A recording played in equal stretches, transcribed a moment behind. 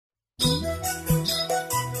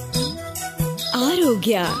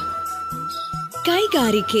ಆರೋಗ್ಯ,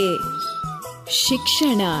 ಕೈಗಾರಿಕೆ,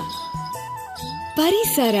 ಶಿಕ್ಷಣ,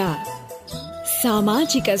 ಪರಿಸರ,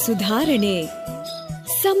 ಸಾಮಾಜಿಕ ಸುಧಾರಣೆ,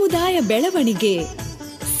 ಸಮುದಾಯ ಬೆಳವಣಿಗೆ,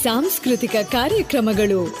 ಸಾಂಸ್ಕೃತಿಕ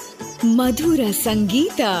ಕಾರ್ಯಕ್ರಮಗಳು, ಮಧುರ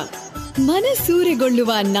ಸಂಗೀತ,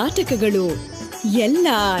 ಮನಸೂರೆಗೊಳ್ಳುವ ನಾಟಕಗಳು ಎಲ್ಲ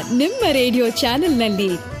ನಿಮ್ಮ ರೇಡಿಯೋ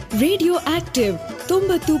ಚಾನೆಲ್ನಲ್ಲಿ. Radio active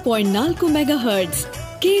 90.4 megahertz.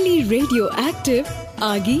 ಕೇಳಿ ರೇಡಿಯೋ ಆಕ್ಟಿವ್,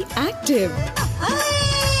 ಆಗಿ ಆಕ್ಟಿವ್.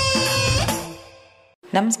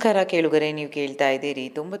 ನಮಸ್ಕಾರ ಕೇಳುಗರೆ, ನೀವು ಕೇಳ್ತಾ ಇದ್ದೀರಿ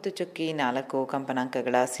 90.4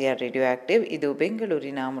 ಕಂಪನಾಂಕಗಳ CR ರೇಡಿಯೋ ಆಕ್ಟಿವ್. ಇದು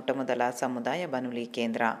ಬೆಂಗಳೂರಿನ ಮೊಟ್ಟಮೊದಲ ಸಮುದಾಯ ಬಾನುಲಿ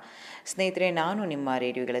ಕೇಂದ್ರ. ಸ್ನೇಹಿತರೆ, ನಾನು ನಿಮ್ಮ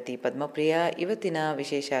ರೇಡಿಯೋ ಗೆಳತಿ ಪದ್ಮಪ್ರಿಯ. ಇವತ್ತಿನ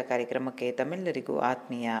ವಿಶೇಷ ಕಾರ್ಯಕ್ರಮಕ್ಕೆ ತಮ್ಮೆಲ್ಲರಿಗೂ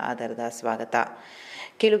ಆತ್ಮೀಯ ಆಧಾರದ ಸ್ವಾಗತ.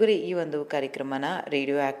 ಕೇಳುಗರೆ, ಈ ಒಂದು ಕಾರ್ಯಕ್ರಮನ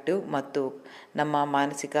ರೇಡಿಯೋ ಆಕ್ಟಿವ್ ಮತ್ತು ನಮ್ಮ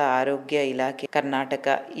ಮಾನಸಿಕ ಆರೋಗ್ಯ ಇಲಾಖೆ ಕರ್ನಾಟಕ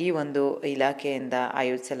ಈ ಒಂದು ಇಲಾಖೆಯಿಂದ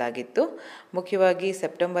ಆಯೋಜಿಸಲಾಗಿತ್ತು. ಮುಖ್ಯವಾಗಿ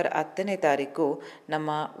ಸೆಪ್ಟೆಂಬರ್ 10ನೇ ತಾರೀಕು ನಮ್ಮ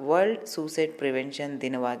ವರ್ಲ್ಡ್ ಸೂಸೈಡ್ ಪ್ರಿವೆನ್ಷನ್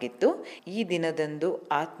ದಿನವಾಗಿತ್ತು. ಈ ದಿನದಂದು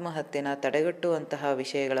ಆತ್ಮಹತ್ಯೆನ ತಡೆಗಟ್ಟುವಂತಹ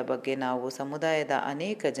ವಿಷಯಗಳ ಬಗ್ಗೆ ನಾವು ಸಮುದಾಯದ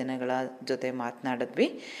ಅನೇಕ ಜನಗಳ ಜೊತೆ ಮಾತನಾಡಿದ್ವಿ.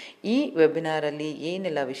 ಈ ವೆಬಿನಾರಲ್ಲಿ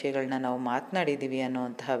ಏನೆಲ್ಲ ವಿಷಯಗಳನ್ನ ನಾವು ಮಾತನಾಡಿದ್ದೀವಿ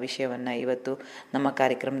ಅನ್ನುವಂತಹ ವಿಷಯವನ್ನು ಇವತ್ತು ನಮ್ಮ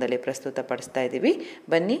ಕಾರ್ಯಕ್ರಮದಲ್ಲಿ ಪ್ರಸ್ತುತಪಡಿಸ್ತಾ ಇದ್ದೀವಿ.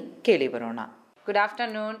 ಬನ್ನಿ ಕೇಳಿ ಬರೋಣ. Good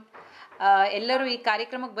afternoon. ಎಲ್ಲರೂ ಈ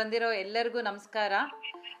ಕಾರ್ಯಕ್ರಮಕ್ಕೆ ಬಂದಿರೋ ಎಲ್ಲರಿಗೂ ನಮಸ್ಕಾರ.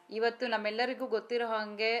 ಇವತ್ತು ನಮ್ಮೆಲ್ಲರಿಗೂ ಗೊತ್ತಿರೋ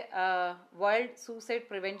ಹಾಗೆ ವರ್ಲ್ಡ್ ಸೂಸೈಡ್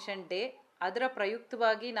ಪ್ರಿವೆನ್ಷನ್ ಡೇ. ಅದರ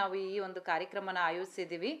ಪ್ರಯುಕ್ತವಾಗಿ ನಾವು ಈ ಒಂದು ಕಾರ್ಯಕ್ರಮನ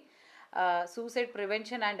ಆಯೋಜಿಸಿದ್ದೀವಿ. Suicide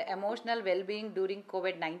prevention and emotional wellbeing during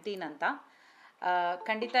COVID-19 ಅಂತ.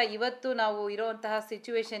 ಖಂಡಿತ ಇವತ್ತು ನಾವು ಇರೋವಂತಹ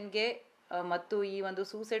ಸಿಚುವೇಶನ್ಗೆ ಮತ್ತು ಈ ಒಂದು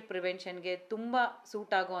ಸೂಸೈಡ್ ಪ್ರಿವೆನ್ಷನ್ಗೆ ತುಂಬ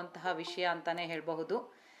ಸೂಟ್ ಆಗುವಂತಹ ವಿಷಯ ಅಂತಲೇ ಹೇಳಬಹುದು.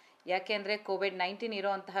 ಯಾಕೆಂದರೆ ಕೋವಿಡ್-19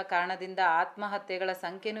 ಇರೋವಂತಹ ಕಾರಣದಿಂದ ಆತ್ಮಹತ್ಯೆಗಳ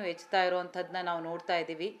ಸಂಖ್ಯೆನೂ ಹೆಚ್ಚುತ್ತಾ ಇರುವಂಥದ್ದನ್ನ ನಾವು ನೋಡ್ತಾ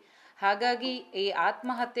ಇದ್ದೀವಿ. ಹಾಗಾಗಿ ಈ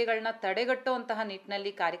ಆತ್ಮಹತ್ಯೆಗಳನ್ನ ತಡೆಗಟ್ಟುವಂತಹ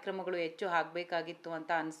ನಿಟ್ಟಿನಲ್ಲಿ ಕಾರ್ಯಕ್ರಮಗಳು ಹೆಚ್ಚು ಆಗಬೇಕಾಗಿತ್ತು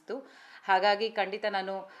ಅಂತ ಅನಿಸ್ತು. ಹಾಗಾಗಿ ಖಂಡಿತ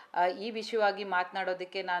ನಾನು ಈ ವಿಷಯವಾಗಿ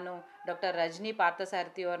ಮಾತನಾಡೋದಕ್ಕೆ ನಾನು ಡಾಕ್ಟರ್ ರಜನಿ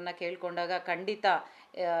ಪಾರ್ಥಸಾರಥಿ ಅವ್ರನ್ನ ಕೇಳಿಕೊಂಡಾಗ ಖಂಡಿತ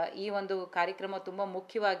ಈ ಒಂದು ಕಾರ್ಯಕ್ರಮ ತುಂಬ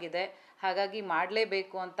ಮುಖ್ಯವಾಗಿದೆ, ಹಾಗಾಗಿ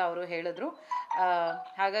ಮಾಡಲೇಬೇಕು ಅಂತ ಅವರು ಹೇಳಿದ್ರು.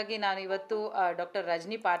 ಹಾಗಾಗಿ ನಾನು ಇವತ್ತು ಡಾಕ್ಟರ್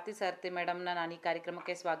ರಜನಿ ಪಾರ್ಥಸಾರಥಿ ಮೇಡಮ್ನ ನಾನು ಈ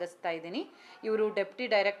ಕಾರ್ಯಕ್ರಮಕ್ಕೆ ಸ್ವಾಗತಿಸ್ತಾ ಇದ್ದೀನಿ. ಇವರು ಡೆಪ್ಟಿ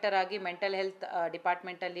ಡೈರೆಕ್ಟರ್ ಆಗಿ mental health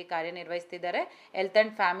ಡಿಪಾರ್ಟ್ಮೆಂಟಲ್ಲಿ ಕಾರ್ಯನಿರ್ವಹಿಸ್ತಿದ್ದಾರೆ. Health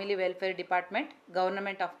and family welfare department,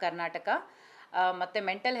 government of Karnataka. ಮತ್ತು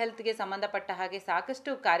ಮೆಂಟಲ್ ಹೆಲ್ತ್ಗೆ ಸಂಬಂಧಪಟ್ಟ ಹಾಗೆ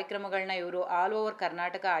ಸಾಕಷ್ಟು ಕಾರ್ಯಕ್ರಮಗಳನ್ನ ಇವರು ಆಲ್ ಓವರ್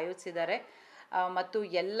ಕರ್ನಾಟಕ ಆಯೋಜಿಸಿದ್ದಾರೆ. ಮತ್ತು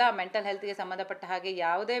ಎಲ್ಲ ಮೆಂಟಲ್ ಹೆಲ್ತ್ಗೆ ಸಂಬಂಧಪಟ್ಟ ಹಾಗೆ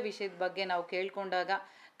ಯಾವುದೇ ವಿಷಯದ ಬಗ್ಗೆ ನಾವು ಕೇಳಿಕೊಂಡಾಗ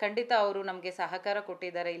ಖಂಡಿತ ಅವರು ನಮಗೆ ಸಹಕಾರ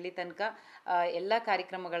ಕೊಟ್ಟಿದ್ದಾರೆ ಇಲ್ಲಿ ತನಕ ಎಲ್ಲ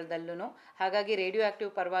ಕಾರ್ಯಕ್ರಮಗಳದಲ್ಲೂ. ಹಾಗಾಗಿ ರೇಡಿಯೋ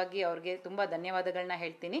ಆಕ್ಟಿವ್ ಪರವಾಗಿ ಅವ್ರಿಗೆ ತುಂಬ ಧನ್ಯವಾದಗಳನ್ನ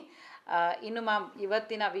ಹೇಳ್ತೀನಿ. ಇನ್ನು ಮ್ಯಾಮ್,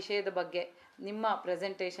 ಇವತ್ತಿನ ವಿಷಯದ ಬಗ್ಗೆ ನಿಮ್ಮ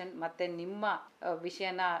ಪ್ರೆಸೆಂಟೇಷನ್ ಮತ್ತು ನಿಮ್ಮ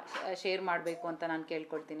ವಿಷಯನ ಶೇರ್ ಮಾಡಬೇಕು ಅಂತ ನಾನು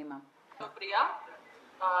ಕೇಳ್ಕೊಳ್ತೀನಿ ma'am. Priya,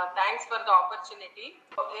 thanks for the opportunity.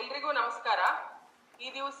 ಎಲ್ರಿಗೂ ನಮಸ್ಕಾರ. ಈ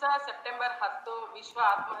ದಿವಸ ಸೆಪ್ಟೆಂಬರ್ 10 ವಿಶ್ವ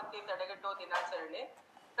ಆತ್ಮಹತ್ಯೆ ತಡೆಗಟ್ಟುವ ದಿನಾಚರಣೆ.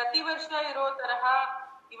 ಪ್ರತಿ ವರ್ಷ ಇರೋ ತರಹ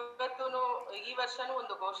ಇವತ್ತು ಈ ವರ್ಷನೂ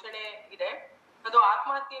ಒಂದು ಘೋಷಣೆ ಇದೆ. ಅದು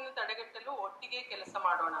ಆತ್ಮಹತ್ಯೆಯನ್ನು ತಡೆಗಟ್ಟಲು ಒಟ್ಟಿಗೆ ಕೆಲಸ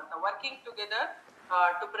ಮಾಡೋಣ ಅಂತ, working together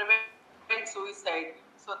to prevent suicide.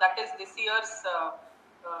 So that is this years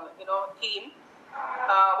theme.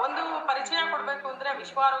 ಒಂದು ಪರಿಚಯ ಕೊಡ್ಬೇಕು ಅಂದ್ರೆ,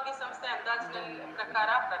 ವಿಶ್ವ ಆರೋಗ್ಯ ಸಂಸ್ಥೆ ಅಂದಾಜಿನ ಪ್ರಕಾರ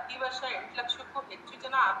ಪ್ರತಿ ವರ್ಷ 8 ಲಕ್ಷಕ್ಕೂ ಹೆಚ್ಚು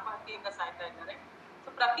ಜನ ಆತ್ಮಹತ್ಯೆಯಿಂದ ಸಾಯ್ತಾ ಇದ್ದಾರೆ.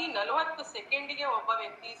 ಸೊ ಪ್ರತಿ 40 ಸೆಕೆಂಡಿಗೆ ಒಬ್ಬ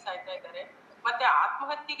ವ್ಯಕ್ತಿ ಸಾಯ್ತಾ ಇದ್ದಾರೆ. ಮತ್ತೆ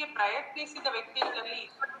ಆತ್ಮಹತ್ಯೆಗೆ ಪ್ರಯತ್ನಿಸಿದ ವ್ಯಕ್ತಿಗಳಲ್ಲಿ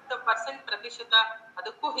 20% ಪ್ರತಿಶತ,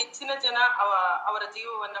 ಅದಕ್ಕೂ ಹೆಚ್ಚಿನ ಜನ ಅವರ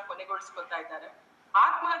ಜೀವವನ್ನ ಕೊನೆಗೊಳಿಸ್ಕೊತಾ ಇದ್ದಾರೆ.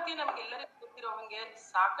 ಆತ್ಮಹತ್ಯೆ ನಮ್ಗೆಲ್ಲರಿಗೂ ಗೊತ್ತಿರೋ ಹಂಗೆ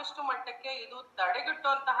ಸಾಕಷ್ಟು ಮಟ್ಟಕ್ಕೆ ಇದು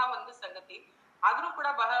ತಡೆಗಟ್ಟುವಂತಹ ಒಂದು ಸಂಗತಿ. ಆದ್ರೂ ಕೂಡ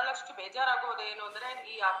ಬಹಳಷ್ಟು ಬೇಜಾರಾಗೋದೇನು ಅಂದ್ರೆ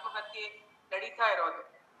ಈ ಆತ್ಮಹತ್ಯೆ ನಡೀತಾ ಇರೋದು.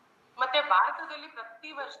 ಮತ್ತೆ ಭಾರತದಲ್ಲಿ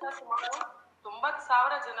ಪ್ರತಿ ವರ್ಷ ಸುಮಾರು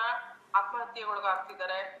 90,000 ಜನ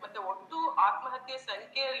ಆತ್ಮಹತ್ಯೆಗೊಳಗಾಗ್ತಿದ್ದಾರೆ. ಮತ್ತೆ ಒಟ್ಟು ಆತ್ಮಹತ್ಯೆ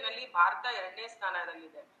ಸಂಖ್ಯೆಯಲ್ಲಿ ಭಾರತ 2ನೇ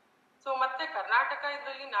ಸ್ಥಾನದಲ್ಲಿದೆ. ಸೊ ಮತ್ತೆ ಕರ್ನಾಟಕ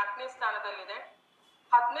ಇದರಲ್ಲಿ 4ನೇ ಸ್ಥಾನದಲ್ಲಿದೆ.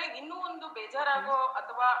 ಇನ್ನೂ ಒಂದು ಬೇಜಾರಾಗೋ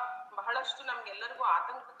ಅಥವಾ ಬಹಳಷ್ಟು ನಮ್ಗೆಲ್ಲರಿಗೂ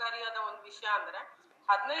ಆತಂಕಕಾರಿಯಾದ ಒಂದು ವಿಷಯ ಅಂದ್ರೆ,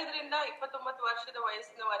 15ರಿಂದ 29 ವರ್ಷದ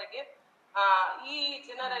ವಯಸ್ಸಿನವರೆಗೆ ಈ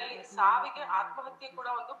ಜನರಲ್ಲಿ ಸಾವಿಗೆ ಆತ್ಮಹತ್ಯೆ ಕೂಡ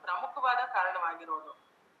ಒಂದು ಪ್ರಮುಖವಾದ ಕಾರಣವಾಗಿರೋದು.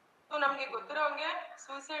 ಸೊ ನಮ್ಗೆ ಗೊತ್ತಿರೋ ಹಂಗೆ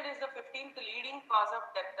suicide is the 15th leading cos of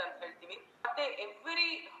death ಅಂತ ಹೇಳ್ತೀವಿ. ಮತ್ತೆ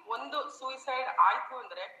ಎವ್ರಿ ಒಂದು ಸೂಸೈಡ್ ಆಯ್ತು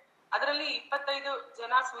ಅಂದ್ರೆ ಅದರಲ್ಲಿ 25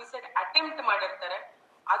 ಜನ ಸೂಸೈಡ್ ಅಟೆಂಪ್ಟ್ ಮಾಡಿರ್ತಾರೆ.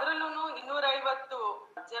 ಅದರಲ್ಲೂ 250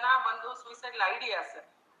 ಜನ ಬಂದು ಸೂಸೈಡ್ ಐಡಿಯಾಸ್,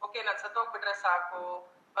 ಓಕೆ ನಾನ್ ಸತ್ತೋಗ್ಬಿಟ್ರೆ ಸಾಕು,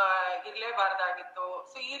 ಇರ್ಲೇಬಾರ್ದಾಗಿತ್ತು,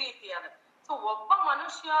 ಸೊ ಈ ರೀತಿಯಾದ. ಸೊ ಒಬ್ಬ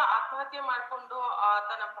ಮನುಷ್ಯ ಆತ್ಮಹತ್ಯೆ ಮಾಡ್ಕೊಂಡು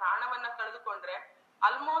ತನ್ನ ಪ್ರಾಣವನ್ನ ಕಳೆದುಕೊಂಡ್ರೆ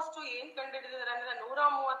ಆಲ್ಮೋಸ್ಟ್ ಏನ್ ಕಂಡಿಡಿದಾರೆ ಅಂದ್ರೆ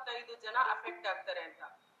 135 ಜನ ಅಫೆಕ್ಟ್ ಆಗ್ತಾರೆ ಅಂತ.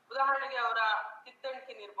 ಉದಾಹರಣೆಗೆ ಅವರ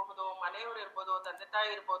ಕಿತ್ತಣಿಕೆನ್ ಇರಬಹುದು, ಮನೆಯವರು ಇರ್ಬೋದು, ತಂದೆ ತಾಯಿ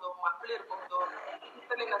ಇರ್ಬೋದು, ಮಕ್ಕಳು ಇರಬಹುದು,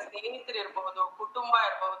 ಸುತ್ತಲಿನ ಸ್ನೇಹಿತರು ಇರಬಹುದು, ಕುಟುಂಬ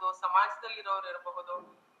ಇರಬಹುದು, ಸಮಾಜದಲ್ಲಿರೋರು ಇರಬಹುದು.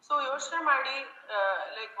 ಸೊ ಯೋಚನೆ ಮಾಡಿ,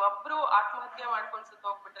 ಲೈಕ್ ಒಬ್ರು ಆತ್ಮಹತ್ಯೆ ಮಾಡ್ಕೊಂಡು ಸುತ್ತ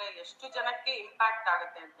ಹೋಗ್ಬಿಟ್ರೆ ಎಷ್ಟು ಜನಕ್ಕೆ ಇಂಪ್ಯಾಕ್ಟ್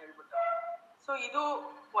ಆಗುತ್ತೆ ಅಂತ ಹೇಳ್ಬಿಟ್ಟು. ಸೊ ಇದು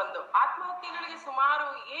ಒಂದು. ಆತ್ಮಹತ್ಯೆಗಳಿಗೆ ಸುಮಾರು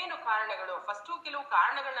ಏನು ಕಾರಣಗಳು? ಫಸ್ಟು ಕೆಲವು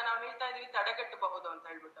ಕಾರಣಗಳನ್ನ ನಾವು ಹೇಳ್ತಾ ಇದೀವಿ ತಡೆಗಟ್ಟಬಹುದು ಅಂತ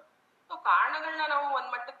ಹೇಳ್ಬಿಟ್ಟು. ಸೊ ಕಾರಣಗಳನ್ನ ನಾವು ಒಂದ್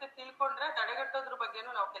ಮಟ್ಟಕ್ಕೆ ತಿಳ್ಕೊಂಡ್ರೆ ತಡೆಗಟ್ಟೋದ್ರ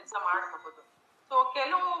ಬಗ್ಗೆನೂ ನಾವು ಕೆಲಸ ಮಾಡಬಹುದು. ಸೊ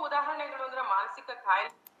ಕೆಲವು ಉದಾಹರಣೆಗಳು ಅಂದ್ರೆ ಮಾನಸಿಕ ಕಾಯಿಲೆ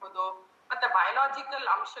ಇರ್ಬೋದು, ಮತ್ತೆ ಬಯೋಲಾಜಿಕಲ್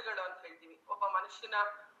ಅಂಶಗಳು ಅಂತ ಹೇಳ್ತೀವಿ. ಒಬ್ಬ ಮನುಷ್ಯನ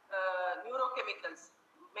ನ್ಯೂರೋಕೆಮಿಕಲ್ಸ್,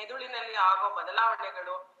 ಮೆದುಳಿನಲ್ಲಿ ಆಗೋ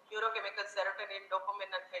ಬದಲಾವಣೆಗಳು, ನ್ಯೂರೋಕೆಮಿಕಲ್ಸ್ ಸೆರೋಟೋನಿನ್,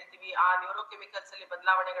 ಡೋಪಮಿನ್ ಅಂತ ಹೇಳ್ತೀವಿ. ಆ ನ್ಯೂರೋಕೆಮಿಕಲ್ಸ್ ಅಲ್ಲಿ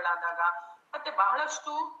ಬದಲಾವಣೆಗಳಾದಾಗ, ಮತ್ತೆ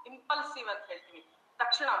ಬಹಳಷ್ಟು ಇಂಪಲ್ಸಿವ್ ಅಂತ ಹೇಳ್ತೀವಿ,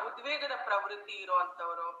 ತಕ್ಷಣ ಉದ್ವೇಗದ ಪ್ರವೃತ್ತಿ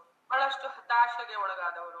ಇರುವಂತವ್ರು, ಬಹಳಷ್ಟು ಹತಾಶೆಗೆ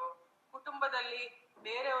ಒಳಗಾದವರು, ಕುಟುಂಬದಲ್ಲಿ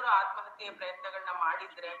ಬೇರೆಯವರು ಆತ್ಮಹತ್ಯೆಯ ಪ್ರಯತ್ನಗಳನ್ನ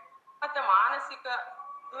ಮಾಡಿದ್ರೆ, ಮತ್ತೆ ಮಾನಸಿಕ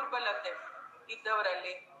ದುರ್ಬಲತೆ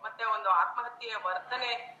ಇದ್ದವರಲ್ಲಿ, ಮತ್ತೆ ಒಂದು ಆತ್ಮಹತ್ಯೆಯ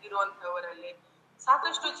ವರ್ತನೆ ಇರುವಂತವರಲ್ಲಿ,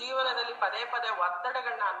 ಸಾಕಷ್ಟು ಜೀವನದಲ್ಲಿ ಪದೇ ಪದೇ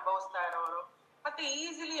ಒತ್ತಡಗಳನ್ನ ಅನುಭವಿಸ್ತಾ ಇರೋರು, ಮತ್ತೆ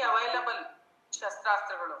ಈಸಿಲಿ ಅವೈಲಬಲ್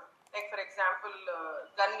ಶಸ್ತ್ರಾಸ್ತ್ರಗಳು, ಲೈಕ್ ಫಾರ್ ಎಕ್ಸಾಂಪಲ್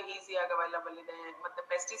ಗನ್ ಈಸಿಯಾಗಿ ಅವೈಲಬಲ್ ಇದೆ, ಮತ್ತೆ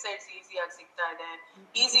ಪೆಸ್ಟಿಸೈಡ್ಸ್ ಈಸಿಯಾಗಿ ಸಿಗ್ತಾ ಇದೆ,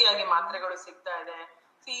 ಈಸಿಯಾಗಿ ಮಾತ್ರೆಗಳು ಸಿಗ್ತಾ ಇದೆ.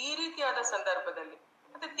 ಈ ರೀತಿಯಾದ ಸಂದರ್ಭದಲ್ಲಿ,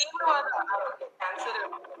 ಮತ್ತೆ ತೀವ್ರವಾದ ಅನಾರೋಗ್ಯ, ಕ್ಯಾನ್ಸರ್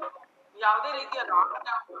ಇರಬಹುದು, ಯಾವುದೇ ರೀತಿಯ ಲಾಂಗ್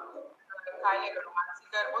ಟರ್ಮ್ ಕಾಯಿಲೆಗಳು,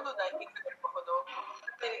 ಮಾನಸಿಕ ಇರಬಹುದು, ದೈಹಿಕ ಇರಬಹುದು,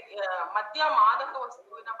 ಮತ್ತೆ ಮದ್ಯ ಮಾದಕ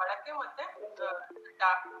ವಸ್ತುವಿನ ಬಳಕೆ,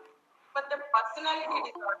 ಮತ್ತೆ ಪರ್ಸನಾಲಿಟಿ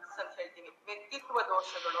ಡಿಸಾರ್ಡರ್ಸ್ ಅಂತ ಹೇಳ್ತೀವಿ, ವ್ಯಕ್ತಿತ್ವ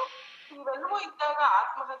ದೋಷಗಳು, ಇವೆಲ್ಲವೂ ಇದ್ದಾಗ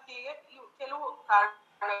ಆತ್ಮಹತ್ಯೆಗೆ ಕೆಲವು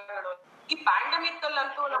ಕಾರಣಗಳು. ಈ ಪ್ಯಾಂಡಮಿಕ್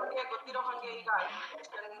ಅಲ್ಲಂತೂ ನಮ್ಗೆ ಗೊತ್ತಿರೋ ಹಂಗೆ ಈಗ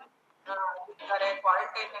ಇದ್ದಾರೆ,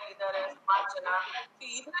 ಕ್ವಾರಂಟೈನ್ ಅಲ್ಲಿ ಇದ್ದಾರೆ ಸುಮಾರು ಜನ.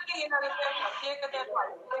 ಇದರಲ್ಲಿ ಏನಾಗುತ್ತೆ, ಪ್ರತ್ಯೇಕತೆ ಅಥವಾ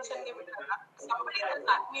ಐಸೋಲೇಷನ್ಗೆ ಬಿಡಲ್ಲ.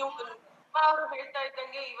 ಅವರು ಹೇಳ್ತಾ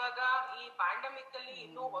ಇದ್ದಂಗೆ ಇವಾಗ ಈ ಪ್ಯಾಂಡಮಿಕ್ ಅಲ್ಲಿ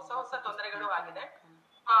ಇನ್ನೂ ಹೊಸ ಹೊಸ ತೊಂದರೆಗಳು ಆಗಿದೆ.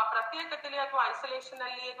 ಪ್ರತ್ಯೇಕತೆಯಲ್ಲಿ ಅಥವಾ ಐಸೋಲೇಷನ್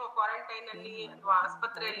ಅಲ್ಲಿ ಅಥವಾ ಕ್ವಾರಂಟೈನ್ ಅಲ್ಲಿ ಅಥವಾ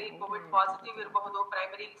ಆಸ್ಪತ್ರೆಯಲ್ಲಿ ಕೋವಿಡ್ ಪಾಸಿಟಿವ್ ಇರಬಹುದು,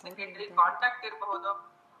 ಪ್ರೈಮರಿ ಸೆಕೆಂಡರಿ ಕಾಂಟ್ಯಾಕ್ಟ್ ಇರಬಹುದು,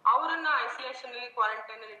 ಅವರನ್ನ ಐಸೋಲೇಷನ್ ಅಲ್ಲಿ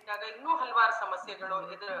ಕ್ವಾರಂಟೈನ್ ಅಲ್ಲಿ ಇಟ್ಟಾಗ ಇನ್ನೂ ಹಲವಾರು ಸಮಸ್ಯೆಗಳು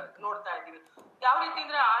ನೋಡ್ತಾ ಇದೀವಿ. ಯಾವ ರೀತಿ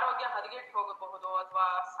ಅಂದ್ರೆ ಆರೋಗ್ಯ ಹದಗೆಟ್ಟು ಹೋಗಬಹುದು, ಅಥವಾ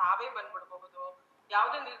ಸಾವೇ ಬಂದ್ಬಿಡಬಹುದು,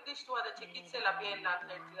 ಯಾವುದೇ ನಿರ್ದಿಷ್ಟವಾದ ಚಿಕಿತ್ಸೆ ಲಭ್ಯ ಇಲ್ಲ ಅಂತ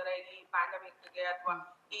ಹೇಳ್ತಿದ್ದಾರೆ ಈ ಪ್ಯಾಂಡಮಿಕ್ಗೆ ಅಥವಾ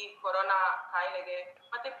ಈ ಕೊರೋನಾ ಕಾಯಿಲೆಗೆ.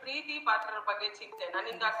 ಮತ್ತೆ ಪ್ರೀತಿ ಪಾತ್ರರ ಬಗ್ಗೆ ಚಿಂತೆ,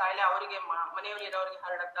 ನನ್ನಿಂದ ಕಾಯಿಲೆ ಅವರಿಗೆ, ಮನೆಯವರು ಇರೋರಿಗೆ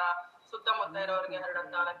ಹರಡತ್ತಾ, ಸುತ್ತಮುತ್ತ ಇರೋರಿಗೆ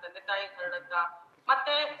ಹರಡತ್ತಾ, ನನ್ನ ತಂದೆ ತಾಯಿಗೆ ಹರಡತ್ತಾ,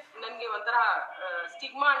 ಮತ್ತೆ ನನ್ಗೆ ಒಂಥರ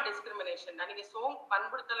ಸ್ಟಿಗ್ಮಾ ಅಂಡ್ ಡಿಸ್ಕ್ರಿಮಿನೇಷನ್, ನನಗೆ ಸೋಂಕು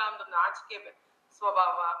ಬಂದ್ಬಿಡ್ತಲ್ಲ ಒಂದು ನಾಚಿಕೆ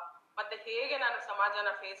ಸ್ವಭಾವ, ಮತ್ತೆ ಹೇಗೆ ನಾನು ಸಮಾಜನ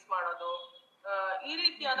ಫೇಸ್ ಮಾಡೋದು, ಈ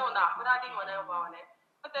ರೀತಿಯಾದ ಒಂದು ಅಪರಾಧಿ ಮನೋಭಾವನೆ.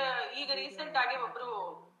 ಮತ್ತೆ ಈಗ ರೀಸೆಂಟ್ ಆಗಿ ಒಬ್ರು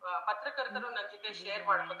ಪತ್ರಕರ್ತರು ನನ್ನ ಜೊತೆ ಶೇರ್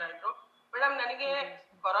ಮಾಡ್ಕೊತಾ ಇದ್ರು, ಮೇಡಮ್ ನನಗೆ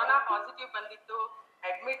ಕೊರೋನಾ ಪಾಸಿಟಿವ್ ಬಂದಿತ್ತು,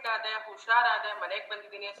 ಅಡ್ಮಿಟ್ ಆದೆ, ಹುಷಾರಾದೆ, ಮನೆಗ್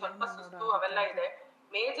ಬಂದಿದ್ದೀನಿ, ಸ್ವಲ್ಪ ಸುಸ್ತು ಅವೆಲ್ಲ ಇದೆ,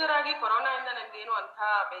 ಮೇಜರ್ ಆಗಿ ಕೊರೋನಾ ಇಂದ ನನ್ಗೇನು ಅಂತ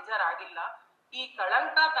ಬೇಜಾರಾಗಿಲ್ಲ. ಈ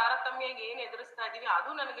ಕಳಂಕ ತಾರತಮ್ಯ ಏನ್ ಎದುರಿಸ್ತಾ ಇದೀವಿ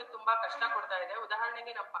ಅದು ನನಗೆ ತುಂಬಾ ಕಷ್ಟ ಕೊಡ್ತಾ ಇದೆ.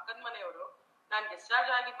 ಉದಾಹರಣೆಗೆ ನಮ್ಮ ಪಕ್ಕದ ಮನೆಯವರು ನಾನ್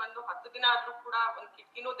ಡಿಸ್ಚಾರ್ಜ್ ಆಗಿ ಬಂದು 10 ದಿನ ಆದ್ರೂ ಕೂಡ ಒಂದ್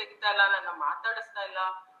ಕಿಟಕಿನೂ ತೆಗಿತಾ ಇಲ್ಲ, ನನ್ನ ಮಾತಾಡಿಸ್ತಾ ಇಲ್ಲ,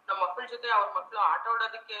 ನಮ್ಮ ಮಕ್ಕಳ ಜೊತೆ ಅವ್ರ ಮಕ್ಕಳು ಆಟ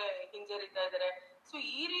ಆಡೋದಕ್ಕೆ ಹಿಂಜರಿತಾ ಇದಾರೆ. ಸೊ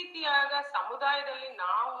ಈ ರೀತಿಯಾಗ ಸಮುದಾಯದಲ್ಲಿ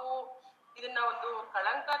ನಾವು ಇದನ್ನ ಒಂದು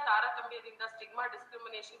ಕಳಂಕ ತಾರತಮ್ಯದಿಂದ, ಸ್ಟಿಗ್ಮಾ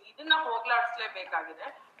ಡಿಸ್ಕ್ರಿಮಿನೇಷನ್, ಇದನ್ನ ಹೋಗ್ಲಾಡಿಸ್ಲೇಬೇಕಾಗಿದೆ.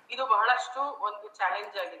 ಇದು ಬಹಳಷ್ಟು ಒಂದು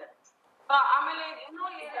ಚಾಲೆಂಜ್ ಆಗಿದೆ. ಆಮೇಲೆ ಇನ್ನೂ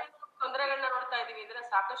ಏನೇನು ತೊಂದರೆಗಳನ್ನ ನೋಡ್ತಾ ಇದೀವಿ ಅಂದ್ರೆ,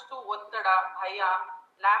 ಸಾಕಷ್ಟು ಒತ್ತಡ, ಭಯ,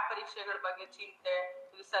 ಲ್ಯಾಬ್ ಪರೀಕ್ಷೆಗಳ ಬಗ್ಗೆ ಚಿಂತೆ,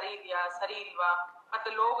 ಇದು ಸರಿ ಇದೆಯಾ ಸರಿ ಇಲ್ವಾ, ಮತ್ತೆ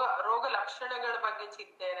ರೋಗ ಲಕ್ಷಣಗಳ ಬಗ್ಗೆ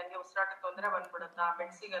ಚಿಂತೆ, ನನಗೆ ಉಸಿರಾಟ ತೊಂದರೆ ಬಂದ್ಬಿಡುತ್ತಾ,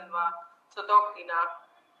 ಬೆಡ್ ಸಿಗಲ್ವಾ, ಸುತ್ತೋಗ್ತೀನ.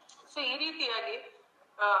 ಸೊ ಈ ರೀತಿಯಾಗಿ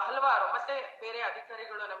ಹಲವಾರು, ಮತ್ತೆ ಬೇರೆ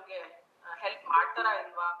ಅಧಿಕಾರಿಗಳು ನಮ್ಗೆ ಹೆಲ್ಪ್ ಮಾಡ್ತಾರಾ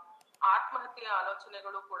ಇಲ್ವಾ, ಆತ್ಮಹತ್ಯೆಯ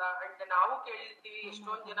ಆಲೋಚನೆಗಳು ಕೂಡ. ಅಂಡ್ ನಾವು ಕೇಳಿರ್ತೀವಿ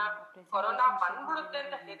ಎಷ್ಟೊಂದ್ ಜನ ಕೊರೋನಾ ಬಂದ್ಬಿಡುತ್ತೆ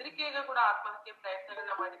ಅಂತ ಹೆದರಿಕೆಗೆ ಕೂಡ ಆತ್ಮಹತ್ಯೆ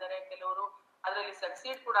ಪ್ರಯತ್ನಗಳನ್ನ ಮಾಡಿದ್ದಾರೆ, ಕೆಲವರು ಅದರಲ್ಲಿ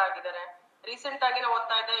ಸಕ್ಸೀಡ್ ಕೂಡ ಆಗಿದ್ದಾರೆ. ರೀಸೆಂಟ್ ಆಗಿ ನಾವು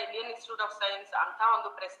ಓದ್ತಾ ಇದ್ದೆ, ಇಂಡಿಯನ್ ಇನ್ಸ್ಟಿಟ್ಯೂಟ್ ಆಫ್ ಸೈನ್ಸ್ ಅಂತ ಒಂದು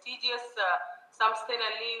ಪ್ರೆಸ್ಟಿಜಿಯಸ್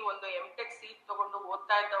ಸಂಸ್ಥೆನಲ್ಲಿ ಒಂದು ಎಂಟೆಕ್ ಸೀಟ್ ತಗೊಂಡು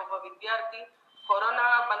ಓದ್ತಾ ಇದ್ದ ಒಬ್ಬ ವಿದ್ಯಾರ್ಥಿ, ಕೊರೋನಾ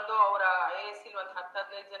ಬಂದು ಅವರ IISc ಒಂದು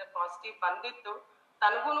 10-15 ಜನ ಪಾಸಿಟಿವ್ ಬಂದಿತ್ತು,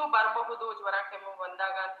 ತನಗೂನು ಬರಬಹುದು ಜ್ವರ ಕೆಮ್ಮು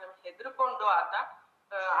ಬಂದಾಗ ಅಂತ ಹೇಳಿ ಹೆದರ್ಕೊಂಡು ಆತ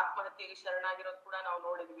ಆತ್ಮಹತ್ಯೆಗೆ ಶರಣಾಗಿರೋದು ಕೂಡ ನಾವು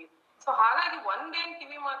ನೋಡಿದ್ವಿ. ಸೊ ಹಾಗಾಗಿ ಒಂದೇನ್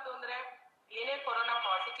ಕಿವಿ ಮಾತು ಅಂದ್ರೆ, ಏನೇ ಕೊರೋನಾ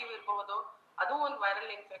ಪಾಸಿಟಿವ್ ಇರಬಹುದು, ಅದು ಒಂದು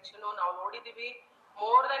ವೈರಲ್ ಇನ್ಫೆಕ್ಷನ್. ನಾವು ನೋಡಿದೀವಿ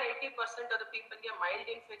more than 80% of the people ಗೆ ಮೈಲ್ಡ್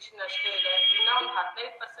ಇನ್ಫೆಕ್ಷನ್ ಅಷ್ಟೇ ಇದೆ. ಇನ್ನ ಒಂದು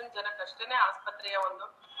 15% ಜನಕ್ಕಷ್ಟೇನೆ ಆಸ್ಪತ್ರೆಯ ಒಂದು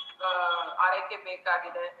ಆರೈಕೆ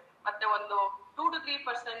ಬೇಕಾಗಿದೆ. ಮತ್ತೆ ಒಂದು 2 to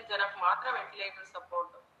 3% ಜನಕ್ಕೆ ಮಾತ್ರ ವೆಂಟಿಲೇಟರ್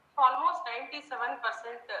ಸಪೋರ್ಟ್. ಆಲ್ಮೋಸ್ಟ್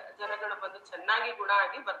 97% ಜನಗಳು ಬಂದು ಚೆನ್ನಾಗಿ ಗುಣ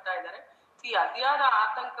ಆಗಿ ಬರ್ತಾ ಇದ್ದಾರೆ. ಈ ಅತಿಯಾದ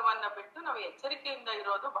ಆತಂಕವನ್ನ ಬಿಟ್ಟು ನಾವು ಎಚ್ಚರಿಕೆಯಿಂದ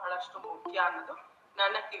ಇರೋದು ಬಹಳಷ್ಟು ಮುಖ್ಯ ಅನ್ನೋದು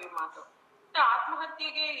ನನ್ನ ಕಿವಿ ಮಾತು. ಮತ್ತೆ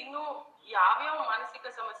ಆತ್ಮಹತ್ಯೆಗೆ ಇನ್ನು ಯಾವ್ಯಾವ ಮಾನಸಿಕ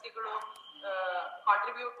ಸಮಸ್ಯೆಗಳು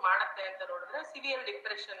ಕಾಂಟ್ರಿಬ್ಯೂಟ್ ಮಾಡತ್ತೆ ಅಂತ ನೋಡಿದ್ರೆ, ಸಿವಿಯರ್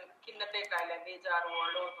ಡಿಪ್ರೆಷನ್, ಖಿನ್ನತೆ ಕಾಯಿಲೆ, ಬೇಜಾರು,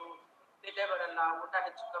 ಅಳೋದು, ನಿದ್ದೆ ಬರಲ್ಲ, ಊಟ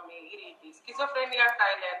ಹೆಚ್ಚು ಕಮ್ಮಿ, ಈ ರೀತಿ. ಸ್ಕಿಜೋಫ್ರೆನಿಯಾ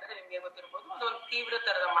ಕಾಯಿಲೆ ಅಂದ್ರೆ ನಿಮ್ಗೆ ಗೊತ್ತಿರ್ಬೋದು, ಅದೊಂದು ತೀವ್ರ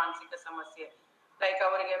ತರದ ಮಾನಸಿಕ ಸಮಸ್ಯೆ. ಲೈಕ್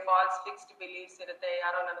ಅವರಿಗೆ ಫಾಲ್ಸ್ ಫಿಕ್ಸ್ಡ್ ಬಿಲೀಫ್ಸ್ ಇರುತ್ತೆ,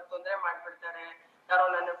 ಯಾರೋ ನನಗೆ ತೊಂದರೆ ಮಾಡ್ಬಿಡ್ತಾರೆ, ಯಾರೋ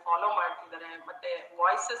ನನ್ನ ಫಾಲೋ ಮಾಡ್ತಿದ್ದಾರೆ, ಮತ್ತೆ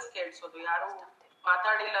ವಾಯ್ಸಸ್ ಕೇಳಿಸೋದು, ಯಾರು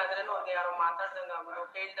ಮಾತಾಡಿಲ್ಲ ಆದ್ರೇನು ಅವ್ರಿಗೆ ಯಾರೋ ಮಾತಾಡ್ದಂಗ ಆಗೋದು,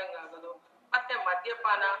 ಹೇಳ್ದಂಗ ಆಗೋದು, ಮತ್ತೆ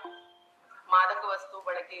ಮದ್ಯಪಾನ, ಮಾದಕ ವಸ್ತು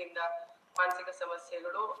ಬಳಕೆಯಿಂದ ಮಾನಸಿಕ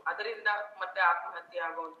ಸಮಸ್ಯೆಗಳು, ಅದರಿಂದ ಮತ್ತೆ ಆತ್ಮಹತ್ಯೆ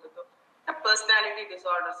ಆಗುವಂಥದ್ದು, ಪರ್ಸನಾಲಿಟಿ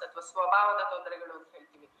ಡಿಸಾರ್ಡರ್ಸ್ ಅಥವಾ ಸ್ವಭಾವದ ತೊಂದರೆಗಳು ಅಂತ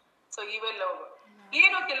ಹೇಳ್ತೀವಿ. ಸೊ ಇವೆಲ್ಲವೂ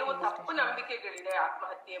ಏನು ಕೆಲವು ತಪ್ಪು ನಂಬಿಕೆಗಳಿದೆ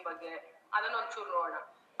ಆತ್ಮಹತ್ಯೆ ಬಗ್ಗೆ, ಅದನ್ನ ಒಂಚೂರು ನೋಡೋಣ.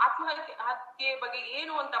 ಆತ್ಮಹತ್ಯೆ ಬಗ್ಗೆ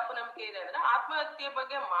ಏನು ಒಂದು ತಪ್ಪು ನಂಬಿಕೆ ಇದೆ ಅಂದ್ರೆ, ಆತ್ಮಹತ್ಯೆ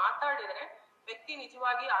ಬಗ್ಗೆ ಮಾತಾಡಿದ್ರೆ ವ್ಯಕ್ತಿ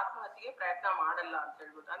ನಿಜವಾಗಿ ಆತ್ಮಹತ್ಯೆಗೆ ಪ್ರಯತ್ನ ಮಾಡಲ್ಲ ಅಂತ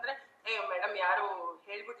ಹೇಳ್ಬಿಟ್ಟು. ಅಂದ್ರೆ ಮೇಡಮ್ ಯಾರು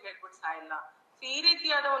ಹೇಳ್ಬಿಟ್ಟು ಸಾಯಲ್ಲ, ಈ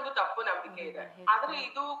ರೀತಿಯಾದ ಒಂದು ತಪ್ಪು ನಂಬಿಕೆ ಇದೆ. ಆದ್ರೆ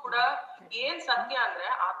ಇದು ಕೂಡ ಏನ್ ಸತ್ಯ ಅಂದ್ರೆ,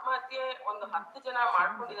 ಆತ್ಮಹತ್ಯೆ ಒಂದು 10 ಜನ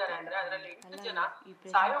ಮಾಡ್ಕೊಂಡಿದ್ದಾರೆ ಅಂದ್ರೆ ಅದರಲ್ಲಿ 8 ಜನ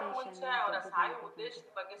ಸಾಯೋಕ್ ಮುಂಚೆ ಅವರ ಸಾಯೋ ಉದ್ದೇಶದ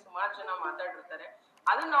ಬಗ್ಗೆ ಸುಮಾರು ಜನ ಮಾತಾಡಿರ್ತಾರೆ.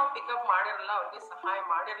 ಅದನ್ನ ನಾವು ಪಿಕಪ್ ಮಾಡಿರಲ್ಲ, ಅವ್ರಿಗೆ ಸಹಾಯ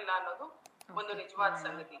ಮಾಡಿರಲ್ಲ ಅನ್ನೋದು ಒಂದು ನಿಜವಾದ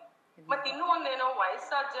ಸಂಗತಿ. ಮತ್ ಇನ್ನೂ ಒಂದೇನೋ,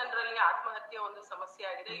 ವಯಸ್ಸಾದ ಜನರಲ್ಲಿ ಆತ್ಮಹತ್ಯೆ ಒಂದು ಸಮಸ್ಯೆ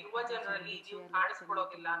ಆಗಿದೆ, ಯುವ ಜನರಲ್ಲಿ ಇದು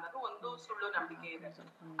ಕಾಣಿಸ್ಕೊಳ್ಳೋದಿಲ್ಲ ಅನ್ನೋದು ಒಂದು ಸುಳ್ಳು ನಂಬಿಕೆ ಇದೆ.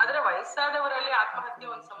 ಆದ್ರೆ ವಯಸ್ಸಾದವರಲ್ಲಿ ಆತ್ಮಹತ್ಯೆ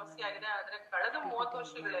ಒಂದು ಸಮಸ್ಯೆ ಆಗಿದೆ. ಆದ್ರೆ ಕಳೆದ 30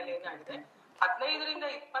 ವರ್ಷಗಳಲ್ಲಿ ಏನಾಗಿದೆ, 15ರಿಂದ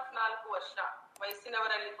 24 ವರ್ಷ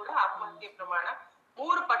ವಯಸ್ಸಿನವರಲ್ಲಿ ಕೂಡ ಆತ್ಮಹತ್ಯೆ ಪ್ರಮಾಣ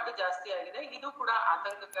 3 ಪಟ್ಟು ಜಾಸ್ತಿ ಆಗಿದೆ. ಇದು ಕೂಡ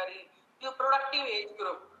ಆತಂಕಕಾರಿ. ಇದು ಪ್ರೊಡಕ್ಟಿವ್ ಏಜ್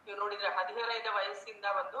ಗ್ರೂಪ್. ನೀವು ನೋಡಿದ್ರೆ 15 ವಯಸ್ಸಿಂದ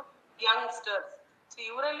ಒಂದು ಯಂಗ್ಸ್ಟರ್ಸ್, ಸೊ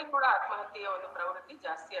ಇವರಲ್ಲಿ ಕೂಡ ಆತ್ಮಹತ್ಯೆಯ ಒಂದು ಪ್ರವೃತ್ತಿ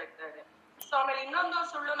ಜಾಸ್ತಿ ಆಗ್ತಾ ಇದೆ. ಸೊ ಆಮೇಲೆ ಇನ್ನೊಂದು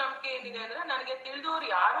ಸುಳ್ಳು ನಂಬಿಕೆ ಏನಿದೆ ಅಂದ್ರೆ, ನನಗೆ ತಿಳಿದವ್ರು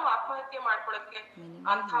ಯಾರು ಆತ್ಮಹತ್ಯೆ ಮಾಡ್ಕೊಳಕ್ಕೆ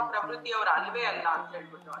ಅಂತ ಪ್ರವೃತ್ತಿ ಅವ್ರು ಅಲ್ವೇ ಅಲ್ಲ ಅಂತ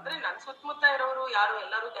ಹೇಳ್ಬಿಟ್ಟು. ಅಂದ್ರೆ ನನ್ ಸುತ್ತಮುತ್ತ ಇರೋರು ಯಾರು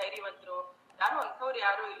ಎಲ್ಲರೂ ಧೈರ್ಯವಂತರು, ಯಾರು ಅಂಥವ್ರು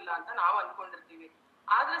ಯಾರು ಇಲ್ಲ ಅಂತ ನಾವು ಅನ್ಕೊಂಡಿರ್ತೀವಿ.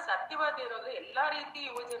 ಆದ್ರೆ ಸತ್ಯವಾದ ಇರೋದು, ಎಲ್ಲಾ ರೀತಿ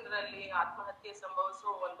ಯುವ ಜನರಲ್ಲಿ ಆತ್ಮಹತ್ಯೆ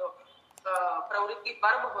ಸಂಭವಿಸುವ ಒಂದು ಪ್ರವೃತ್ತಿ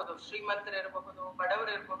ಬರಬಹುದು. ಶ್ರೀಮಂತರಿರಬಹುದು,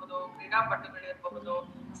 ಬಡವರಿರಬಹುದು, ಕ್ರೀಡಾಪಟುಗಳಿರಬಹುದು,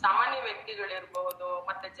 ಸಾಮಾನ್ಯ ವ್ಯಕ್ತಿಗಳಿರಬಹುದು,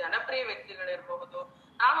 ಮತ್ತೆ ಜನಪ್ರಿಯ ವ್ಯಕ್ತಿಗಳಿರಬಹುದು.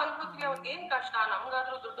 ನಾವ್ ಅನ್ಕೋತೀವಿ ಅವ್ರಿಗೆ ಏನ್ ಕಷ್ಟ,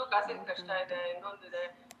 ನಮ್ಗಾದ್ರೂ ದುಡ್ಡು ಕಾಸಿನ ಕಷ್ಟ ಇದೆ, ಇನ್ನೊಂದಿದೆ,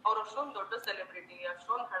 ಅವ್ರು ಅಷ್ಟೊಂದು ದೊಡ್ಡ ಸೆಲೆಬ್ರಿಟಿ,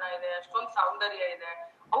 ಅಷ್ಟೊಂದು ಹಣ ಇದೆ, ಅಷ್ಟೊಂದು ಸೌಂದರ್ಯ ಇದೆ,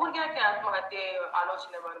 ಅವ್ರಿಗೆ ಯಾಕೆ ಆತ್ಮಹತ್ಯೆ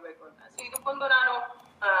ಆಲೋಚನೆ ಬರ್ಬೇಕು ಅಂತ. ಸೊ ಇದಕ್ಕೊಂದು ನಾನು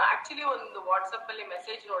ಆಕ್ಚುಲಿ ಒಂದು ವಾಟ್ಸಪ್ ಅಲ್ಲಿ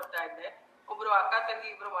ಮೆಸೇಜ್ ನೋಡ್ತಾ ಇದ್ದೆ. ಒಬ್ರು ಅಕ್ಕ ತಂಗಿ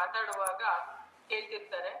ಇಬ್ರು ಮಾತಾಡುವಾಗ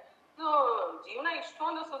ಕೇಳ್ತಿರ್ತಾರೆ, ಸೊ ಜೀವನ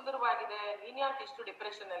ಇಷ್ಟೊಂದು ಸುಂದರವಾಗಿದೆ, ನೀನ್ ಯಾಕೆ ಇಷ್ಟು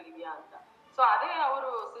ಡಿಪ್ರೆಷನ್ ಅಲ್ಲಿ ಇದೆಯಾ ಅಂತ. ಸೊ ಅದೇ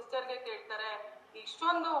ಅವರು ಸಿಸ್ಟರ್ಗೆ ಕೇಳ್ತಾರೆ,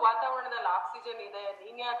 ಇಷ್ಟೊಂದು ವಾತಾವರಣದಲ್ಲಿ ಆಕ್ಸಿಜನ್ ಇದೆ,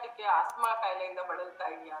 ನೀನ್ ಯಾಕೆ ಆಸ್ಮಾ ಕಾಯಿಲೆಯಿಂದ ಬಳಲ್ತಾ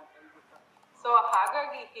ಇದೆಯಾ ಅಂತ ಹೇಳ್ಬಿಟ್ಟು. ಸೊ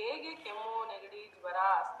ಹಾಗಾಗಿ ಹೇಗೆ ಕೆಮ್ಮು, ನೆಗಡಿ, ಜ್ವರ,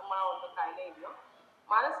 ಅಸ್ತಮಾ ಒಂದು ಕಾಯಿಲೆ ಇದೆಯೋ,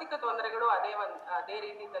 ಮಾನಸಿಕ ತೊಂದರೆಗಳು ಅದೇ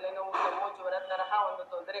ರೀತಿ ತಲೆನೋವು, ಕೆಮ್ಮು, ಜ್ವರ ತರಹ ಒಂದು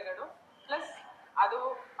ತೊಂದರೆಗಳು, ಪ್ಲಸ್ ಅದು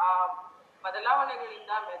ಆ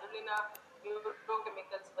ಬದಲಾವಣೆಗಳಿಂದ, ಮೆದುಳಿನ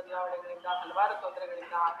ನ್ಯೂರೋಕೆಮಿಕಲ್ಸ್ ಬದಲಾವಣೆಗಳಿಂದ, ಹಲವಾರು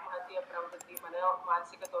ತೊಂದರೆಗಳಿಂದ ಆತ್ಮಹತ್ಯೆಯ ಪ್ರವೃತ್ತಿ,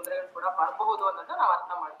 ಮಾನಸಿಕ ತೊಂದರೆಗಳು ಕೂಡ ಬರಬಹುದು ಅನ್ನೋದು ನಾವು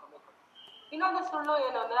ಅರ್ಥ ಮಾಡ್ಕೋಬೇಕು. ಇನ್ನೊಂದು ಸುಳ್ಳು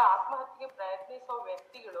ಏನು ಅಂದ್ರೆ, ಆತ್ಮಹತ್ಯೆಗೆ ಪ್ರಯತ್ನಿಸುವ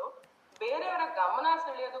ವ್ಯಕ್ತಿಗಳು ಬೇರೆಯವರ ಗಮನ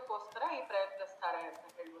ಸೆಳೆಯೋದಕ್ಕೋಸ್ಕರ ಈ ಪ್ರಯತ್ನಿಸ್ತಾರೆ ಅಂತ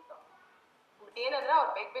ಹೇಳ್ಬಿಟ್ಟು. ಬಟ್ ಏನಂದ್ರೆ,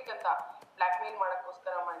 ಅವ್ರು ಬೇಕಂತ ಬ್ಲಾಕ್ ಮೇಲ್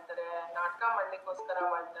ಮಾಡಕ್ಕೋಸ್ಕರ ಮಾಡ್ತಾರೆ, ನಾಟಕ ಮಾಡ್ಲಿಕ್ಕೋಸ್ಕರ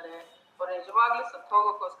ಮಾಡ್ತಾರೆ, ಅವ್ರು ನಿಜವಾಗ್ಲೂ ಸತ್ತು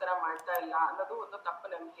ಹೋಗೋಕ್ಕೋಸ್ಕರ ಮಾಡ್ತಾ ಇಲ್ಲ ಅನ್ನೋದು ಒಂದು ತಪ್ಪು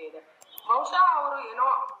ನಂಬಿಕೆ ಇದೆ. ಬಹುಶಃ ಅವರು ಏನೋ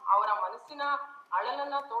ಅವರ ಮನಸ್ಸಿನ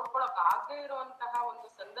ಅಳಲನ್ನ ತೋಡ್ಕೊಳಕ್ ಆಗದೆ ಇರುವಂತಹ ಒಂದು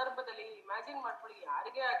ಸಂದರ್ಭದಲ್ಲಿ, ಇಮ್ಯಾಜಿನ್ ಮಾಡ್ಕೊಳ್ಳಿ,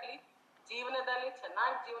 ಯಾರಿಗೇ ಆಗ್ಲಿ ಜೀವನದಲ್ಲಿ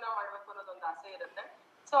ಚೆನ್ನಾಗಿ ಜೀವನ ಮಾಡ್ಬೇಕು ಅನ್ನೋದೊಂದು ಆಸೆ ಇರುತ್ತೆ.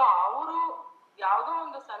 ಸೊ ಅವರು ಯಾವ್ದೋ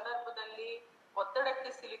ಒಂದು ಸಂದರ್ಭದಲ್ಲಿ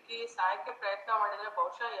ಒತ್ತಡಕ್ಕೆ ಸಿಲುಕಿ ಸಾಯಕ್ಕೆ ಪ್ರಯತ್ನ ಮಾಡಿದ್ರೆ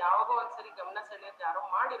ಬಹುಶಃ ಯಾವಾಗೋ ಒಂದ್ಸರಿ ಗಮನ ಸೆಳೆಯೋದು ಯಾರೋ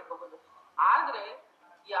ಮಾಡಿರ್ಬಹುದು. ಆದ್ರೆ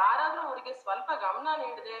ಯಾರಾದ್ರೂ ಅವರಿಗೆ ಸ್ವಲ್ಪ ಗಮನ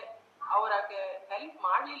ನೀಡದೆ ಅವರಿಗೆ ಹೆಲ್ಪ್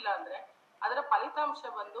ಮಾಡ್ಲಿಲ್ಲ ಅಂದ್ರೆ ಅದರ ಫಲಿತಾಂಶ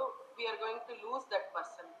ಬಂದು we are going to lose that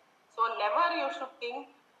person. So never you should think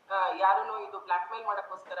ಯಾರು ಇದು ಬ್ಲಾಕ್ ಮೇಲ್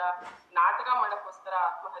ಮಾಡಕ್ಕೋಸ್ಕರ, ನಾಟಕ ಮಾಡಕ್ಕೋಸ್ಕರ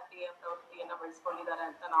ಆತ್ಮಹತ್ಯೆಯ ಪ್ರವೃತ್ತಿಯನ್ನ ಬೆಳೆಸ್ಕೊಂಡಿದ್ದಾರೆ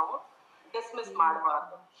ಅಂತ ನಾವು ಡಿಸ್ಮಿಸ್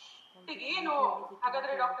ಮಾಡಬಾರ್ದು. ಏನು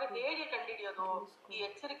ಹಾಗಾದ್ರೆ ಡಾಕ್ಟರ್ ಹೇಗೆ ಕಂಡುಹಿಡಿಯೋದು, ಈ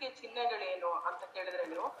ಎಚ್ಚರಿಕೆ ಚಿಹ್ನೆಗಳೇನು ಅಂತ ಕೇಳಿದ್ರೆ,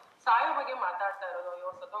 ನೀವು ಸಾಯೋ ಬಗ್ಗೆ ಮಾತಾಡ್ತಾ ಇರೋದು,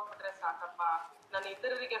 ಅಯ್ಯೋ ಸತ್ತೋಗ್ಬಿಟ್ರೆ ಸಾಕಪ್ಪ, ನಾನು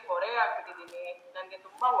ಇತರರಿಗೆ ಹೊರೆ ಆಗ್ಬಿಟ್ಟಿದೀನಿ, ನನ್ಗೆ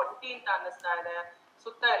ತುಂಬಾ ಒಂಟಿ ಅಂತ ಅನ್ನಿಸ್ತಾ ಇದೆ,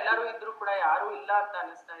 ಸುತ್ತ ಎಲ್ಲರೂ ಇದ್ರು ಕೂಡ ಯಾರು ಇಲ್ಲ ಅಂತ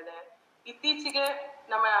ಅನ್ನಿಸ್ತಾ ಇದೆ. ಇತ್ತೀಚೆಗೆ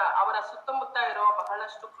ಅವರ ಸುತ್ತಮುತ್ತ ಇರೋ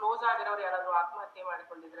ಬಹಳಷ್ಟು ಕ್ಲೋಸ್ ಆಗಿರೋರು ಯಾರಾದ್ರೂ ಆತ್ಮಹತ್ಯೆ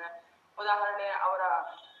ಮಾಡಿಕೊಂಡಿದ್ರೆ, ಉದಾಹರಣೆ ಅವರ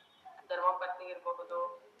ಧರ್ಮಪತ್ನಿ ಇರಬಹುದು,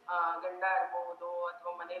 ಗಂಡ ಇರಬಹುದು,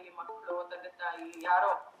 ಅಥವಾ ಮನೆಯಲ್ಲಿ ಮಕ್ಕಳು, ತಂದೆ ತಾಯಿ,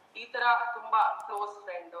 ಯಾರೋ ಈ ತರ ತುಂಬಾ ಕ್ಲೋಸ್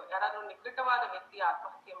ಫ್ರೆಂಡ್, ಯಾರಾದ್ರೂ ನಿಕಟವಾದ ವ್ಯಕ್ತಿ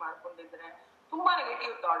ಆತ್ಮಹತ್ಯೆ ಮಾಡ್ಕೊಂಡಿದ್ರೆ ತುಂಬಾ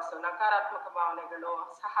ನೆಗೆಟಿವ್ ಥಾಟ್ಸ್, ನಕಾರಾತ್ಮಕ ಭಾವನೆಗಳು,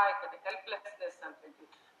 ಸಹಾಯಕತೆ, ಹೆಲ್ಪ್ಲೆಸ್ನೆಸ್ ಅಂತ ಹೇಳ್ತೀವಿ,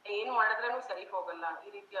 ಏನ್ ಮಾಡಿದ್ರೂ ಸರಿ ಹೋಗಲ್ಲ,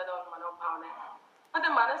 ಈ ರೀತಿಯಾದ ಒಂದು ಮನೋಭಾವನೆ,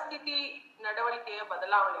 ಮತ್ತೆ ಮನಸ್ಥಿತಿ ನಡವಳಿಕೆಯ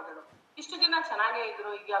ಬದಲಾವಣೆಗಳು. ಇಷ್ಟು ದಿನ ಚೆನ್ನಾಗೇ ಇದ್ರು,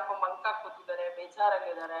 ಈಗ ಯಾಕೋ ಮಂಕಾಗ್ ಕೂತಿದ್ದಾರೆ,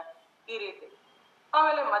 ಬೇಜಾರಾಗಿದ್ದಾರೆ, ಈ ರೀತಿ.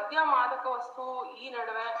 ಆಮೇಲೆ ಮದ್ಯ, ಮಾದಕ ವಸ್ತು ಈ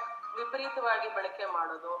ನಡುವೆ ವಿಪರೀತವಾಗಿ ಬಳಕೆ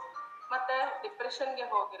ಮಾಡೋದು, ಮತ್ತೆ ಡಿಪ್ರೆಷನ್ಗೆ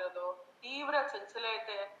ಹೋಗಿರೋದು, ತೀವ್ರ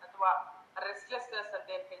ಚಂಚಲತೆ ಅಥವಾ ರೆಸ್ಟ್ಲೆಸ್ನೆಸ್ ಅಂತ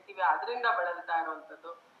ಏನ್ ಹೇಳ್ತೀವಿ ಅದರಿಂದ ಬಳಲ್ತಾ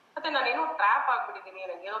ಇರುವಂತದ್ದು, ಮತ್ತೆ ನಾನೇನೋ ಟ್ರ್ಯಾಪ್ ಆಗ್ಬಿಟ್ಟಿದೀನಿ,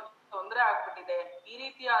 ನಂಗೇನೋ ತೊಂದರೆ ಆಗ್ಬಿಟ್ಟಿದೆ, ಈ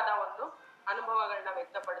ರೀತಿಯಾದ ಒಂದು ಅನುಭವಗಳನ್ನ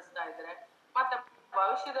ವ್ಯಕ್ತಪಡಿಸ್ತಾ ಇದ್ದಾರೆ. ಮತ್ತೆ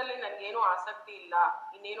ಭವಿಷ್ಯದಲ್ಲಿ ನನ್ಗೇನು ಆಸಕ್ತಿ ಇಲ್ಲ,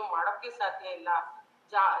 ಇನ್ನೇನು ಮಾಡೋಕ್ಕೆ ಸಾಧ್ಯ ಇಲ್ಲ,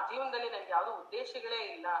 ಜೀವನದಲ್ಲಿ ನನ್ಗೆ ಯಾವ್ದು ಉದ್ದೇಶಗಳೇ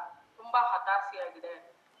ಇಲ್ಲ, ತುಂಬಾ ಹತಾಶೆಯಾಗಿದೆ,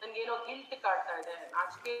 ನನ್ಗೇನೋ ಗಿಲ್ಟ್ ಕಾಡ್ತಾ ಇದೆ,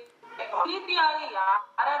 ನಾಚಿಕೆ ರೀತಿಯಾಗಿ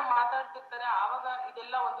ಯಾರ್ಯಾರು ಮಾತಾಡ್ತಿರ್ತಾರೆ ಆವಾಗ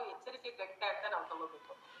ಇದೆಲ್ಲ ಒಂದು ಎಚ್ಚರಿಕೆ ಗಂಟೆ ಅಂತ ನಾವು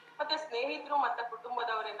ತಗೋಬೇಕು. ಮತ್ತೆ ಸ್ನೇಹಿತರು ಮತ್ತೆ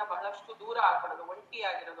ಕುಟುಂಬದವರಿಂದ ಬಹಳಷ್ಟು ದೂರ ಆಗ್ಬಿಡೋದು, ಒಂಟಿ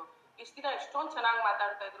ಆಗಿರೋದು. ಇಷ್ಟ ದಿನ ಎಷ್ಟೊಂದ್ ಚೆನ್ನಾಗಿ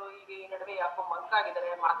ಮಾತಾಡ್ತಾ ಇದ್ರು, ಈಗ ಈ ನಡುವೆ ಯಾಕೋ ಮಂಕಾಗಿದ್ದಾರೆ,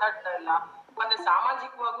 ಮಾತಾಡ್ತಾ ಇಲ್ಲ. ಮತ್ತೆ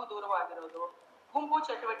ಸಾಮಾಜಿಕವಾಗೂ ದೂರವಾಗಿರೋದು, ಗುಂಪು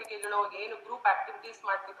ಚಟುವಟಿಕೆಗಳು ಏನು ಗ್ರೂಪ್ ಆಕ್ಟಿವಿಟೀಸ್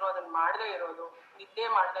ಮಾಡ್ತಿದ್ರು ಅದನ್ನ ಮಾಡದೇ ಇರೋದು, ನಿದ್ದೆ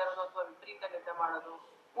ಮಾಡ್ತಾ ಇರೋದು ಅಥವಾ ವಿಪರೀತ ನಿದ್ದೆ ಮಾಡೋದು,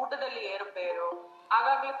 ಊಟದಲ್ಲಿ ಏರುಪೇರು,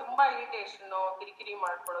 ಆಗಾಗ್ಲೇ ತುಂಬಾ ಇರಿಟೇಷನ್, ಕಿರಿಕಿರಿ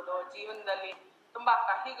ಮಾಡ್ಕೊಳ್ಳೋದು, ಜೀವನದಲ್ಲಿ ತುಂಬಾ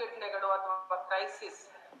ಕಹಿ ಘಟನೆಗಳು ಅಥವಾ ಕ್ರೈಸಿಸ್,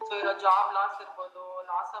 ಸೊ ಏನೋ ಜಾಬ್ ಲಾಸ್ ಇರ್ಬೋದು,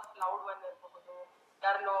 ಲಾಸ್ ಆಫ್ ಲವ್ಡ್ ಒನ್ ಇರಬಹುದು,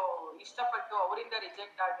 ಯಾರನ್ನೋ ಇಷ್ಟಪಟ್ಟು ಅವರಿಂದ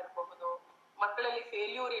ರಿಜೆಕ್ಟ್ ಆಗಿರ್ಬಹುದು, ಮಕ್ಕಳಲ್ಲಿ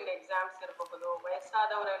ಫೇಲ್ಯೂರ್ ಇನ್ ಎಕ್ಸಾಮ್ಸ್ ಇರಬಹುದು,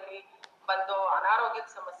 ವಯಸ್ಸಾದವರಲ್ಲಿ ಬಂದು ಅನಾರೋಗ್ಯದ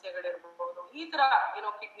ಸಮಸ್ಯೆಗಳಿರಬಹುದು, ಈ ತರ ಏನೋ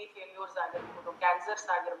ಕಿಡ್ನಿ ಫೇಲ್ಯೂರ್ಸ್ ಆಗಿರಬಹುದು, ಕ್ಯಾನ್ಸರ್ಸ್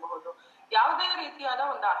ಆಗಿರಬಹುದು, ಯಾವುದೇ ರೀತಿಯಾದ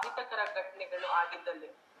ಒಂದು ಅಹಿತಕರ ಘಟನೆಗಳು ಆಗಿದ್ದಲ್ಲಿ,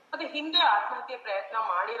 ಮತ್ತೆ ಹಿಂದೆ ಆತ್ಮಹತ್ಯೆ ಪ್ರಯತ್ನ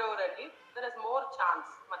ಮಾಡಿರೋರಲ್ಲಿ ದರ್ ಇಸ್ ಮೋರ್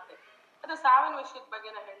ಚಾನ್ಸ್. ಮತ್ತೆ ಸಾವಿನ ವಿಷಯದ ಬಗ್ಗೆ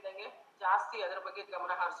ನಾ ಹೇಳ್ದಂಗೆ ಜಾಸ್ತಿ ಅದ್ರ ಬಗ್ಗೆ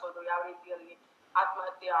ಗಮನ ಹರಿಸೋದು, ಯಾವ ರೀತಿಯಲ್ಲಿ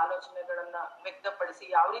ಆತ್ಮಹತ್ಯೆ ಆಲೋಚನೆಗಳನ್ನ ವ್ಯಕ್ತಪಡಿಸಿ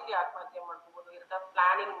ಯಾವ ರೀತಿ ಆತ್ಮಹತ್ಯೆ ಮಾಡ್ಕೋಬಹುದು, ಇರ್ತ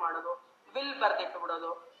ಪ್ಲಾನಿಂಗ್ ಮಾಡೋದು, ವಿಲ್ ಬರ್ದಿಟ್ಟು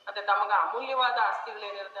ಬಿಡೋದು, ಮತ್ತೆ ತಮಗ ಅಮೂಲ್ಯವಾದ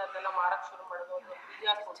ಆಸ್ತಿಗಳೇನಿರುತ್ತೆ ಅದನ್ನೆಲ್ಲ ಮಾರಕ್ ಶುರು ಮಾಡೋದು,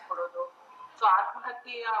 ವಿದ್ಯಾ ಕೊಟ್ಕೊಡೋದು, ಸೊ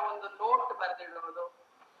ಆತ್ಮಹತ್ಯೆಯ ಒಂದು ನೋಟ್ ಬರ್ದಿಡೋದು,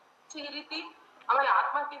 ಸೊ ಈ ರೀತಿ. ಆಮೇಲೆ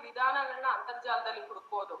ಆತ್ಮಹತ್ಯೆ ವಿಧಾನಗಳನ್ನ ಅಂತರ್ಜಾಲದಲ್ಲಿ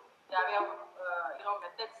ಹುಡುಕೋದು, ಯಾವ್ಯಾವ ಏನೋ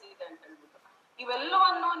ಮೆಥಡ್ಸ್ ಇದೆ ಅಂತ ಹೇಳ್ಬಿಟ್ಟು,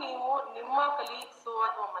 ಇವೆಲ್ಲವನ್ನು ನೀವು ನಿಮ್ಮ ಕಲೀಗ್ಸು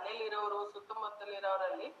ಅಥವಾ ಮನೇಲಿರೋರು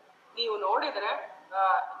ಸುತ್ತಮುತ್ತಲಿರೋರಲ್ಲಿ ನೀವು ನೋಡಿದ್ರೆ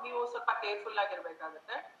ನೀವು ಸ್ವಲ್ಪ ಕೇರ್ಫುಲ್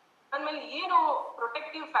ಆಗಿರ್ಬೇಕಾಗತ್ತೆ. ಆಮೇಲೆ ಏನು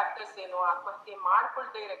ಪ್ರೊಟೆಕ್ಟಿವ್ ಫ್ಯಾಕ್ಟರ್ಸ್ ಏನು ಆತ್ಮಹತ್ಯೆ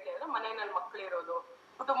ಮಾಡ್ಕೊಳ್ತಾ ಇರಕ್ಕೆ ಅಂದ್ರೆ ಮನೆಯಲ್ಲಿ ಮಕ್ಕಳು ಇರೋದು,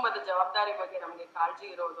 ಕುಟುಂಬದ ಜವಾಬ್ದಾರಿ ಬಗ್ಗೆ ನಮ್ಗೆ ಕಾಳಜಿ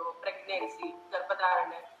ಇರೋದು, ಪ್ರೆಗ್ನೆನ್ಸಿ,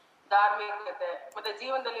 ಗರ್ಭಧಾರಣೆ, ಧಾರ್ಮಿಕತೆ, ಮತ್ತೆ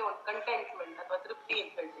ಜೀವನದಲ್ಲಿ ಒಂದು ಕಂಟೆಂಟ್ಮೆಂಟ್ ಅಥವಾ ತೃಪ್ತಿ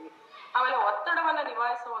ಅಂತ ಹೇಳ್ತೀವಿ. ಆಮೇಲೆ ಒತ್ತಡವನ್ನ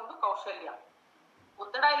ನಿಭಾಯಿಸುವ ಒಂದು ಕೌಶಲ್ಯ.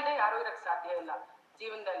 ಒತ್ತಡ ಇಲ್ಲದೆ ಯಾರು ಇರಕ್ ಸಾಧ್ಯ ಇಲ್ಲ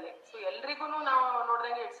ಜೀವನದಲ್ಲಿ. ಸೊ ಎಲ್ರಿಗೂ ನಾವು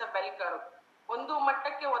ನೋಡಿದಂಗೆ ಇಟ್ಸ್ ಅ ಬೆಲ್ ಕರ್ವ್. ಒಂದು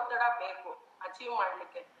ಮಟ್ಟಕ್ಕೆ ಒತ್ತಡ ಬೇಕು ಅಚೀವ್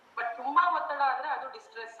ಮಾಡ್ಲಿಕ್ಕೆ, ಬಟ್ ತುಂಬಾ ಒತ್ತಡ ಆದ್ರೆ ಅದು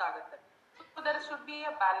ಡಿಸ್ಟ್ರೆಸ್ ಆಗುತ್ತೆ. So there should be a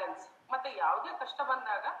balance. ಮತ್ತೆ ಯಾವುದೇ ಕಷ್ಟ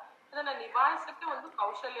ಬಂದಾಗ ಅದನ್ನ ನಿಭಾಯಿಸಕ್ಕೆ ಒಂದು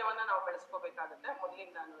ಕೌಶಲ್ಯವನ್ನ ನಾವು ಬೆಳೆಸ್ಕೋಬೇಕಾಗುತ್ತೆ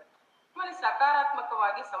ಮೊದಲಿಂದಾನು. ಆಮೇಲೆ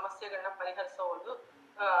ಸಕಾರಾತ್ಮಕವಾಗಿ ಸಮಸ್ಯೆಗಳನ್ನ ಪರಿಹರಿಸೋ ಒಂದು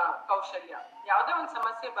ಕೌಶಲ್ಯ. ಯಾವುದೇ ಒಂದು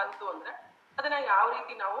ಸಮಸ್ಯೆ ಬಂತು ಅಂದ್ರೆ ಅದನ್ನ ಯಾವ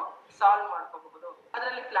ರೀತಿ ನಾವು ಸಾಲ್ವ್ ಮಾಡ್ಕೋಬಹುದು,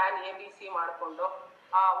 ಅದರಲ್ಲಿ ಪ್ಲಾನ್ ABC ಮಾಡ್ಕೊಂಡು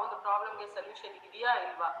ಆ ಒಂದು ಪ್ರಾಬ್ಲಮ್ಗೆ ಸೊಲ್ಯೂಷನ್ ಇದೆಯಾ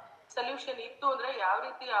ಇಲ್ವಾ, ಸೊಲ್ಯೂಷನ್ ಇತ್ತು ಅಂದ್ರೆ ಯಾವ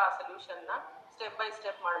ರೀತಿ ಆ ಸೊಲ್ಯೂಷನ್ ನ ಸ್ಟೆಪ್ ಬೈ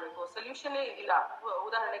ಸ್ಟೆಪ್ ಮಾಡ್ಬೇಕು. ಸೊಲ್ಯೂಷನೇ ಇಲ್ಲ,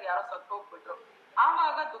 ಉದಾಹರಣೆಗೆ ಯಾರೋ ಸತ್ತು ಹೋಗ್ಬಿಟ್ರು,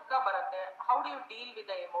 ಆವಾಗ ದುಃಖ ಬರುತ್ತೆ. How do you deal with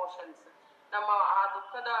the emotions, ನಮ್ಮ ಆ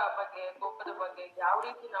ದುಃಖದ ಬಗ್ಗೆ, ಕೋಪದ ಬಗ್ಗೆ ಯಾವ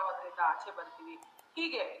ರೀತಿ ನಾವು ಅದರಿಂದ ಆಚೆ ಬರ್ತೀವಿ.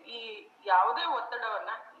 ಹೀಗೆ ಈ ಯಾವುದೇ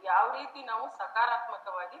ಒತ್ತಡವನ್ನ ಯಾವ ರೀತಿ ನಾವು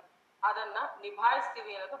ಸಕಾರಾತ್ಮಕವಾಗಿ ಅದನ್ನ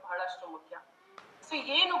ನಿಭಾಯಿಸ್ತೀವಿ ಅನ್ನೋದು ಬಹಳಷ್ಟು ಮುಖ್ಯ. ಸೊ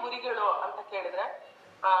ಏನು ಗುರಿಗಳು ಅಂತ ಕೇಳಿದ್ರೆ,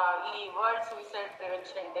 ಈ ವರ್ಲ್ಡ್ ಸೂಸೈಡ್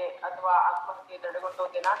ಪ್ರಿವೆನ್ಷನ್ ಡೇ ಅಥವಾ ಆತ್ಮಹತ್ಯೆ ತಡೆಗಟ್ಟುವ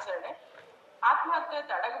ದಿನಾಚರಣೆ ಆತ್ಮಹತ್ಯೆ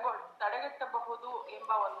ತಡೆಗಟ್ಟಬಹುದು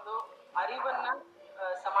ಎಂಬ ಒಂದು ಅರಿವನ್ನ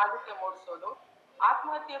ಸಮಾಜಕ್ಕೆ ಮೂಡಿಸೋದು,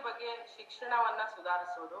 ಆತ್ಮಹತ್ಯೆ ಬಗ್ಗೆ ಶಿಕ್ಷಣವನ್ನ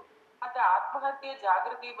ಸುಧಾರಿಸೋದು, ಮತ್ತೆ ಆತ್ಮಹತ್ಯೆ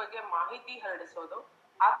ಜಾಗೃತಿ ಬಗ್ಗೆ ಮಾಹಿತಿ ಹರಡಿಸೋದು,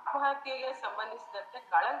 ಆತ್ಮಹತ್ಯೆಗೆ ಸಂಬಂಧಿಸಿದಂತೆ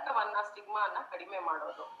ಕಳಂಕವನ್ನ, ಸ್ಟಿಗ್ಮಾನ ಕಡಿಮೆ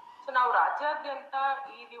ಮಾಡೋದು. ಸೊ ನಾವು ರಾಜ್ಯಾದ್ಯಂತ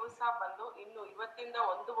ಈ ದಿವಸ ಬಂದು ಇನ್ನು ಇವತ್ತಿಂದ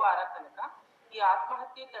ಒಂದು ವಾರ ತನಕ ಈ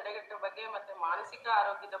ಆತ್ಮಹತ್ಯೆ ತಡೆಗಟ್ಟುವ ಬಗ್ಗೆ ಮತ್ತೆ ಮಾನಸಿಕ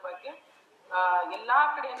ಆರೋಗ್ಯದ ಬಗ್ಗೆ ಎಲ್ಲಾ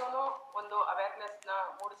ಕಡೆನೂ ಒಂದು ಅವೇರ್ನೆಸ್ ನ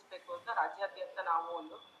ಮೂಡಿಸ್ಬೇಕು ಅಂತ ರಾಜ್ಯಾದ್ಯಂತ ನಾವು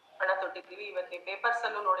ಒಂದು ಪಣ ತೊಟ್ಟಿದ್ದೀವಿ. ಇವತ್ತು ಪೇಪರ್ಸ್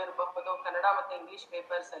ಅಲ್ಲೂ ನೋಡಿರಬಹುದು, ಕನ್ನಡ ಮತ್ತೆ ಇಂಗ್ಲಿಷ್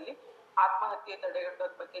ಪೇಪರ್ಸ್ ಅಲ್ಲಿ ಆತ್ಮಹತ್ಯೆ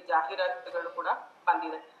ತಡೆಗಟ್ಟೋದ್ ಬಗ್ಗೆ ಜಾಹೀರಾತುಗಳು ಕೂಡ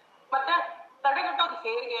ಬಂದಿದೆ. ಮತ್ತೆ ತಡೆಗಟ್ಟೋದು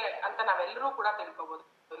ಹೇಗೆ ಅಂತ ನಾವೆಲ್ಲರೂ ಕೂಡ ತಿಳ್ಕೊಬಹುದು.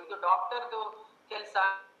 ಇದು ಡಾಕ್ಟರ್ದು ಕೆಲಸ,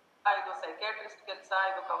 ಇದು ಸೈಕ್ಯಾಟ್ರಿಸ್ಟ್ ಕೆಲಸ,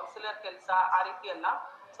 ಇದು ಕೌನ್ಸಿಲರ್ ಕೆಲಸ, ಆ ರೀತಿ ಅಲ್ಲ.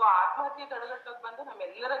 ಸೊ ಆತ್ಮಹತ್ಯೆ ತಡೆಗಟ್ಟೋದು ಬಂದು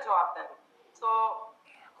ನಮ್ಮೆಲ್ಲರ ಜವಾಬ್ದಾರಿ. ಸೊ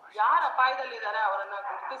ಯಾರು ಅಪಾಯದಲ್ಲಿದ್ದಾರೆ ಅವರನ್ನ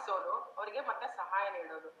ಗುರುತಿಸೋದು, ಅವರಿಗೆ ಮತ್ತೆ ಸಹಾಯ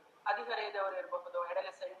ನೀಡೋದು. ಹದಿಹರೆಯದವರು ಇರಬಹುದು,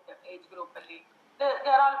 ಅಡಲೆಸೆಂಟ್ ಏಜ್ ಗ್ರೂಪ್ ಅಲ್ಲಿ ದೇ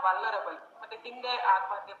ಆರ್ ಆಲ್ ವಲ್ನರಬಲ್. ಮತ್ತೆ ಹಿಂದೆ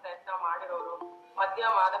ಆತ್ಮಹತ್ಯೆ ಪ್ರಯತ್ನ ಮಾಡಿರೋರು, ಮದ್ಯ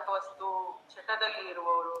ಮಾದಕ ವಸ್ತು ಚಟದಲ್ಲಿ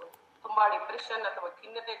ಇರುವವರು, ತುಂಬಾ ಡಿಪ್ರೆಷನ್ ಅಥವಾ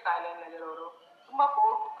ಖಿನ್ನತೆ ಕಾಯಿಲೆಯಲ್ಲಿರೋರು, ತುಂಬಾ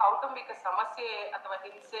ಕೌಟುಂಬಿಕ ಸಮಸ್ಯೆ ಅಥವಾ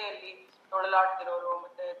ಹಿಂಸೆಯಲ್ಲಿ ತೊಳಲಾಡ್ತಿರೋರು,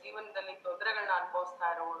 ಮತ್ತೆ ಜೀವನದಲ್ಲಿ ತೊಂದರೆಗಳನ್ನ ಅನುಭವಿಸ್ತಾ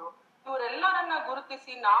ಇರೋರು, ಇವರೆಲ್ಲರನ್ನ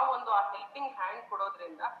ಗುರುತಿಸಿ ನಾವು ಒಂದು ಆ ಹೆಲ್ಪಿಂಗ್ ಹ್ಯಾಂಡ್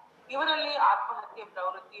ಕೊಡೋದ್ರಿಂದ ಇವರಲ್ಲಿ ಆತ್ಮಹತ್ಯೆ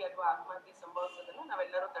ಪ್ರವೃತ್ತಿ ಅಥವಾ ಆತ್ಮಹತ್ಯೆ ಸಂಭವಿಸೋದನ್ನ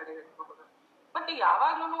ನಾವೆಲ್ಲರೂ ತಡೆಗಟ್ಟಬಹುದು. ಮತ್ತೆ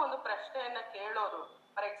ಯಾವಾಗ್ಲೂ ಒಂದು ಪ್ರಶ್ನೆಯನ್ನ ಕೇಳೋದು.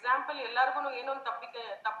 ಫಾರ್ ಎಕ್ಸಾಂಪಲ್, ಎಲ್ಲರಿಗೂ ಏನೊಂದು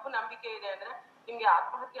ತಪ್ಪು ನಂಬಿಕೆ ಇದೆ ಅಂದ್ರೆ, ನಿಮ್ಗೆ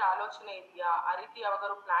ಆತ್ಮಹತ್ಯೆ ಆಲೋಚನೆ ಇದೆಯಾ, ಆ ರೀತಿ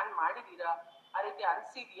ಯಾವಾಗಾದ್ರು ಪ್ಲಾನ್ ಮಾಡಿದೀರಾ, ಆ ರೀತಿ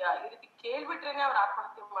ಅನ್ಸಿದ್ಯಾ, ಈ ರೀತಿ ಕೇಳ್ಬಿಟ್ರೇನೆ ಅವ್ರು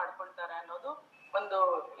ಆತ್ಮಹತ್ಯೆ ಮಾಡ್ಕೊಳ್ತಾರೆ ಅನ್ನೋದು ಒಂದು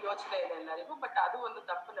ಯೋಚನೆ ಇದೆ ಎಲ್ಲರಿಗೂ. ಬಟ್ ಅದು ಒಂದು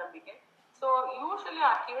ತಪ್ಪು ನಂಬಿಕೆ. ಸೊ ಯೂಶಲಿ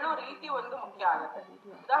ಆ ಕೇಳೋ ರೀತಿ ಒಂದು ಮುಖ್ಯ ಆಗುತ್ತೆ.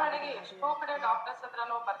 ಉದಾಹರಣೆಗೆ ಎಷ್ಟೋ ಕಡೆ ಡಾಕ್ಟರ್ಸ್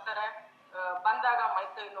ಹತ್ರನೂ ಬರ್ತಾರೆ, ಬಂದಾಗ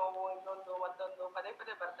ಮೈಕೈ ನೋವು ಇನ್ನೊಂದು ಮತ್ತೊಂದು ಪದೇ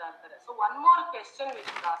ಪದೇ ಬರ್ತಾ ಇರ್ತಾರೆ. So one more question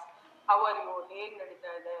will ask, how are you, ಹೇಗ್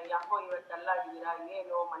ನಡೀತಾ ಇದೆ, ಯಾಕೋ ಇವತ್ತು ಅಲ್ಲಾಗಿದ್ದೀರಾ,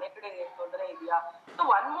 ಏನು ಮನೆ ಕಡೆ ಏನ್ ತೊಂದರೆ ಇದೆಯಾ. So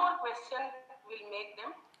one more question will make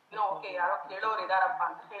them okay, ಯಾರೋ ಕೇಳೋರು ಇದಾರಪ್ಪ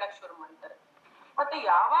ಅಂತ ಹೇಳಕ್ ಶುರು ಮಾಡ್ತಾರೆ. ಮತ್ತೆ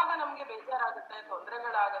ಯಾವಾಗ ನಮ್ಗೆ ಬೇಜಾರಾಗುತ್ತೆ,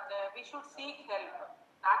 ತೊಂದರೆಗಳಾಗತ್ತೆ, ವಿ ಶುಡ್ ಸೀಕ್ ಹೆಲ್ಪ್.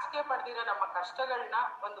 ನಾಚಿಕೆ ಪಡೆದಿರೋ ನಮ್ಮ ಕಷ್ಟಗಳನ್ನ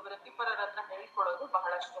ಒಂದು ವೃತ್ತಿಪರರ ಹತ್ರ ಹೇಳ್ಕೊಡೋದು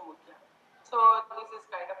ಬಹಳಷ್ಟು ಮುಖ್ಯ. So this is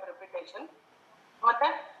kind of repetition. ಮತ್ತೆ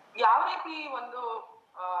ಯಾವ ರೀತಿ ಒಂದು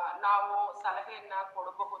ನಾವು ಸಲಹೆಯನ್ನ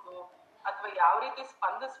ಕೊಡಬಹುದು ಅಥವಾ ಯಾವ ರೀತಿ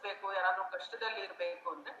ಸ್ಪಂದಿಸ್ಬೇಕು, ಯಾರಾದ್ರೂ ಕಷ್ಟದಲ್ಲಿ ಇರ್ಬೇಕು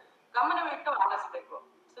ಅಂದ್ರೆ ಗಮನವಿಟ್ಟು ಆಲಿಸ್ಬೇಕು.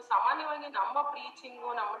 ಸೊ ಸಾಮಾನ್ಯವಾಗಿ ನಮ್ಮ ಪ್ರೀಚಿಂಗು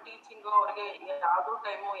ನಮ್ಮ ಟೀಚಿಂಗು ಅವ್ರಿಗೆ ಯಾವ್ದೋ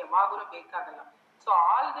ಟೈಮು ಯಾವಾಗೂ ಬೇಕಾಗಲ್ಲ. So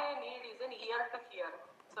all they need is N year to here.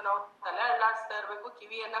 So ನಾವು ತಲೆ ಅಳ್ಳಾಡಿಸ್ತಾ ಇರ್ಬೇಕು,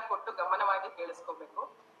 ಕಿವಿಯನ್ನ ಕೊಟ್ಟು ಗಮನವಾಗಿ ಕೇಳಿಸ್ಕೋಬೇಕು,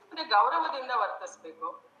 ಮತ್ತೆ ಗೌರವದಿಂದ ವರ್ತಿಸ್ಬೇಕು,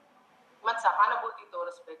 ಮತ್ ಸಹಾನುಭೂತಿ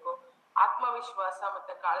ತೋರಿಸ್ಬೇಕು, ಆತ್ಮವಿಶ್ವಾಸ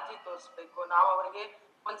ಮತ್ತೆ ಕಾಳಜಿ ತೋರಿಸ್ಬೇಕು. ನಾವು ಅವರಿಗೆ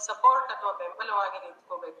ಒಂದ್ ಸಪೋರ್ಟ್ ಅಥವಾ ಬೆಂಬಲವಾಗಿ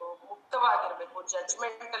ನಿಂತ್ಕೋಬೇಕು, ಮುಕ್ತವಾಗಿರ್ಬೇಕು,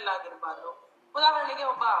 ಜಡ್ಜ್ಮೆಂಟಲ್ ಆಗಿರ್ಬಾರ್ದು. ಉದಾಹರಣೆಗೆ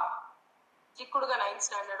ಒಬ್ಬ ಚಿಕ್ಕ ಹುಡುಗ 9th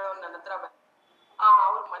ಸ್ಟ್ಯಾಂಡರ್ಡ್ ನನ್ನ ಹತ್ರ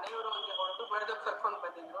ಅವ್ರ ಮನೆಯವರು ಅವ್ರಿಗೆ ಹೊಡೆದು ಬಡ್ದು ಕರ್ಕೊಂಡ್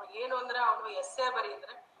ಬಂದಿದ್ರು. ಏನು ಅಂದ್ರೆ ಅವನು ಎಸ್ಸೆ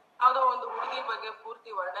ಬರೀದ್ರೆ ಯಾವ್ದೋ ಒಂದು ಹುಡುಗಿ ಬಗ್ಗೆ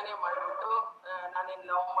ಪೂರ್ತಿ ವರ್ಣನೆ ಮಾಡ್ಬಿಟ್ಟು ನಾನೇನ್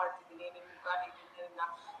ಲವ್ ಮಾಡ್ತಿದ್ದೀನಿ, ನಿಮ್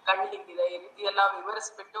ಕಣ್ಣು ಹಿಂಗಿದೆ, ಈ ರೀತಿ ಎಲ್ಲ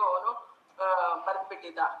ವಿವರಿಸ್ಬಿಟ್ಟು ಅವನು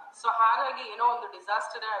ಬರ್ದ್ಬಿಟ್ಟಿದ್ದ. ಸೊ ಹಾಗಾಗಿ ಏನೋ ಒಂದು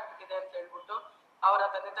ಡಿಸಾಸ್ಟರೇ ಆಗ್ಬಿಟ್ಟಿದೆ ಅಂತ ಹೇಳ್ಬಿಟ್ಟು ಅವರ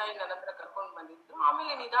ತಂದೆ ತಾಯಿ ನನ್ನ ಹತ್ರ ಕರ್ಕೊಂಡ್ ಬಂದಿದ್ರು.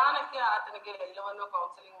 ಆಮೇಲೆ ನಿಧಾನಕ್ಕೆ ಆತನಿಗೆ ಎಲ್ಲವನ್ನೂ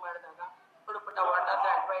ಕೌನ್ಸಿಲಿಂಗ್ ಮಾಡಿದಾಗ ಪುಟ what are the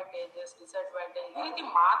advantages, disadvantage ಈ ರೀತಿ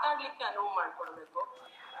ಮಾತಾಡ್ಲಿಕ್ಕೆ ಅನುವು ಮಾಡ್ಕೊಡ್ಬೇಕು.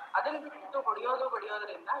 ಅದನ್ನ ಬಿಟ್ಟು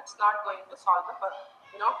ಹೊಡೆಯೋದ್ರಿಂದ it's not going to solve the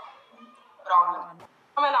problem.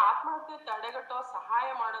 ಆಮೇಲೆ ಆತ್ಮಹತ್ಯೆ ತಡೆಗಟ್ಟೋ ಸಹಾಯ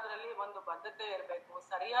ಮಾಡೋದ್ರಲ್ಲಿ ಒಂದು ಬದ್ಧತೆ ಇರಬೇಕು,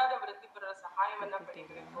 ಸರಿಯಾದ ವೃತ್ತಿಪರರ ಸಹಾಯವನ್ನ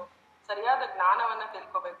ಪಡಿಬೇಕು, ಸರಿಯಾದ ಜ್ಞಾನವನ್ನ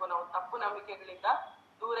ತಿಳ್ಕೋಬೇಕು, ನಾವು ತಪ್ಪು ನಂಬಿಕೆಗಳಿಂದ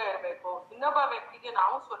ದೂರ ಇರಬೇಕು, ಇನ್ನೊಬ್ಬ ವ್ಯಕ್ತಿಗೆ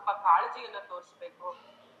ನಾವು ಸ್ವಲ್ಪ ಕಾಳಜಿಯನ್ನ ತೋರಿಸ್ಬೇಕು,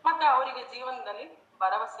 ಮತ್ತೆ ಅವರಿಗೆ ಜೀವನದಲ್ಲಿ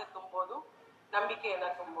ಭರವಸೆ ತುಂಬೋದು, ನಂಬಿಕೆಯನ್ನ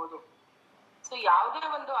ತುಂಬೋದು. ಸೊ ಯಾವುದೇ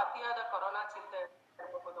ಒಂದು ಅತಿಯಾದ ಕೊರೋನಾ ಚಿಂತೆ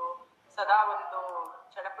ಇರಬಹುದು, ಸದಾ ಒಂದು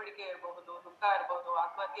ಚಡಪಡಿಕೆ ಇರಬಹುದು, ದುಃಖ ಇರಬಹುದು,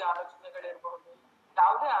 ಆತ್ಮಹತ್ಯೆ ಆಲೋಚನೆಗಳಿರಬಹುದು,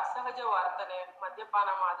 ಯಾವುದೇ ಅಸಹಜ ವರ್ತನೆ, ಮದ್ಯಪಾನ,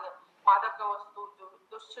 ಮಾದಕ ವಸ್ತು,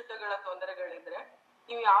 ದುಶ್ಚಟಗಳ ತೊಂದರೆಗಳಿದ್ರೆ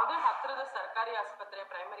ನೀವು ಯಾವುದೇ ಹತ್ತಿರದ ಸರ್ಕಾರಿ ಆಸ್ಪತ್ರೆ,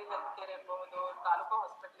 ಪ್ರೈಮರಿ ಹೆಲ್ತ್ ಕೇರ್ ಇರಬಹುದು, ತಾಲೂಕು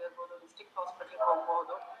ಹಾಸ್ಪಿಟಲ್ ಇರ್ಬೋದು, ಡಿಸ್ಟ್ರಿಕ್ಟ್ ಹಾಸ್ಪಿಟಲ್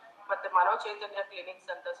ಹೋಗ್ಬಹುದು. ಮತ್ತೆ ಮನೋಚೈತನ್ಯ ಕ್ಲಿನಿಕ್ಸ್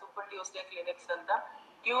ಅಂತ, ಸೂಪರ್ ಟ್ಯೂಸ್ಡೇ ಕ್ಲಿನಿಕ್ಸ್ ಅಂತ,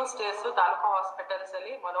 ಟ್ಯೂಸ್ಡೇಸ್ ತಾಲೂಕು ಹಾಸ್ಪಿಟಲ್ಸ್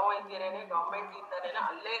ಅಲ್ಲಿ ಮನೋವೈದ್ಯರೇನೆ ಗವರ್ಮೆಂಟ್ ಇಂದಾನೆ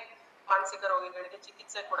ಅಲ್ಲೇ ಮಾನಸಿಕ ರೋಗಿಗಳಿಗೆ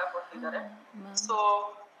ಚಿಕಿತ್ಸೆ ಕೂಡ ಕೊಡ್ತಿದ್ದಾರೆ. So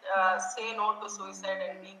say no to suicide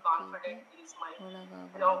and be confident is my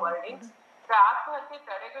wordings. ಆತ್ಮಹತ್ಯೆ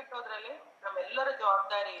ತಡೆಗಟ್ಟೋದ್ರಲ್ಲಿ ನಮ್ಮೆಲ್ಲರ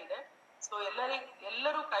ಜವಾಬ್ದಾರಿ ಇದೆ. ಸೊ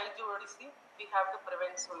ಎಲ್ಲರೂ ಕೈ ಜೋಡಿಸಿ we have to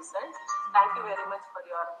prevent suicide. Thank you very much for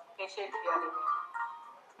your patient hearing.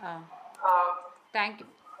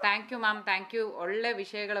 Thank you ma'am, thank you. ಒಳ್ಳೆ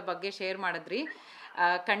ವಿಷಯಗಳ ಬಗ್ಗೆ ಶೇರ್ ಮಾಡಿದ್ರಿ.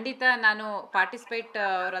 ಖಂಡಿತ ನಾನು ಪಾರ್ಟಿಸಿಪೇಟ್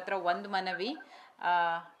ಅವ್ರ ಹತ್ರ ಒಂದು ಮನವಿ,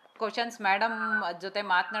 ಕ್ವಶನ್ಸ್ ಮೇಡಮ್ ಜೊತೆ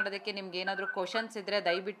ಮಾತನಾಡೋದಕ್ಕೆ ನಿಮ್ಗೆ ಏನಾದರೂ ಕ್ವಶನ್ಸ್ ಇದ್ದರೆ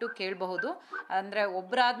ದಯವಿಟ್ಟು ಕೇಳಬಹುದು. ಅಂದರೆ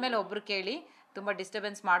ಒಬ್ಬರಾದ್ಮೇಲೆ ಒಬ್ರು ಕೇಳಿ, ತುಂಬ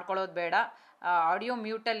ಡಿಸ್ಟರ್ಬೆನ್ಸ್ ಮಾಡ್ಕೊಳ್ಳೋದು ಬೇಡ. ಆಡಿಯೋ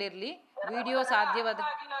ಮ್ಯೂಟಲ್ಲಿರಲಿ, ವಿಡಿಯೋ ಸಾಧ್ಯವಾದ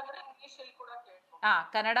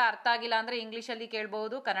ಕನ್ನಡ ಅರ್ಥ ಆಗಿಲ್ಲ ಅಂದರೆ ಇಂಗ್ಲೀಷಲ್ಲಿ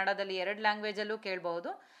ಕೇಳಬಹುದು, ಕನ್ನಡದಲ್ಲಿ 2 ಲ್ಯಾಂಗ್ವೇಜಲ್ಲೂ ಕೇಳಬಹುದು.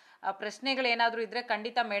 ಪ್ರಶ್ನೆಗಳೇನಾದರೂ ಇದ್ದರೆ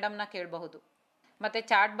ಖಂಡಿತ ಮೇಡಮ್ನ ಕೇಳಬಹುದು. ಮತ್ತು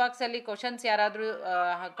ಚಾಟ್ ಬಾಕ್ಸಲ್ಲಿ ಕ್ವಶನ್ಸ್ ಯಾರಾದರೂ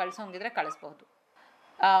ಕಳಿಸೋಂಗಿದ್ರೆ ಕಳಿಸ್ಬಹುದು.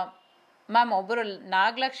 ಮ್ಯಾಮ್, ಒಬ್ಬರು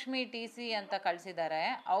ನಾಗಲಕ್ಷ್ಮಿ TC ಅಂತ ಕಳಿಸಿದ್ದಾರೆ.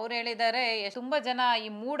 ಅವ್ರು ಹೇಳಿದ್ದಾರೆ, ತುಂಬ ಜನ ಈ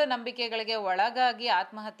ಮೂಢನಂಬಿಕೆಗಳಿಗೆ ಒಳಗಾಗಿ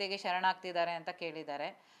ಆತ್ಮಹತ್ಯೆಗೆ ಶರಣಾಗ್ತಿದ್ದಾರೆ ಅಂತ ಕೇಳಿದ್ದಾರೆ.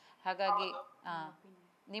 ಹಾಗಾಗಿ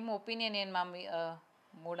ನಿಮ್ಮ ಒಪಿನಿಯನ್ ಏನು ಮ್ಯಾಮ್?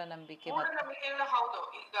 ಮೂಢನಂಬಿಕೆಗಳು ಹೌದು.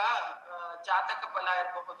 ಈಗ ಜಾತಕ ಫಲ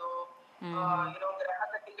ಇರಬಹುದು,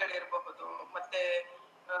 ಗ್ರಹಗತಿಗಳಿರಬಹುದು, ಮತ್ತೆ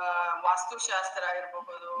ವಾಸ್ತುಶಾಸ್ತ್ರ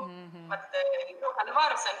ಇರಬಹುದು, ಮತ್ತೆ ಇನ್ನು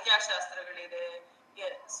ಹಲವಾರು ಸಂಖ್ಯಾಶಾಸ್ತ್ರಗಳಿದೆ,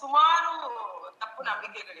 ಸುಮಾರು ತಪ್ಪು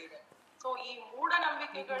ನಂಬಿಕೆಗಳಿದೆ. ಸೊ ಈ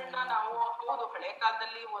ಮೂಢನಂಬಿಕೆಗಳನ್ನ ನಾವು ಹೌದು ಹಳೆ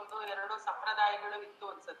ಕಾಲದಲ್ಲಿ 1-2 ಸಂಪ್ರದಾಯಗಳು ಇತ್ತು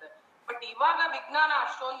ಅನ್ಸುತ್ತೆ, ಬಟ್ ಇವಾಗ ವಿಜ್ಞಾನ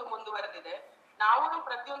ಅಷ್ಟೊಂದು ಮುಂದುವರೆದಿದೆ. ನಾವು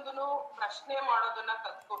ಪ್ರತಿಯೊಂದನ್ನು ಪ್ರಶ್ನೆ ಮಾಡೋದನ್ನ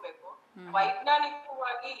ಕಲ್ತ್ಕೋಬೇಕು.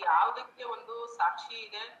 ವೈಜ್ಞಾನಿಕವಾಗಿ ಯಾವ್ದಕ್ಕೆ ಒಂದು ಸಾಕ್ಷಿ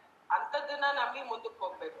ಇದೆ ಅಂತದನ್ನ ನಂಬಿ ಮುಂದಕ್ಕೆ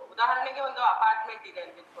ಹೋಗ್ಬೇಕು. ಉದಾಹರಣೆಗೆ ಒಂದು ಅಪಾರ್ಟ್ಮೆಂಟ್ ಇದೆ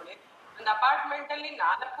ಅಂತ ಇಟ್ಕೊಳ್ಳಿ. ಒಂದು ಅಪಾರ್ಟ್ಮೆಂಟ್ ಅಲ್ಲಿ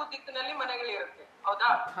 4 ದಿಕ್ಕಿನಲ್ಲಿ ಮನೆಗಳಿರುತ್ತೆ, ಹೌದಾ?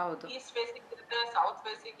 ಈಸ್ಟ್ ಫೇಸಿಂಗ್ ಇರುತ್ತೆ, ಸೌತ್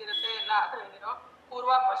ಫೇಸಿಂಗ್ ಇರುತ್ತೆ, ಎಲ್ಲ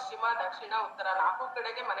ಪೂರ್ವ, ಪಶ್ಚಿಮ, ದಕ್ಷಿಣ, ಉತ್ತರ 4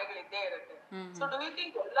 ಕಡೆಗೆ ಮನೆಗಳಿದ್ದೇ ಇರುತ್ತೆ. ಸೊ ಡು ಯು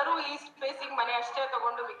ಥಿಂಕ್ ಎಲ್ಲರೂ ಈಸ್ಟ್ ಫೇಸಿಂಗ್ ಮನೆ ಅಷ್ಟೇ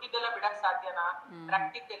ತಗೊಂಡು ಮಿಕ್ಕಿದ್ದೆಲ್ಲ ಬಿಡಕ್ ಸಾಧ್ಯನಾ?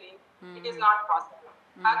 Practically it is not possible.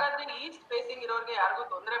 ಹಾಗಾದ್ರೆ ಈಸ್ಟ್ ಫೇಸಿಂಗ್ ಇರೋರ್ಗೆ ಯಾರಿಗೂ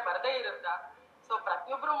ತೊಂದರೆ ಬರದೇ ಇರುತ್ತಾ? ಸೊ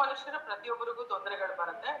ಪ್ರತಿಯೊಬ್ರು ಮನುಷ್ಯರು ಪ್ರತಿಯೊಬ್ಬರಿಗೂ ತೊಂದರೆಗಳು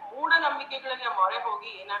ಬರುತ್ತೆ. ಮೂಢನಂಬಿಕೆಗಳಿಗೆ ಮೊರೆ ಹೋಗಿ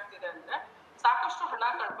ಏನಾಗ್ತಿದೆ ಅಂದ್ರೆ ಸಾಕಷ್ಟು ಹಣ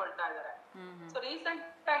ಕಳ್ಕೊಳ್ತಾ ಇದಾರೆ. ಸೊ ರೀಸೆಂಟ್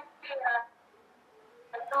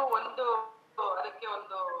ಒಂದು ಅದಕ್ಕೆ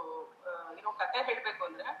ಒಂದು ಕತೆ ಹೇಳ್ಬೇಕು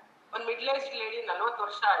ಅಂದ್ರೆ, ಒಂದ್ ಮಿಡ್ಲ್ ಏಜ್ ಲೇಡಿ 40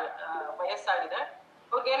 ವರ್ಷ ವಯಸ್ಸಾಗಿದೆ.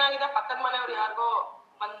 ಅವ್ರಿಗೆ ಏನಾಗಿದೆ, ಪಕ್ಕದ ಮನೆಯವ್ರು ಯಾರಿಗೋ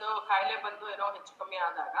ಒಂದು ಕಾಯಿಲೆ ಬಂದು ಏನೋ ಹೆಚ್ಚು ಕಮ್ಮಿ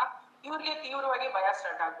ಆದಾಗ ಇವ್ರಿಗೆ ತೀವ್ರವಾಗಿ ಭಯ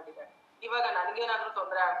ಸ್ಟಾರ್ಟ್ ಆಗ್ಬಿಟ್ಟಿದೆ. ಇವಾಗ ನನ್ಗೇನಾದ್ರೂ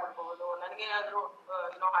ತೊಂದರೆ ಆಗ್ಬಿಡ್ಬಹುದು, ನನ್ಗೇನಾದ್ರೂ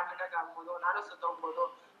ಏನೋ ಹಾರ್ಟ್ ಅಟ್ಯಾಕ್ ಆಗ್ಬೋದು, ನಾನು ಸುತ್ತೋಗ್ಬೋದು,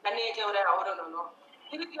 ನನ್ನ ಏಜ್ ಅವರೇ ಅವರುನು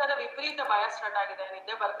ಈ ರೀತಿಯಾದ ವಿಪರೀತ ಭಯ ಸ್ಟಾರ್ಟ್ ಆಗಿದೆ.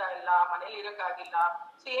 ನಿದ್ದೆ ಬರ್ತಾ ಇಲ್ಲ, ಮನೇಲಿ ಇರಕ್ಕಾಗಿಲ್ಲ.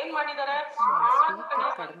 ಸೊ ಏನ್ ಮಾಡಿದ್ದಾರೆ,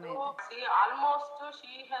 almost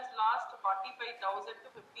she has last 45,000 to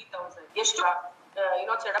 50,000. ಎಷ್ಟು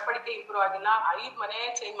ಏನೋ ಚಡಪಡಿಕೆ ಇಂಪ್ರೂವ್ ಆಗಿಲ್ಲ. 5 ಮನೆ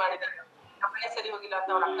ಚೇಂಜ್ ಮಾಡಿದ್ದಾರೆ. ನಮ್ಮ ಮನೆ ಸರಿ ಹೋಗಿಲ್ಲ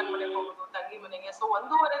ಅಂತ ಅವ್ರ ಅಕ್ಕನ ಮನೆಗೆ ಹೋಗುದು, ತಂಗಿ ಮನೆಗೆ. ಸೊ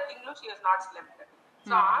 1.5 ತಿಂಗಳು she has not slept.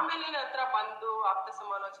 So ಆಮೇಲೆ ಹತ್ರ ಬಂದು ಆಪ್ತ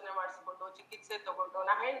ಸಮಾಲೋಚನೆ ಮಾಡಿಸ್ಕೊಂಡು ಚಿಕಿತ್ಸೆ ತಗೊಂಡು,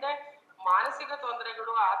 ನಾ ಹೇಳ್ದೆ ಮಾನಸಿಕ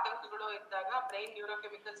ತೊಂದರೆಗಳು ಆತಂಕಗಳು ಇದ್ದಾಗ ಬ್ರೈನ್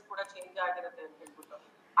ನ್ಯೂರೋಕೆಮಿಕಲ್ಸ್ ಕೂಡ ಚೇಂಜ್ ಆಗಿರುತ್ತೆ ಅಂತ ಹೇಳ್ಬಿಟ್ಟು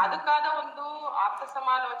ಅದಕ್ಕಾದ ಒಂದು ಆಪ್ತ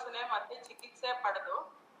ಸಮಾಲೋಚನೆ ಮತ್ತೆ ಚಿಕಿತ್ಸೆ ಪಡೆದು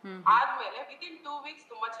ಆದ್ಮೇಲೆ ವಿತಿನ್ 2 weeks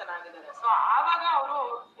ತುಂಬಾ ಚೆನ್ನಾಗಿದ್ದಾರೆ. ಸೊ ಆವಾಗ ಅವರು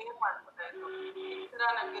ಶೇರ್ ಮಾಡ್ಕೊತಾ ಇದ್ರು, ಈ ತರ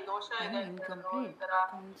ನಮ್ಗೆ ದೋಷ ಇದೆ, ಈ ತರ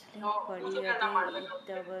ಪೂಜೆಗಳನ್ನ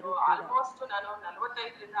ಮಾಡ್ಬೇಕು. ಆಲ್ಮೋಸ್ಟ್ ನಾನು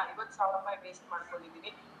 45,000 to 50,000 ರೂಪಾಯಿ ವೇಸ್ಟ್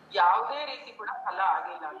ಮಾಡ್ಕೊಂಡಿದ್ದೀನಿ, ಯಾವುದೇ ರೀತಿ ಕೂಡ ಫಲ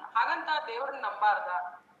ಆಗಿಲ್ಲ ಅಂತ. ಹಾಗಂತ ದೇವ್ರನ್ನ ನಂಬಾರ್ದ?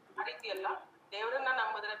 ಆ ರೀತಿ ಎಲ್ಲ ದೇವ್ರನ್ನ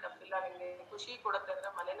ನಂಬಿದ್ರೆ ತಪ್ಪಿಲ್ಲ. ನಿಮ್ಗೆ ಖುಷಿ ಕೊಡುತ್ತೆ ಅಂದ್ರೆ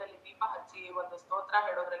ಮನೆಯಲ್ಲಿ ದೀಪ ಹಚ್ಚಿ ಒಂದು ಸ್ತೋತ್ರ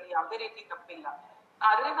ಹೇಳೋದ್ರಲ್ಲಿ ಯಾವುದೇ ರೀತಿ ತಪ್ಪಿಲ್ಲ.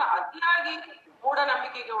 ಆದ್ರಿಂದ ಅತಿಯಾಗಿ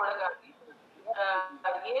ಮೂಢನಂಬಿಕೆಗೆ ಒಳಗಾಗಿ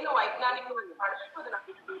ಏನು ವೈಜ್ಞಾನಿಕವಾಗಿ ಮಾಡ್ಬೇಕು ಅದನ್ನ.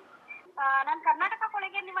 ನಾನು ಕರ್ನಾಟಕ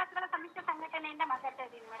ಕೊಳಗೆ ನಿವಾಸಿಗಳ ಸಮಿತಿ ಸಂಘಟನೆಯಿಂದ ಮಾತಾಡ್ತಾ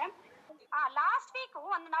ಇದ್ದೀನಿ ಮೇಡಮ್. ಲಾಸ್ಟ್ ವೀಕ್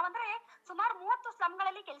ನಾವಂದ್ರೆ ಸುಮಾರು 30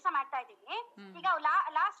 ಸ್ಲಮ್ಗಳಲ್ಲಿ ಕೆಲಸ ಮಾಡ್ತಾ ಇದ್ದೀವಿ. ಈಗ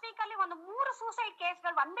ಲಾಸ್ಟ್ ವೀಕ್ ಅಲ್ಲಿ ಒಂದು 3 ಸೂಸೈಡ್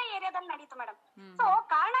ಕೇಸ್ಗಳು ಒಂದೇ ಏರಿಯಾದಲ್ಲಿ ನಡೀತು ಮೇಡಮ್. ಸೊ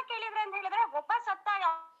ಕಾರಣ ಕೇಳಿದ್ರೆ ಅಂತ ಹೇಳಿದ್ರೆ, ಒಬ್ಬ ಸತ್ತ,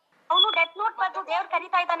 ಅವನು ಡೆತ್ ನೋಟ್ ಬಂದು ದೇವ್ರು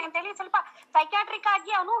ಕರೀತಾ ಇದ್ದಾನೆ ಅಂತ ಹೇಳಿ ಸ್ವಲ್ಪ ಸೈಕ್ಯಾಟ್ರಿಕ್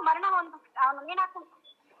ಆಗಿ ಅವನು ಅವನು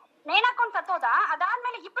ನೇಣಾಕೊಂಡು ಸತ್ತೋದ.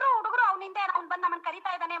 ಅದಾದ್ಮೇಲೆ ಇಬ್ರು ಹುಡುಗರು ಅವನಿಂದ ಅವ್ನು ಬಂದ್ ನಮ್ಮನ್ ಕರೀತಾ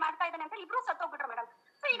ಇದ್ದಾನೆ ಮಾಡ್ತಾ ಇದ್ದಾನೆ ಅಂತ ಇಬ್ರು ಸತ್ತೋಗ್ಬಿಟ್ರು ಮೇಡಮ್.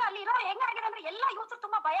 ಸೊ ಈಗ ಅಲ್ಲಿ ಇರೋ ಹೆಂಗಾಗಿದೆ ಅಂದ್ರೆ ಎಲ್ಲ ಯೂತ್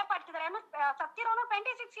ತುಂಬಾ ಭಯ ಪಡ್ತಿದ್ದಾರೆ. ಸತ್ತಿರೋನು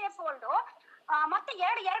 26 years old, ಮತ್ತೆ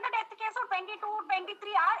ಎರಡು ಡೆತ್ ಕೇಸು 22,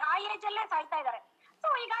 23 ಆ ಏಜ್ ಅಲ್ಲೇ ಸಾಯ್ತಾ ಇದಾರೆ. ಸೊ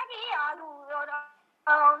ಹೀಗಾಗಿ ಅದು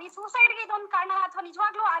ಈ ಸೂಸೈಡ್ಗೆ ಇದೊಂದು ಕಾರಣ ಅಥವಾ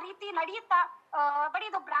ನಿಜವಾಗ್ಲೂ ಆ ರೀತಿ ನಡೆಯುತ್ತಾ? ಬರೀ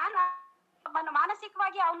ಇದು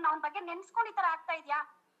ಮಾನಸಿಕವಾಗಿ ಅವನ ಬಗ್ಗೆ ನೆನ್ಸ್ಕೊಂಡು ಈ ತರ ಆಗ್ತಾ ಇದೆಯಾ?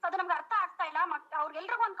 ಅದು ನಮ್ಗೆ ಅರ್ಥ ಆಗ್ತಾ ಇಲ್ಲ.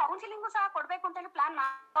 ಅವ್ರಿಗೆಲ್ರಿಗೂ ಒಂದು ಕೌನ್ಸಿಲಿಂಗು ಸಹ ಕೊಡ್ಬೇಕು ಅಂತ ಹೇಳಿ ಪ್ಲಾನ್.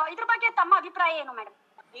 ಇದ್ರ ಬಗ್ಗೆ ತಮ್ಮ ಅಭಿಪ್ರಾಯ ಏನು ಮೇಡಮ್?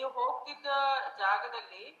 ನೀವು ಹೋಗ್ತಿದ್ದ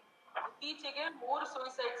ಜಾಗದಲ್ಲಿ ಇತ್ತೀಚೆಗೆ 3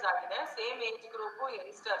 ಸೂಸೈಡ್ಸ್ ಆಗಿದೆ, ಸೇಮ್ ಏಜ್ ಗ್ರೂಪ್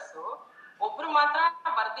ಯಂಗ್ಸ್ಟರ್ಸ್. ಒಬ್ರು ಮಾತ್ರ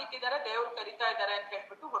ಬರ್ದಿಟ್ಟಿದ್ದಾರೆ, ದೇವ್ರು ಕರಿತಾ ಇದ್ದಾರೆ ಅಂತ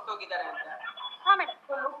ಹೇಳ್ಬಿಟ್ಟು ಹೊಟ್ಟೋಗಿದ್ದಾರೆ ಅಂತ.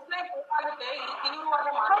 ಈ ತೀವ್ರವಾದ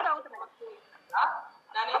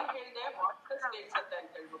ನಾನೇನ್ ಹೇಳಿದೆ, ವಾಟ್ಸಪ್ ಸ್ಟೇಟ್ಸ್ ಅಂತ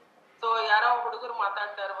ಹೇಳ್ಬಿಟ್ಟು. ಸೊ ಯಾರೋ ಹುಡುಗರು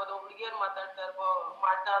ಮಾತಾಡ್ತಾ ಇರ್ಬೋದು, ಹುಡುಗಿಯರು ಮಾಡ್ತಾ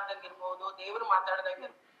ಇರ್ಬೋದು, ದೇವ್ರು ಮಾತಾಡ್ದಂಗೆ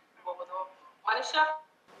ಇರ್ಬೋದು, ಮನುಷ್ಯ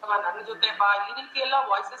ನನ್ನ ಜೊತೆ ಬಾ, ಈ ರೀತಿ ಎಲ್ಲ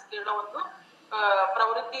ವಾಯ್ಸಸ್ ಕೇಳೋ ಒಂದು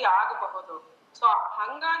ಪ್ರವೃತ್ತಿ ಆಗಬಹುದು. ಸೊ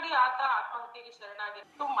ಹಂಗಾಗಿ ಆತ ಆತ್ಮಹತ್ಯೆಗೆ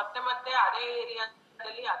ಶರಣಾಗಿತ್ತು. ಮತ್ತೆ ಅದೇ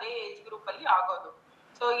ಏರಿಯಾದಲ್ಲಿ ಅದೇ ಏಜ್ ಗ್ರೂಪ್ ಅಲ್ಲಿ ಆಗೋದು.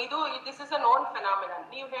 So this is a non phenomenon.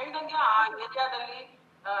 ನೀವು ಹೇಳ್ದಂಗೆ ಆ ಏರಿಯಾದಲ್ಲಿ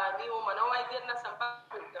ನೀವು ಮನೋವೈದ್ಯರನ್ನ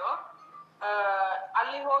ಸಂಪರ್ಕಿಟ್ಟು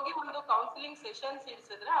ಅಲ್ಲಿ ಹೋಗಿ ಒಂದು ಕೌನ್ಸಿಲಿಂಗ್ ಸೆಷನ್ಸ್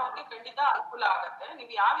ಇಡಿಸಿದ್ರೆ ಅವ್ರಿಗೆ ಖಂಡಿತ ಅನುಕೂಲ ಆಗತ್ತೆ.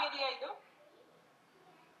 ನೀವು ಯಾವ ಏರಿಯಾ ಇದು?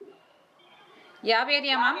 ಯಾವ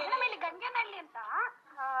ಏರಿಯಾ ಮ್ಯಾಮ್? ಗಂಗೆನಹಳ್ಳಿ ಅಂತ,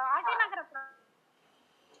 ಆರ್ಟಿ ನಗರ ಹತ್ರ.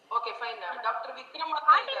 Okay fine. Doctor Vikram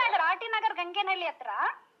RT Nagar ಗಂಗೆನಹಳ್ಳಿ ಹತ್ರ.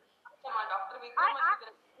 Doctor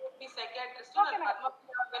Vikram psychiatrist.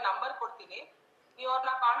 ನಾನು ನಂಬರ್ ಕೊಡ್ತೀನಿ, ನೀವು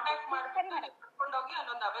ಅವ್ರನ್ನ ಕಾಂಟ್ಯಾಕ್ಟ್ ಮಾಡ್ಕೊಂಡು ಕರ್ಕೊಂಡೋಗಿ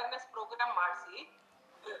ಅಲ್ಲೊಂದು ಅವೇರ್ನೆಸ್ ಪ್ರೋಗ್ರಾಮ್ ಮಾಡಿಸಿ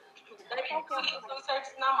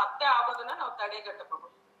ಸೂಸೈಡ್ಸ್ ನ ಮತ್ತೆ ಆಗೋದನ್ನ ನಾವು ತಡೆಗಟ್ಟಬಹುದು.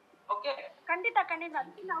 ಓಕೆ, ಖಂಡಿತ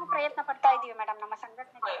ನಾವು ಪ್ರಯತ್ನ ಪಡ್ತಾ ಇದೀವಿ ಮೇಡಮ್ ನಮ್ಮ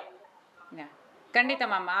ಸಂಘಟನೆ. ಖಂಡಿತ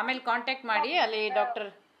ಮ್ಯಾಮ್, ಆಮೇಲೆ ಕಾಂಟ್ಯಾಕ್ಟ್ ಮಾಡಿ. ಅಲ್ಲಿ ಡಾಕ್ಟರ್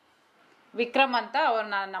ವಿಕ್ರಮ್ ಅಂತ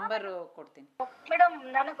ಅವ್ರನ್ನ ನಂಬರ್ ಕೊಡ್ತೀನಿ. ಮೇಡಮ್,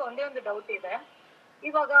 ನನಗೆ ಒಂದೇ ಒಂದು ಡೌಟ್ ಇದೆ.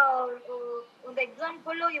 ಇವಾಗ ಒಂದು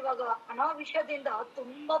ಎಕ್ಸಾಂಪಲ್, ಇವಾಗ ಅನಾವಿಷದಿಂದ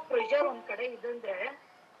ತುಂಬಾ ಪ್ರೆಷರ್ ಒಂದ್ ಕಡೆ ಇದಂದ್ರೆ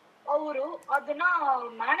ಅವರು ಅದನ್ನ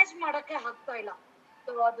ಮ್ಯಾನೇಜ್ ಮಾಡಕ್ಕೆ ಆಗ್ತಾ ಇಲ್ಲ.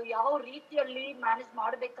 ಸೊ ಅದು ಯಾವ ರೀತಿಯಲ್ಲಿ ಮ್ಯಾನೇಜ್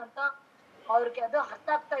ಮಾಡ್ಬೇಕಂತ ಅವ್ರಿಗೆ ಅದು ಅರ್ಥ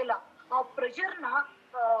ಆಗ್ತಾ ಇಲ್ಲ. ಆ ಪ್ರೆಷರ್ನ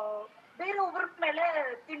ಬೇರೆ ಒಬ್ಬರ ಮೇಲೆ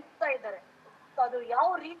ತಿಂತಾ ಇದ್ದಾರೆ. ಸೊ ಅದು ಯಾವ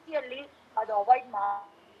ರೀತಿಯಲ್ಲಿ ಅದು ಅವಾಯ್ಡ್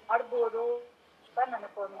ಮಾಡ್ಬೋದು ಅಂತ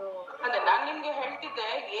ನನಗೊಂದು. ಅದೇ ನಾನ್ ನಿಮ್ಗೆ ಹೇಳ್ತಿದ್ದೆ,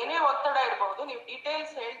 ಏನೇ ಒತ್ತಡ ಇರಬಹುದು, ನೀವು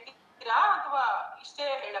ಡೀಟೇಲ್ಸ್ ಹೇಳ್ತೀರಾ ಅಥವಾ ಇಷ್ಟೇ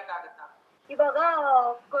ಹೇಳಕ್ಕಾಗತ್ತಾ? ಇವಾಗ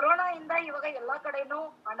ಕೊರೋನಾ ಇಂದ ಇವಾಗ ಎಲ್ಲಾ ಕಡೆನೂ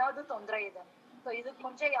ಹಣದು ತೊಂದರೆ ಇದೆ. ಸೊ ಇದಕ್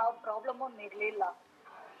ಮುಂಚೆ ಯಾವ ಪ್ರಾಬ್ಲಮ್ ಇರ್ಲಿಲ್ಲ.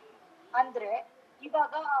 ಅಂದ್ರೆ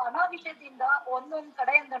ಇವಾಗ ಅನಾವಿಷಯದಿಂದ ಒಂದೊಂದ್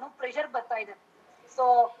ಕಡೆಯಿಂದನೂ ಪ್ರೆಷರ್ ಬರ್ತಾ ಇದೆ. ಸೊ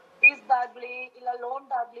ಫೀಸ್ದಾಗ್ಲಿ ಇಲ್ಲ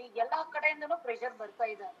ಲೋನ್ದಾಗ್ಲಿ ಎಲ್ಲಾ ಕಡೆಯಿಂದನೂ ಪ್ರೆಷರ್ ಬರ್ತಾ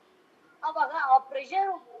ಇದೆ. ಅವಾಗ ಆ ಪ್ರೆಷರ್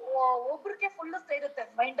ಒಬ್ರಿಗೆ ಫುಲ್ ಸೇರುತ್ತೆ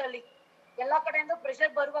ಮೈಂಡ್ ಅಲ್ಲಿ. ಎಲ್ಲಾ ಕಡೆಯಿಂದ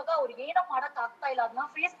ಪ್ರೆಷರ್ ಬರುವಾಗ ಅವ್ರಿಗೆ ಏನೋ ಮಾಡಕ್ ಆಗ್ತಾ ಇಲ್ಲ, ಅದನ್ನ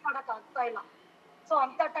ಫೇಸ್ ಮಾಡಕ್ ಆಗ್ತಾ ಇಲ್ಲ. ಸೊ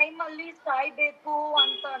ಅಂತ ಟೈಮ್ ಅಲ್ಲಿ ಸಾಯ್ಬೇಕು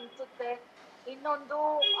ಅಂತ ಅನ್ಸುತ್ತೆ. ಇನ್ನೊಂದು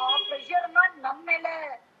ಆ ಪ್ರೆಷರ್ನ ನಮ್ ಮೇಲೆ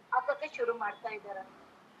ಹಾಕಕ್ಕೆ ಶುರು ಮಾಡ್ತಾ ಇದ್ದಾರೆ.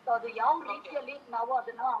 ಸೊ ಅದು ಯಾವ ರೀತಿಯಲ್ಲಿ ನಾವು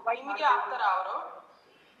ಅದನ್ನ ಅವಾಯ್ಡ್ ಮಾಡ್ತೀವಿ? ಅವರು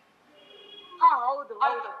ಹಾ ಹೌದು.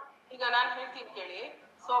 ಈಗ ನಾನ್ ಹೇಳ್ತೀನಿ ಕೇಳಿ.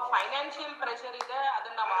 ಸೊ ಫೈನಾನ್ಷಿಯಲ್ ಪ್ರೆಷರ್ ಇದೆ,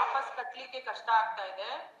 ಅದನ್ನ ವಾಪಸ್ ಕಟ್ಲಿಕ್ಕೆ ಕಷ್ಟ ಆಗ್ತಾ ಇದೆ.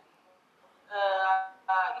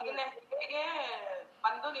 ಇದನ್ನ ಹೇಗೆ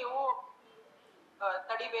ಬಂದು ನೀವು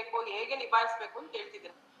ತಡಿಬೇಕು, ಹೇಗೆ ನಿಭಾಯಿಸ್ಬೇಕು ಅಂತ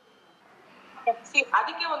ಕೇಳ್ತಿದ್ದೀರಿ.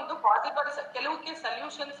 ಅದಕ್ಕೆ ಒಂದು ಪಾಸಿಬಲ್, ಕೆಲವಕ್ಕೆ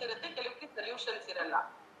ಸೊಲ್ಯೂಷನ್ಸ್ ಇರುತ್ತೆ, ಕೆಲವಕ್ಕೆ ಸೊಲ್ಯೂಷನ್ಸ್ ಇರಲ್ಲ.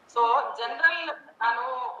 ಸೊ ಜನರಲ್ ನಾನು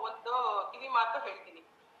ಒಂದು ಕಿವಿ ಮಾತು ಹೇಳ್ತೀನಿ,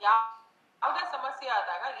 ಯಾವ್ದೇ ಸಮಸ್ಯೆ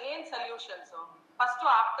ಆದಾಗ ಏನ್ ಸೊಲ್ಯೂಷನ್ಸ್, ಫಸ್ಟ್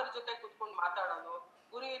ಆಪ್ತರ ಜೊತೆ ಕುತ್ಕೊಂಡು ಮಾತಾಡೋದು,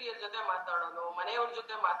 ಗುರು ಹಿರಿಯರ ಜೊತೆ ಮಾತಾಡೋದು, ಮನೆಯವ್ರ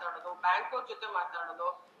ಜೊತೆ ಮಾತಾಡೋದು, ಬ್ಯಾಂಕ್ ಅವ್ರ ಜೊತೆ ಮಾತಾಡೋದು,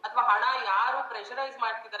 ಅಥವಾ ಹಣ ಯಾರು ಪ್ರೆಷರೈಸ್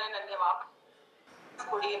ಮಾಡ್ತಿದಾರೆ ನನ್ಗೆ ವಾಪಸ್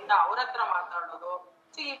ಕೊಡಿ ಅಂತ ಅವ್ರ ಹತ್ರ ಮಾತಾಡೋದು.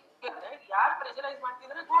 ಯಾರು ಪ್ರೆಷರೈಸ್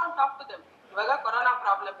ಮಾಡ್ತಿದ್ರೆ go and talk to them. ಇವಾಗ ಕೊರೋನಾ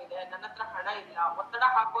ಪ್ರಾಬ್ಲಮ್ ಇದೆ, ನನ್ನ ಹತ್ರ ಹಣ ಇಲ್ಲ, ಒತ್ತಡ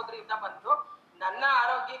ಹಾಕೋದ್ರಿಂದ ಬಂದು ನನ್ನ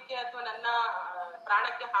ಆರೋಗ್ಯಕ್ಕೆ ಅಥವಾ ನನ್ನ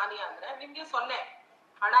ಪ್ರಾಣಕ್ಕೆ ಹಾನಿ ಆದ್ರೆ ನಿಮ್ಗೆ 0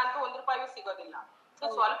 ಹಣ ಅಂತೂ ₹1 ಸಿಗೋದಿಲ್ಲ. ಸೊ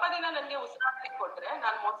ಸ್ವಲ್ಪ ದಿನ ನನ್ಗೆ ಉಸಿರಾಟಕ್ಕೆ ಕೊಟ್ರೆ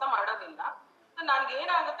ನಾನು ಮೋಸ ಮಾಡೋದಿಲ್ಲ, ನನ್ಗೆ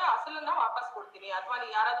ಏನಾಗುತ್ತೆ ಅಸಲನ್ನ ವಾಪಸ್ ಕೊಡ್ತೀನಿ. ಅಥವಾ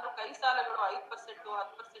ಯಾರಾದ್ರೂ ಕೈ ಸಾಲಗಳು 5%,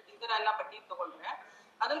 10% ಇದರೆಲ್ಲ ಬಡ್ಡಿ ತಗೊಂಡ್ರೆ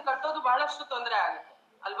ಅದನ್ನ ಕಟ್ಟೋದು ಬಹಳಷ್ಟು ತೊಂದರೆ ಆಗುತ್ತೆ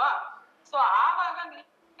ಅಲ್ವಾ. ಸೊ ಆವಾಗ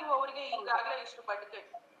ನೀವು ಅವ್ರಿಗೆ ಈಗಾಗಲೇ ಇಷ್ಟು ಬಡ್ಡಿ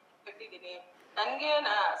ಕಟ್ಟಿದೀನಿ, ನನ್ಗೆ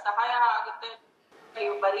ಸಹಾಯ ಆಗುತ್ತೆ,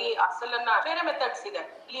 ನೀವು ಬರೀ ಅಸಲನ್ನ, ಬೇರೆ ಮೆಥಡ್ಸ್ ಇದೆ,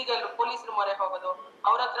 ಲೀಗಲ್ ಪೊಲೀಸರು ಮೊರೆ ಹೋಗೋದು,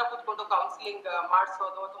 ಅವ್ರ ಹತ್ರ ಕುತ್ಕೊಂಡು ಕೌನ್ಸಿಲಿಂಗ್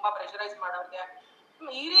ಮಾಡಿಸೋದು, ತುಂಬಾ ಪ್ರೆಷರೈಸ್ ಮಾಡೋರಿಗೆ,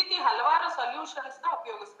 ಈ ರೀತಿ ಹಲವಾರು ಸೊಲ್ಯೂಷನ್ಸ್ ನ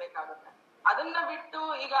ಉಪಯೋಗಿಸ್ಬೇಕಾಗುತ್ತೆ. ಅದನ್ನ ಬಿಟ್ಟು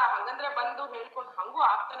ಈಗ ಹಂಗಂದ್ರೆ ಬಂದು ಹೇಳ್ಕೊಂಡು ಹಂಗೂ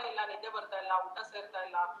ಆಗ್ತಾನೆ ಇಲ್ಲ, ನಿದ್ದೆ ಬರ್ತಾ ಇಲ್ಲ, ಊಟ ಸೇರ್ತಾ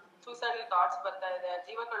ಇಲ್ಲ, ಸೂಸೈಡಲ್ ಥಾಟ್ಸ್ ಬರ್ತಾ ಇದೆ,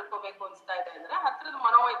 ಜೀವ ಕಳ್ಕೋಬೇಕು ಅನ್ಸ್ತಾ ಇದೆ ಅಂದ್ರೆ ಹತ್ರದ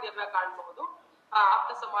ಮನೋವೈದ್ಯರನ್ನ ಕಾಣ್ಬಹುದು.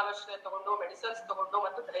 ಆಪ್ತ ಸಮಾಲೋಚನೆ ತಗೊಂಡು, ಮೆಡಿಸಿನ್ಸ್ ತಗೊಂಡು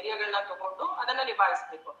ಮತ್ತು ಧೈರ್ಯಗಳನ್ನ ತಗೊಂಡು ಅದನ್ನ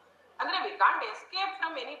ನಿಭಾಯಿಸ್ಬೇಕು. ಅಂದ್ರೆ we can't escape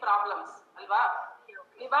from any problems ಅಲ್ವಾ,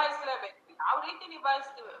 ನಿಭಾಯಿಸ್ಲೇಬೇಕು. ಯಾವ ರೀತಿ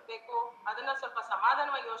ನಿಭಾಯಿಸ್ಬೇಕು ಅದನ್ನ ಸ್ವಲ್ಪ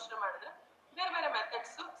ಸಮಾಧಾನವಾಗಿ ಯೋಚನೆ ಮಾಡಿದ್ರೆ ಬೇರೆ ಬೇರೆ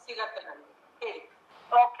ಮೆಥಡ್ಸ್ ಸಿಗತ್ತೆ ನಮ್ಗೆ. ಹೇಳಿ.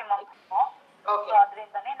 ಓಕೆ ಮ್ಯಾಮ್,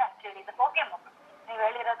 ಅದರಿಂದನೇ ನಾನು ಕೇಳಿದ್ದು. ಓಕೆ ಮ್ಯಾಮ್, ನೀವ್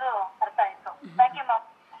ಹೇಳಿರೋದು ಅರ್ಥ ಆಯ್ತು. Thank you ma'am.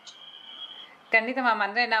 ಖಂಡಿತ ಮ್ಯಾಮ್.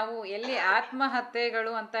 ಅಂದರೆ ನಾವು ಎಲ್ಲಿ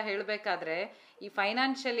ಆತ್ಮಹತ್ಯೆಗಳು ಅಂತ ಹೇಳಬೇಕಾದ್ರೆ ಈ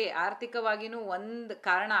ಫೈನಾನ್ಷಿಯಲಿ ಆರ್ಥಿಕವಾಗಿನೂ ಒಂದು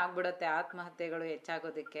ಕಾರಣ ಆಗ್ಬಿಡುತ್ತೆ ಆತ್ಮಹತ್ಯೆಗಳು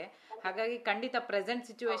ಹೆಚ್ಚಾಗೋದಕ್ಕೆ. ಹಾಗಾಗಿ ಖಂಡಿತ ಪ್ರೆಸೆಂಟ್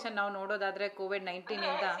ಸಿಚುವೇಶನ್ ನಾವು ನೋಡೋದಾದ್ರೆ COVID-19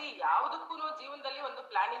 ಇಂದ ಯಾವುದಕ್ಕೂ ಜೀವನದಲ್ಲಿ ಒಂದು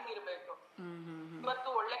ಪ್ಲಾನಿಂಗ್ ಇರಬೇಕು. ಇವತ್ತು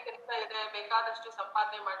ಒಳ್ಳೆ ಕೆಲಸ ಇದೆ, ಬೇಕಾದಷ್ಟು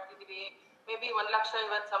ಸಂಪಾದನೆ ಮಾಡ್ತಿದೀವಿ, ಮೇ ಬಿ 1 ಲಕ್ಷ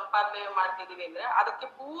ಇವತ್ತು ಸಂಪಾದನೆ ಮಾಡ್ತಿದೀವಿ ಅಂದ್ರೆ ಅದಕ್ಕೆ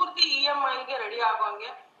ಪೂರ್ತಿ EMI ಗೆ ರೆಡಿ ಆಗೋಂಗೆ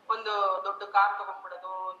ಒಂದು ದೊಡ್ಡ ಕಾರ್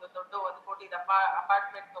ತಗೊಂಡ್ಬಿಡೋದು, ಒಂದು ದೊಡ್ಡ 1 ಕೋಟಿ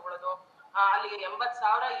ಅಪಾರ್ಟ್ಮೆಂಟ್ ತಗೊಳ್ಳೋದು, ಅಲ್ಲಿಗೆ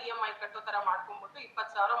 80,000 EMI ಕಟ್ಟೋ ತರ ಮಾಡ್ಕೊಂಡ್ಬಿಟ್ಟು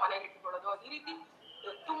 20,000 ಮನೆಗೆ ಇಟ್ಕೊಳ್ಳೋದು, ಈ ರೀತಿ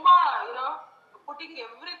ತುಂಬಾ ಏನೋ putting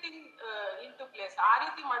everything in to place. ಆ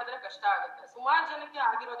ರೀತಿ ಮಾಡಿದ್ರೆ ಕಷ್ಟ ಆಗುತ್ತೆ. ಸುಮಾರು ಜನಕ್ಕೆ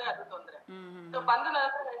ಆಗಿರೋದೇ ಅದು ತೊಂದ್ರೆ. ಬಂದು ನನ್ನ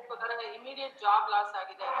ಹತ್ರ ಹೇಳ್ಕೋತಾರೆ, ಇಮಿಡಿಯೇಟ್ ಜಾಬ್ ಲಾಸ್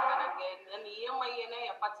ಆಗಿದೆ ನಂಗೆ, ನನ್ನ EMI ಏನೇ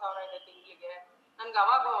 70,000 ಇದೆ ತಿಂಗಳಿಗೆ, ನನ್ಗೆ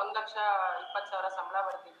ಅವಾಗ 1,20,000 ಸಂಬಳ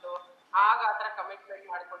ಬರ್ತಿತ್ತು, ಆಗ ಆತರ ಕಮಿಟ್ಮೆಂಟ್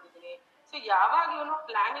ಮಾಡ್ಕೊಂಡಿದೀನಿ. ಸೊ ಯಾವಾಗ್ಲೂ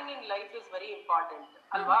planning in life is very important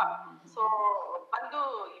ಅಲ್ವಾ. ಸೊ ಬಂದು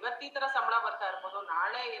ಇವತ್ತಿ ತರ ಸಂಬಳ ಬರ್ತಾ ಇರ್ಬೋದು,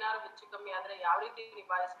 ನಾಳೆ ಏನಾದ್ರು ಹೆಚ್ಚು ಕಮ್ಮಿ ಆದ್ರೆ ಯಾವ ರೀತಿ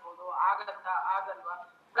ನಿಭಾಯಿಸ್ಬೋದು, ಆಗತ್ತಾ ಆಗಲ್ವಾ,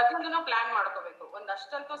 ಪ್ರತಿಯೊಂದನ್ನು ಪ್ಲಾನ್ ಮಾಡ್ಕೋಬೇಕು.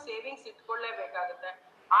 ಒಂದಷ್ಟಂತೂ ಸೇವಿಂಗ್ಸ್ ಇಟ್ಕೊಳ್ಳೇಬೇಕಾಗುತ್ತೆ.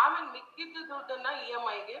 ಆಮೇಲೆ ಮಿಕ್ಕಿದ್ದ ದುಡ್ಡನ್ನ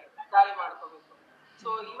EMI ಗೆ ದಾರಿ ಮಾಡ್ಕೋಬೇಕು. ಸೊ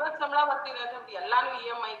ಇವತ್ ಸಂಬಳ ಬರ್ತಿದೆ ಅಂತ ಎಲ್ಲಾನು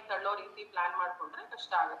EMI ತಳ್ಳೋ ರೀತಿ ಪ್ಲಾನ್ ಮಾಡ್ಕೊಂಡ್ರೆ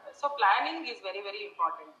ಕಷ್ಟ ಆಗುತ್ತೆ. So planning is very very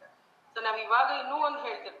important. So ನಾವ್ ಇವಾಗ ಇನ್ನೂ ಒಂದ್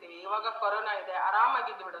ಹೇಳ್ತಿರ್ತೀವಿ, ಇವಾಗ ಕೊರೋನಾ ಇದೆ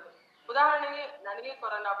ಆರಾಮಾಗಿದ್ದು ಬಿಡೋದು. ಉದಾಹರಣೆಗೆ ನನಗೆ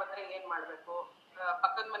ಕೊರೋನಾ ಬಂದ್ರೆ ಏನ್ ಮಾಡ್ಬೇಕು,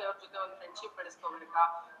 ಪಕ್ಕದ ಮನೆಯವ್ರ ಜೊತೆ ಒಂದು ಫ್ರೆಂಡ್ಶಿಪ್ ಬೆಳೆಸ್ಕೋಬೇಕಾ,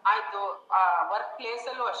 ಆಯ್ತು. ವರ್ಕ್ ಪ್ಲೇಸ್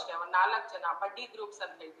ಅಲ್ಲೂ ಅಷ್ಟೇ ಒಂದ್ 4 ಜನ ಬಡ್ಡಿ ಗ್ರೂಪ್ಸ್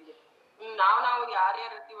ಅಂತ ಹೇಳ್ತೀವಿ, ನಾವು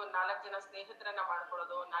ಯಾರ್ಯಾರ ಇರ್ತೀವಿ ಒಂದ್ 4 ಜನ ಸ್ನೇಹಿತರನ್ನ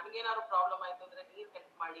ಮಾಡ್ಕೊಳ್ಳೋದು. ನನ್ಗೇನಾದ್ರು ಪ್ರಾಬ್ಲಮ್ ಆಯ್ತು ಅಂದ್ರೆ ನೀವ್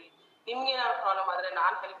ಹೆಲ್ಪ್ ಮಾಡಿ, ನಿಮ್ಗೇನಾದ್ರು ಪ್ರಾಬ್ಲಮ್ ಆದ್ರೆ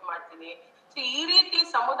ನಾನ್ ಹೆಲ್ಪ್ ಮಾಡ್ತೀನಿ. ಸೊ ಈ ರೀತಿ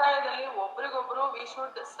ಸಮುದಾಯದಲ್ಲಿ ಒಬ್ರಿಗೊಬ್ರು we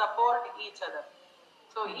should support each other.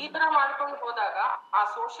 So ಈ ತರ ಮಾಡ್ಕೊಂಡು ಹೋದಾಗ ಆ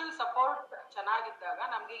ಸೋಷಿಯಲ್ ಸಪೋರ್ಟ್ ಚೆನ್ನಾಗಿದ್ದಾಗ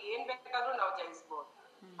ನಮ್ಗೆ ಏನ್ ಬೇಕಾದ್ರೂ ನಾವು ಜಯಿಸ್ಬೋದು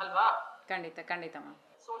ಅಲ್ವಾ. ಖಂಡಿತ ಖಂಡಿತ ಮ್ಯಾಮ್.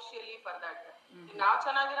 ಸೋಷಿಯಲಿ ಫಾರ್ ದಟ್ ನಾವ್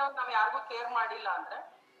ಚೆನ್ನಾಗಿರೋ ನಾವ್ ಯಾರಿಗೂ ಕೇರ್ ಮಾಡಿಲ್ಲ ಅಂದ್ರೆ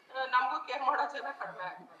ನಮಗೂ ಕೇರ್ ಮಾಡೋ ಜನ ಕಡಿಮೆ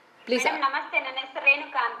ಆಗ್ತಾರೆ. ಪ್ಲೀಸ್. ನಮಸ್ತೆ, ನನ್ನ ಹೆಸರು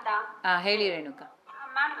ರೇಣುಕಾ ಅಂತ. ಹೇಳಿ ರೇಣುಕಾ.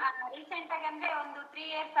 ಮ್ಯಾಮ್, ರೀಸೆಂಟ್ ಆಗಿ ಅಂದ್ರೆ ಒಂದು 3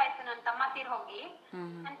 years ಆಯ್ತು ನನ್ನ ತಮ್ಮ ತೀರೋಗಿ.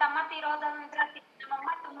 ನನ್ನ ತಮ್ಮ ತೀರೋದ ನಂತರ ನಮ್ಮಮ್ಮ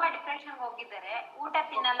ತುಂಬಾ ಡಿಪ್ರೆಷನ್ ಹೋಗಿದ್ದಾರೆ. ಊಟ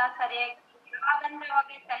ತಿನ್ನಲ್ಲ ಸರಿಯಾಗಿ, ಯಾವಾಗಂದ್ರೆ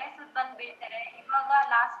ಅವಾಗ ತಲೆ ಸುತ್ತ ಬಂದ್ ಬೀಳ್ತಾರೆ. ಇವಾಗ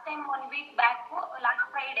last time 1 week back, last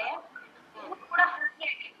Friday ಕೂಡ ಹಾಗೆ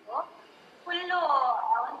ಆಗಿತ್ತು. ಫುಲ್ಲು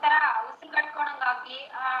ಒಂಥರ ಉಸಿರು ಕಟ್ಕೊಂಡಂಗಾಗಿ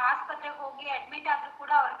ಆಸ್ಪತ್ರೆಗೆ ಹೋಗಿ ಅಡ್ಮಿಟ್ ಆದ್ರೂ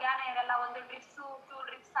ಕೂಡ ಅವ್ರ ಜ್ಞಾನ ಇರಲ್ಲ. 1 ಡ್ರಿಪ್ಸ್ 2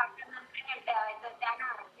 ಡ್ರಿಪ್ಸ್ ಹಾಕಿದ ನಂತರ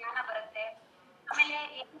ಜ್ಞಾನ ಬರುತ್ತೆ. ಆಮೇಲೆ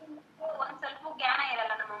ಒಂದ್ ಸ್ವಲ್ಪ ಜ್ಞಾನ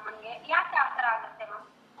ಇರಲ್ಲ ನಮ್ಮಮ್ಮನ್ಗೆ. ಯಾಕೆ ಆತರ ಆಗುತ್ತೆ ಮ್ಯಾಮ್?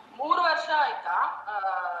 3 ವರ್ಷ ಆಯ್ತಾ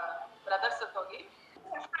ಬ್ರದರ್ ಸತ್ತೋಗಿ?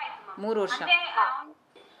 3 ವರ್ಷ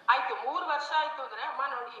ಆಯ್ತು. 3 ವರ್ಷ ಆಯ್ತು ಅಂದ್ರೆ ಅಮ್ಮ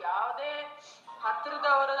ನೋಡಿ, ಯಾವ್ದೇ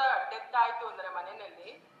ಹತ್ರದವರ ಡೆತ್ ಆಯ್ತು ಅಂದ್ರೆ ಮನೆಯಲ್ಲಿ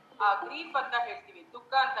ಗ್ರೀಫ್ ಅಂತ ಹೇಳ್ತೀವಿ,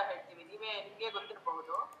 ದುಃಖ ಅಂತ ಹೇಳ್ತೀವಿ, ನಿಮ್ಗೆ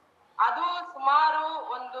ಗೊತ್ತಿರಬಹುದು. ಅದು ಸುಮಾರು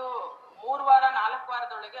ಒಂದು 3 ವಾರ 4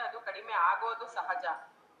 ವಾರದೊಳಗೆ ಅದು ಕಡಿಮೆ ಆಗೋದು ಸಹಜ.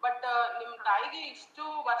 ಬಟ್ ನಿಮ್ ತಾಯಿಗೆ ಇಷ್ಟು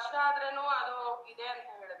ವರ್ಷ ಆದ್ರೇನು ಅದು ಇದೆ ಅಂತ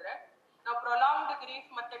ಹೇಳಿದ್ರೆ ನಾವು ಪ್ರೊಲಾಂಗ್ಡ್ ಗ್ರೀಫ್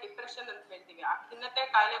ಮತ್ತೆ ಡಿಪ್ರೆಷನ್ ಅಂತ ಹೇಳ್ತೀವಿ. ಆ ಖಿನ್ನತೆ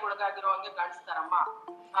ಕಾಯಿಲೆಗೆ ಒಳಗಾಗಿರೋ ಹಂಗೆ ಕಾಣಿಸ್ತಾರಮ್ಮ.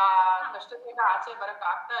 ಆ ಕಷ್ಟದಿಂದ ಆಚೆ ಬರಕ್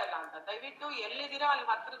ಆಗ್ತಾ ಇಲ್ಲ ಅಂತ. ದಯವಿಟ್ಟು ಎಲ್ಲಿದ್ದೀರಾ ಅಲ್ಲಿ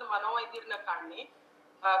ಹತ್ರದ ಮನೋವೈದ್ಯರನ್ನ ಕಾಣಿ.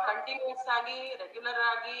 ಕಂಟಿನ್ಯೂಸ್ ಆಗಿ ರೆಗ್ಯುಲರ್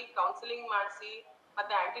ಆಗಿ ಕೌನ್ಸಿಲಿಂಗ್ ಮಾಡಿಸಿ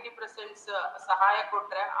ಮತ್ತೆ ಆಂಟಿ ಡಿಪ್ರೆಸೆಂಟ್ಸ್ ಸಹಾಯ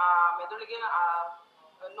ಕೊಟ್ರೆ ಆ ಮೆದುಳಿಗೆ ಆ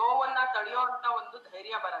ನೋವನ್ನ ತಡೆಯೋ ಅಂತ ಒಂದು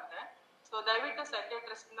ಧೈರ್ಯ ಬರುತ್ತೆ. ಸೊ ದಯವಿಟ್ಟು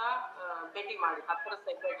ಸೈಕಿಯಾಟ್ರಿಸ್ಟ್ ನ ಭೇಟಿ ಮಾಡಿ. ಹತ್ತಿರ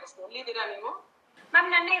ಸೈಕಿಯಾಟ್ರಿಸ್ಟ್. ಎಲ್ಲಿದ್ದೀರಾ ನೀವು? ಮ್ಯಾಮ್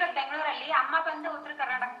ನನ್ನ ಇರೋದು ಬೆಂಗಳೂರಲ್ಲಿ, ಅಮ್ಮ ಬಂದು ಉತ್ತರ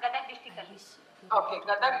ಕರ್ನಾಟಕ ಗದಗ್ ಡಿಸ್ಟಿಕ್ ಅಲ್ಲಿ. Okay,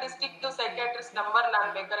 Gadag district psychiatrist number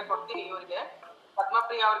ನಾನು ಬೇಕಾದ್ರೆ ಕೊಡ್ತೀನಿ ಇವ್ರಿಗೆ,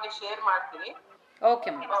 ಪದ್ಮಪ್ರಿಯ ಅವ್ರಿಗೆ ಶೇರ್ ಮಾಡ್ತೀನಿ.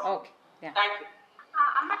 Okay ma'am, okay, thank you.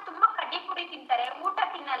 ಅಮ್ಮ ತುಂಬಾ ಕಡ್ಡಿ ಪುಡಿ ತಿಂತಾರೆ, ಊಟ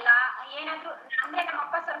ತಿನ್ನಲ್ಲ. ಏನಾದ್ರು ಅಂದ್ರೆ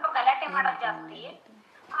ನಮ್ಮಪ್ಪ ಸ್ವಲ್ಪ ಗಲಾಟೆ ಮಾಡೋದು ಜಾಸ್ತಿ.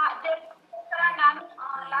 ಅದಕ್ಕೋಸ್ಕರ ನಾನು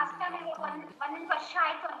ಲಾಸ್ಟ್ ಟೈಮ್ ಒಂದ್ ವರ್ಷ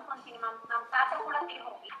ಆಯ್ತು ಅನ್ಕೊಂತೀನಿ ಮ್ಯಾಮ್, ನಮ್ ತಾತ ಕೂಡ ತೀರ್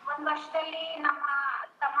ಹೋಗಿ. ಒಂದ್ ವರ್ಷದಲ್ಲಿ ನಮ್ಮ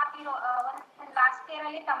ತಮ್ಮ ತೀರೋ, ಲಾಸ್ಟ್ ಇಯರ್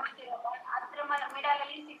ಅಲ್ಲಿ ತಮ್ಮ ತೀರೋದ, ಅದ್ರ ಮಿಡಲ್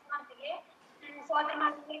ಅಲ್ಲಿ 6 months ಗೆ ಸೋದರ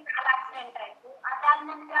ಮನೆಗೆ ಕಾಲ್ ಆಕ್ಸಿಡೆಂಟ್ ಆಯ್ತು. ಅದಾದ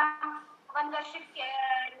ನಂತರ ಒಂದ್ ವರ್ಷಕ್ಕೆ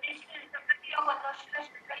ಒಂದ್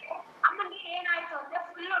ವರ್ಷದಷ್ಟರಲ್ಲಿ ಅಮ್ಮನಿಗೆ ಏನಾಯ್ತು ಅಂದ್ರೆ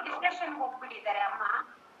ಫುಲ್ ಡಿಪ್ರೆಷನ್ ಹೋಗ್ಬಿಟ್ಟಿದ್ದಾರೆ ಅಮ್ಮ.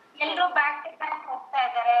 ಎಲ್ರು ಬ್ಯಾಕ್ ಟು ಬ್ಯಾಕ್ ಹೋಗ್ತಾ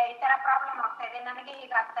ಇದಾರೆ, ಈ ತರ ಪ್ರಾಬ್ಲಮ್ ಆಗ್ತಾ ಇದೆ, ನನಗೆ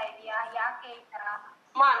ಹೀಗಾಗ್ತಾ ಇದೆಯಾ, ಯಾಕೆ ಈ ತರ?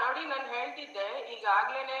 ನೋಡಿ, ನಾನು ಹೇಳ್ತಿದ್ದೆ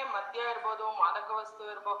ಈಗಾಗ್ಲೇನೆ ಮದ್ಯ ಇರ್ಬೋದು, ಮಾದಕ ವಸ್ತು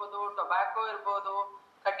ಇರಬಹುದು, ಟೊಬ್ಯಾಕೋ ಇರ್ಬೋದು,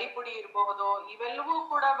 ಕಡ್ಡಿ ಪುಡಿ ಇರಬಹುದು, ಇವೆಲ್ಲವೂ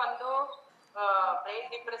ಕೂಡ ಬಂದು ಬ್ರೈನ್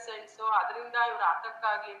ಡಿಪ್ರೆಸೆಂಟ್ಸ್. ಅದರಿಂದ ಇವ್ರ ಆತಂಕ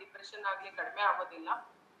ಆಗ್ಲಿ ಡಿಪ್ರೆಷನ್ ಆಗ್ಲಿ ಕಡಿಮೆ ಆಗೋದಿಲ್ಲ.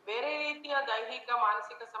 ಬೇರೆ ರೀತಿಯ ದೈಹಿಕ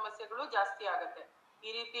ಮಾನಸಿಕ ಸಮಸ್ಯೆಗಳು ಜಾಸ್ತಿ ಆಗತ್ತೆ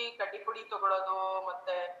ಈ ರೀತಿ ಕಡ್ಡಿ ಪುಡಿ ತಗೊಳ್ಳೋದು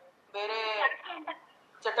ಮತ್ತೆ ಬೇರೆ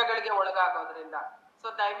ಚಟಗಳಿಗೆ ಒಳಗಾಗೋದ್ರಿಂದ. ಸೊ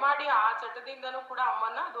ದಯಮಾಡಿ ಆ ಚಟದಿಂದನೂ ಕೂಡ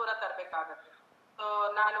ಅಮ್ಮನ್ನ ದೂರ ತರಬೇಕಾಗತ್ತೆ. ಸೊ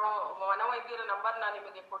ನಾನು ಮನೋವೈದ್ಯರ ನಂಬರ್ ನಾನು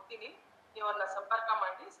ನಿಮಗೆ ಕೊಡ್ತೀನಿ, ನೀವು ಅವ್ರನ್ನ ಸಂಪರ್ಕ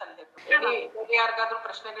ಮಾಡಿ ಸಲಹೆ ಕೊಡಿ. ಯಾರಿಗಾದ್ರೂ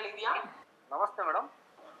ಪ್ರಶ್ನೆಗಳಿದೆಯಾ? ನಮಸ್ತೆ ಮೇಡಮ್,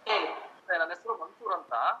 ಹೇಳಿ. ನನ್ನ ಹೆಸರು ಮನ್ಸೂರ್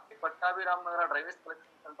ಅಂತ, Pattabhiram Nagar dry waste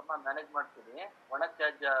collection center ನ ಮ್ಯಾನೇಜ್ ಮಾಡ್ತೀನಿ, ಒಣ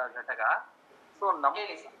ತ್ಯಾಜ್ಯ ಘಟಕ. ಸೊ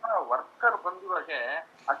ನಮ್ಮ ವರ್ಕರ್ ಬಂದಿವಾಗೆ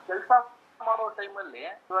ಆ ಕೆಲಸ ಮಾಡೋ ಟೈಮಲ್ಲಿ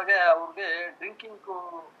ಇವಾಗ ಅವ್ರಿಗೆ ಡ್ರಿಂಕಿಂಗ್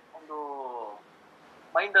ಒಂದು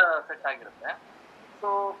ಮೈಂಡ್ ಸೆಟ್ ಆಗಿರುತ್ತೆ. ಸೊ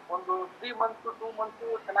ಒಂದು 3 months 2 months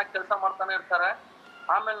ಚೆನ್ನಾಗಿ ಕೆಲಸ ಮಾಡ್ತಾನೆ ಇರ್ತಾರೆ.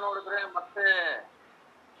 ಆಮೇಲೆ ನೋಡಿದ್ರೆ ಮತ್ತೆ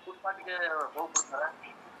ಫುಟ್ಪಾತ್ಗೆ ಹೋಗ್ಬಿಡ್ತಾರೆ.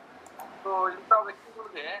 ಸೊ ಇಂಥ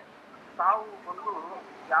ವ್ಯಕ್ತಿಗಳಿಗೆ ತಾವು ಒಂದು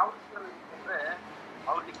ಯಾವ ರೀತಿಯಲ್ಲಿ ಅಂದ್ರೆ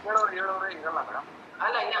ಅವ್ರಿಗೆ ಹೇಳೋರೇ ಇರಲ್ಲ ಮೇಡಮ್.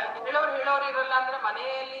 ಅಲ್ಲ, ಹೇಳೋರು ಇರಲ್ಲ ಅಂದ್ರೆ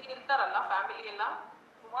ಮನೆಯಲ್ಲಿ ಇರ್ತಾರಲ್ಲ, ಫ್ಯಾಮಿಲಿ ಎಲ್ಲ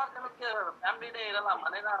ಸುಮಾರು ಜನಕ್ಕೆ ಫ್ಯಾಮಿಲಿನೇ ಇರಲ್ಲ,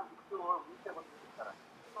 ಮನೇನ ಬಿಟ್ಟು ಈಚೆ ಬಂದಿರ್ತಾರೆ.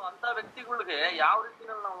 ಸೊ ಅಂತ ವ್ಯಕ್ತಿಗಳಿಗೆ ಯಾವ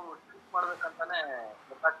ರೀತಿಯಲ್ಲಿ ನಾವು ಟ್ರೀಟ್ ಮಾಡ್ಬೇಕಂತಾನೆ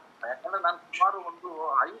ಗೊತ್ತಾಗ್ತದೆ. ಯಾಕಂದ್ರೆ ನಾನು ಸುಮಾರು ಒಂದು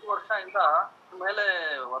 5 ವರ್ಷದಿಂದ ಮೇಲೆ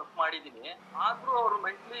ವರ್ಕ್ ಮಾಡಿದ್ದೀನಿ. ಆದ್ರೂ ಅವರು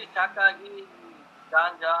ಮೆಂಟಲಿ ಶಾಕ್ ಆಗಿ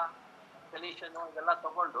ಗಾಂಜಾ ಸೊಲ್ಯೂಷನ್ ಇದೆಲ್ಲ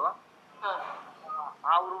ತಗೊಂಡು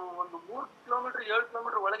ಅವರು ಒಂದು 3 ಕಿಲೋಮೀಟರ್ 7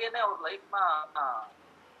 ಕಿಲೋಮೀಟರ್ ಒಳಗೇನೆ ಅವ್ರ ಲೈಫ್ ನ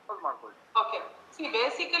ಮಾಡ್ಕೊಳ್ಳಿ. ಓಕೆ,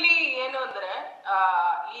 ಬೇಸಿಕಲಿ ಏನು ಅಂದ್ರೆ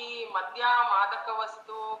ಈ ಮದ್ಯ, ಮಾದಕ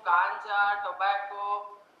ವಸ್ತು, ಗಾಂಜಾ, ಟೊಬ್ಯಾಕೋ,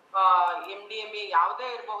 MDMA ಯಾವುದೇ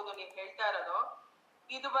ಇರಬಹುದು ನೀವು ಹೇಳ್ತಾ ಇರೋದು,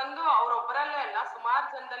 ಇದು ಬಂದು ಅವ್ರೊಬ್ಬರಲ್ಲೇ ಅಲ್ಲ, ಸುಮಾರು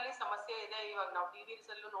ಜನದಲ್ಲಿ ಸಮಸ್ಯೆ ಇದೆ. ಇವಾಗ ನಾವು ಟಿವಿಸ್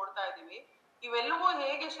ಅಲ್ಲೂ ನೋಡ್ತಾ ಇದೀವಿ. ಇವೆಲ್ಲವೂ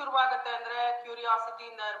ಹೇಗೆ ಶುರುವಾಗುತ್ತೆ ಅಂದ್ರೆ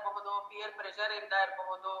ಕ್ಯೂರಿಯಾಸಿಟಿಯಿಂದ ಇರಬಹುದು, ಪಿಯರ್ ಪ್ರೆಷರ್ ಇಂದ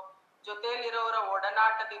ಇರಬಹುದು, ಜೊತೆಯಲ್ಲಿರೋರ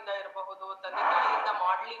ಒಡನಾಟದಿಂದ ಇರಬಹುದು, ತಂದೆ ತಾಯಿಯಿಂದ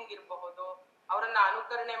ಮಾಡ್ಲಿಂಗ್ ಇರಬಹುದು, ಅವರನ್ನ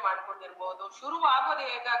ಅನುಕರಣೆ ಮಾಡ್ಕೊಂಡಿರ್ಬಹುದು. ಶುರು ಆಗೋದು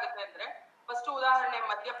ಹೇಗಾಗುತ್ತೆ ಅಂದ್ರೆ, ಫಸ್ಟ್ ಉದಾಹರಣೆ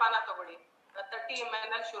ಮದ್ಯಪಾನ ತಗೊಳ್ಳಿ, 30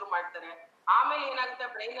 ml ಅಲ್ಲಿ ಶುರು ಮಾಡ್ತಾರೆ. ಆಮೇಲೆ ಏನಾಗುತ್ತೆ,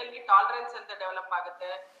 ಬ್ರೈನ್ ಅಲ್ಲಿ ಟಾಲರೆನ್ಸ್ ಅಂತ ಡೆವಲಪ್ ಆಗುತ್ತೆ,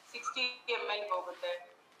 60 ml ಹೋಗುತ್ತೆ.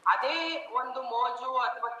 ಅದೇ ಒಂದು ಮೋಜು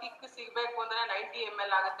ಅಥವಾ ಕಿಕ್ ಸಿಗ್ಬೇಕು ಅಂದ್ರೆ 90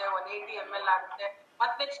 ml ಆಗುತ್ತೆ, 180 ml ಆಗುತ್ತೆ.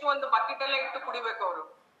 ಮತ್ತೆ ನೆಕ್ಸ್ಟ್ ಒಂದು ಬಕೆಟ್ ಎಲ್ಲ ಇಟ್ಟು ಕುಡಿಬೇಕು ಅವರು.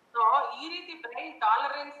 ಸೊ ಈ ರೀತಿ ಬ್ರೈನ್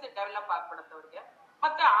ಟಾಲರೆನ್ಸ್ ಡೆವಲಪ್ ಆಗ್ಬಿಡುತ್ತೆ ಅವ್ರಿಗೆ.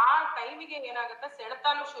 ಮತ್ತೆ ಆ ಟೈಮಿಗೆ ಏನಾಗುತ್ತೆ,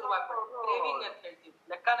 ಸೆಳೆತಾನು ಶುರುವಾಗ್ಬಿಡುತ್ತೆ, ಕ್ರೇವಿಂಗ್ ಅಂತ ಹೇಳ್ತೀವಿ.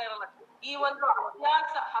 ಲೆಕ್ಕನೇ ಇರಲ್ಲ. ಈ ಒಂದು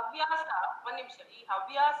ಹವ್ಯಾಸ ಒಂದ್ ನಿಮಿಷ, ಈ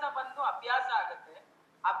ಹವ್ಯಾಸ ಬಂದು ಅಭ್ಯಾಸ ಆಗುತ್ತೆ.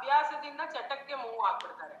 ಅಭ್ಯಾಸದಿಂದ ಚಟಕ್ಕೆ ಮೂವ್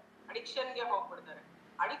ಆಗ್ಬಿಡ್ತಾರೆ, ಅಡಿಕ್ಷನ್ಗೆ ಹೋಗ್ಬಿಡ್ತಾರೆ.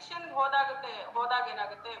 ಅಡಿಕ್ಷನ್ ಹೋದಾಗ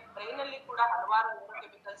ಏನಾಗುತ್ತೆ, ಬ್ರೈನ್ ಅಲ್ಲಿ ಕೂಡ ಹಲವಾರು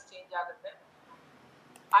ನ್ಯೂರೋಕೆಮಿಕಲ್ಸ್ ಚೇಂಜ್ ಆಗುತ್ತೆ.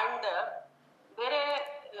 ಅಂಡ್ ಬೇರೆ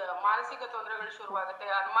ಮಾನಸಿಕ ತೊಂದರೆಗಳು ಶುರುವಾಗುತ್ತೆ,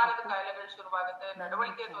 ಅನುಮಾನದ ಕಾಯಿಲೆಗಳು ಶುರುವಾಗುತ್ತೆ,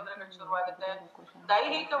 ನಡವಳಿಕೆ ತೊಂದರೆಗಳು ಶುರುವಾಗುತ್ತೆ,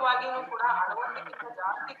 ದೈಹಿಕವಾಗಿನೂ ಕೂಡ ಅಳವಡಿಕೆಗಿಂತ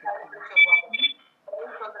ಜಾಸ್ತಿ ಕಾಯಿಲೆಗಳು ಶುರುವಾಗುತ್ತೆ.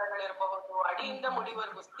 ಬ್ರೈನ್ ತೊಂದರೆಗಳಿರಬಹುದು, ಅಡಿಯಿಂದ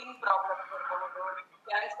ಮುಡಿವರೆಗೂ ಸ್ಕಿನ್ ಪ್ರಾಬ್ಲಮ್ ಇರಬಹುದು,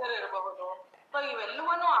 ಕ್ಯಾನ್ಸರ್ ಇರಬಹುದು. ಸೊ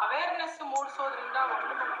ಇವೆಲ್ಲವನ್ನು ಅವೇರ್ನೆಸ್ ಮೂಡಿಸೋದ್ರಿಂದ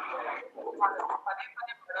ಪದೇ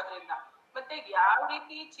ಪದೇ ಮಾಡೋದ್ರಿಂದ, ಮತ್ತೆ ಯಾವ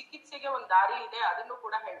ರೀತಿ ಚಿಕಿತ್ಸೆಗೆ ಒಂದ್ ದಾರಿ ಇದೆ ಅದನ್ನು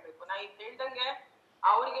ಕೂಡ ಹೇಳ್ಬೇಕು. ನಾ ಈಗ ಹೇಳ್ದಂಗೆ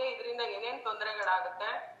ಅವ್ರಿಗೆ ಇದರಿಂದ ಏನೇನ್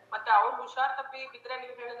ತೊಂದರೆಗಳಾಗುತ್ತೆ, ಮತ್ತೆ ಅವ್ರು ಹುಷಾರ್ ತಪ್ಪಿ ಬಿದ್ರೆ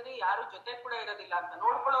ನೀವು ಹೇಳಿದ್ರಿ ಯಾರು ಜೊತೆ ಕೂಡ ಇರೋದಿಲ್ಲ ಅಂತ,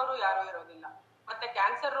 ನೋಡ್ಕೊಳ್ಳೋರು ಯಾರು ಇರೋದಿಲ್ಲ. ಮತ್ತೆ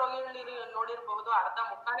ಕ್ಯಾನ್ಸರ್ ರೋಗಿಗಳು ನೋಡಿರ್ಬಹುದು, ಅರ್ಧ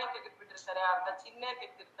ಮುಖಾನೇ ತೆಗೆದ್ಬಿಟ್ಟಿರ್ತಾರೆ, ಅರ್ಧ ಚಿಹ್ನೆ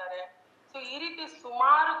ತೆಗೆದಿರ್ತಾರೆ. ಸೊ ಈ ರೀತಿ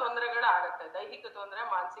ಸುಮಾರು ತೊಂದರೆಗಳಾಗತ್ತೆ, ದೈಹಿಕ ತೊಂದರೆ,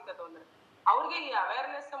 ಮಾನಸಿಕ ತೊಂದರೆ. ಅವ್ರಿಗೆ ಈ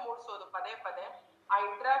ಅವೇರ್ನೆಸ್ ಮೂಡಿಸೋದು ಪದೇ ಪದೇ, ಆ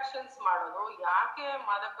ಇಂಟ್ರಾಕ್ಷನ್ಸ್ ಮಾಡೋದು, ಯಾಕೆ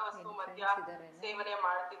ಮಾದಕ ವಸ್ತು ಮದ್ಯ ಸೇವನೆ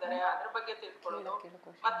ಮಾಡ್ತಿದ್ದಾರೆ ಅದ್ರ ಬಗ್ಗೆ ತಿಳ್ಕೊಳ್ಳೋದು,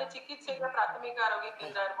 ಮತ್ತೆ ಚಿಕಿತ್ಸೆಗೆ ಪ್ರಾಥಮಿಕ ಆರೋಗ್ಯ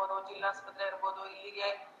ಕೇಂದ್ರ ಇರ್ಬೋದು, ಜಿಲ್ಲಾಸ್ಪತ್ರೆ ಇರ್ಬೋದು, ಇಲ್ಲಿಗೆ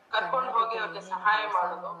ಕರ್ಕೊಂಡು ಹೋಗಿ ಅವ್ರಿಗೆ ಸಹಾಯ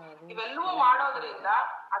ಮಾಡೋದು, ಇವೆಲ್ಲವೂ ಮಾಡೋದ್ರಿಂದ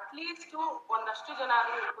ಅಟ್ಲೀಸ್ಟ್ ಒಂದಷ್ಟು ಜನ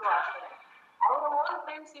ಇಂಪ್ರೂವ್ ಆಗ್ತಾರೆ. ಅವರ ಓನ್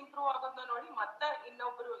ಫ್ರೆಂಡ್ಸ್ ಇಂಪ್ರೂವ್ ಆಗೋದನ್ನ ನೋಡಿ ಮತ್ತೆ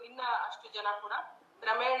ಇನ್ನ ಅಷ್ಟು ಜನ ಕೂಡ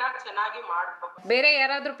ಕ್ರಮೇಣ ಚೆನ್ನಾಗಿ ಮಾಡ್ಬೇಕು. ಬೇರೆ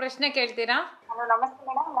ಯಾರಾದ್ರೂ ಪ್ರಶ್ನೆ ಕೇಳ್ತೀರಾ? ಹಲೋ, ನಮಸ್ತೆ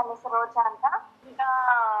ಮೇಡಮ್, ನನ್ನ ಹೆಸರು ರೋಜಾ ಅಂತ.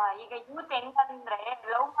 ಈಗ ಯೂತ್ ಹೆಂಗಂದ್ರೆ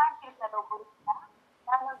ಲವ್ ಮಾಡ್ತಿರ್ತಾರೆ, ಒಬ್ಬರು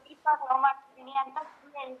ನಾನು ಡೀಪಾಗಿ ಲವ್ ಮಾಡ್ತಿದ್ದೀನಿ ಅಂತ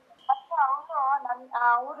ಹೇಳ್ತಾರೆ. ಮತ್ತೆ ಅವರು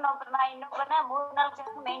ಊರ್ನೊಬ್ರನ್ನ ಇನ್ನೊಬ್ಬರನ್ನ 3-4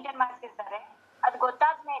 ಜನ ಮೇಂಟೈನ್ ಮಾಡ್ತಿರ್ತಾರೆ. ಅದ್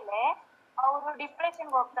ಗೊತ್ತಾದ್ಮೇಲೆ ಅವರು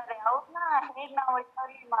ಡಿಪ್ರೆಷನ್ಗೆ ಹೋಗ್ತಾರೆ. ಅವ್ರನ್ನ ಹೇಗ್ ನಾವು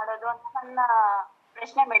ರಿಕವರಿ ಮಾಡೋದು ಅಂತ ನನ್ನ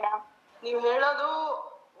ಪ್ರಶ್ನೆ ಮೇಡಮ್. ನೀವ್ ಹೇಳೋದು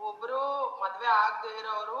ಒಬ್ರು ಮದ್ವೆ ಆಗದೆ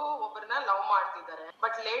ಇರೋರು ಒಬ್ಬರನ್ನ ಲವ್ ಮಾಡ್ತಿದ್ದಾರೆ,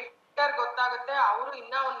 ಬಟ್ ಲೇಟರ್ ಗೊತ್ತಾಗುತ್ತೆ ಅವರು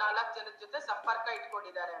ಇನ್ನ ಒಂದ್ 4 ಜನದ ಜೊತೆ ಸಂಪರ್ಕ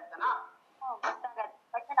ಇಟ್ಕೊಂಡಿದ್ದಾರೆ ಅಂತನಾ? ಗೊತ್ತಾಗತ್ತೆ.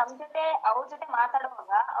 ಬಟ್ ನಮ್ ಜೊತೆ ಅವ್ರ ಜೊತೆ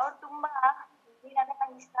ಮಾತಾಡುವಾಗ ಅವ್ರು ತುಂಬಾ ನೀನಂದ್ರೆ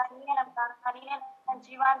ನಂಗೆ ಇಷ್ಟ, ನೀನೇ ನಮ್ ಪ್ರಾಣ, ನೀನೇ ನನ್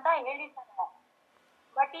ಜೀವ ಅಂತ ಹೇಳಿರ್ತಾರೆ.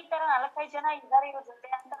 ಬಟ್ ಈ ತರ 4-5 ಜನ ಇದ್ದಾರೆ ಇವ್ರ ಜೊತೆ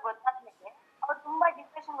ಅಂತ ಗೊತ್ತಾದ್ಮೇಲೆ ಅವ್ರು ತುಂಬಾ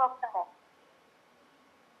ಡಿಪ್ರೆಷನ್ಗೆ ಹೋಗ್ತಾರೆ.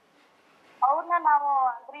 ಅವ್ರನ್ನ ನಾವು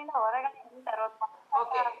ಅದರಿಂದ ಹೊರಗಡೆ ಹೆಂಗ್ ತರೋದು?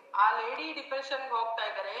 ಓಕೆ, ಆ ಲೇಡಿ ಡಿಪ್ರೆಷನ್ ಹೋಗ್ತಾ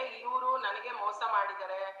ಇದಾರೆ, ಇವ್ರು ನನಗೆ ಮೋಸ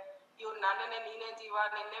ಮಾಡಿದ್ದಾರೆ, ಇವ್ರು ನನ್ನನ್ನೇ ನೀನೇ ಜೀವ,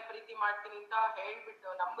 ನಿನ್ನೆ ಪ್ರೀತಿ ಮಾಡ್ತೀನಿ ಅಂತ ಹೇಳ್ಬಿಟ್ಟು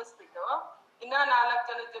ನಂಬಿಸ್ಬಿಟ್ಟು ಇನ್ನ 4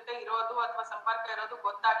 ಜನದ ಜೊತೆ ಇರೋದು ಅಥವಾ ಸಂಪರ್ಕ ಇರೋದು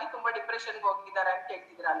ಗೊತ್ತಾಗಿ ತುಂಬಾ ಡಿಪ್ರೆಷನ್ಗೆ ಹೋಗಿದ್ದಾರೆ ಅಂತ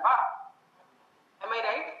ಹೇಳ್ತಿದ್ರಲ್ವಾ? am I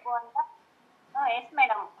right? Yes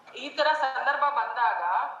madam. ಈ ತರ ಸಂದರ್ಭ ಬಂದಾಗ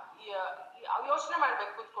ಯೋಚನೆ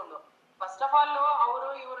ಮಾಡ್ಬೇಕು ಕೂತ್ಕೊಂಡು. ಫಸ್ಟ್ ಆಫ್ ಆಲ್ ಅವರು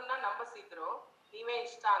ಇವ್ರನ್ನ ನಂಬಿಸಿದ್ರು, ನೀವೇ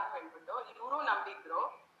ಇಷ್ಟ ಅಂತ ಹೇಳ್ಬಿಟ್ಟು ಇವರು ನಂಬಿದ್ರು.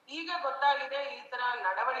 ಈಗ ಗೊತ್ತಾಗಿದೆ ಈ ತರ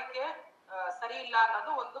ನಡವಳಿಕೆ ಸರಿ ಇಲ್ಲ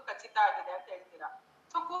ಅನ್ನೋದು ಒಂದು ಖಚಿತ ಆಗಿದೆ ಅಂತ ಹೇಳ್ತೀರಾ.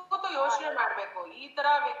 ಸೊ ಕೂತು ಯೋಚನೆ ಮಾಡ್ಬೇಕು, ಈ ತರ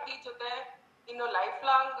ವ್ಯಕ್ತಿ ಜೊತೆ ಇನ್ನು ಲೈಫ್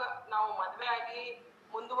ಲಾಂಗ್ ನಾವು ಮದ್ವೆ ಆಗಿ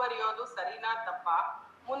ಮುಂದುವರಿಯೋದು ಸರಿನಾ ತಪ್ಪಾ?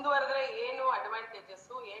 ಮುಂದುವರೆದ್ರೆ ಏನು ಅಡ್ವಾಂಟೇಜಸ್,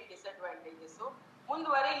 ಏನ್ ಡಿಸ್ಅಡ್ವಾಂಟೇಜಸ್?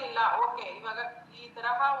 ಮುಂದುವರಿಲಿಲ್ಲ, ಓಕೆ ಇವಾಗ ಈ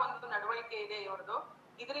ತರಹ ಒಂದು ನಡವಳಿಕೆ ಇದೆ ಇವ್ರದ್ದು,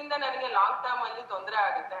 ಇದರಿಂದ ನನಗೆ ಲಾಂಗ್ ಟರ್ಮ್ ಅಲ್ಲಿ ತೊಂದರೆ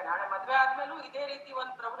ಆಗುತ್ತೆ, ನಾಳೆ ಮದ್ವೆ ಆದ್ಮೇಲೂ ಇದೇ ರೀತಿ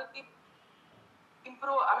ಒಂದು ಪ್ರವೃತ್ತಿ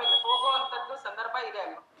ಇಂಪ್ರೂವ್ ಹೋಗುವಂತದ್ದು ಸಂದರ್ಭ ಇದೆ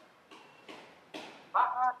ಅಲ್ವಾ?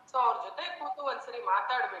 ಸೊ ಅವ್ರ ಜೊತೆ ಕೂತು ಒಂದ್ಸರಿ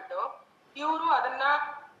ಮಾತಾಡ್ಬಿಟ್ಟು ಇವ್ರು ಅದನ್ನ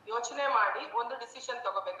ಯೋಚನೆ ಮಾಡಿ ಒಂದು ಡಿಸಿಷನ್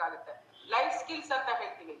ತಗೋಬೇಕಾಗುತ್ತೆ. ಲೈಫ್ ಸ್ಕಿಲ್ಸ್ ಅಂತ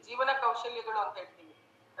ಹೇಳ್ತೀವಿ, ಜೀವನ ಕೌಶಲ್ಯಗಳು ಅಂತ ಹೇಳ್ತೀವಿ.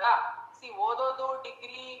 ಓದೋದು,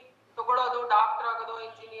 ಡಿಗ್ರಿ ತಗೊಳ್ಳೋದು, ಡಾಕ್ಟರ್ ಆಗೋದು,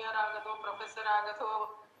 ಇಂಜಿನಿಯರ್ ಆಗೋದು, ಪ್ರೊಫೆಸರ್ ಆಗೋದು,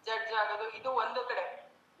 ಜಡ್ಜ್ ಆಗೋದು, ಇದು ಒಂದು ಕಡೆ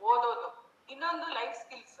ಓದೋದು. ಇನ್ನೊಂದು ಲೈಫ್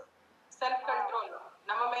ಸ್ಕಿಲ್ಸ್, ಸೆಲ್ಫ್ ಕಂಟ್ರೋಲ್,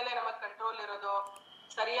 ನಮ್ಮ ಮೇಲೆ ನಮಗ್ ಕಂಟ್ರೋಲ್ ಇರೋದು,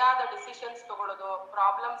 ಸರಿಯಾದ ಡಿಸಿಷನ್ಸ್ ತಗೊಳ್ಳೋದು,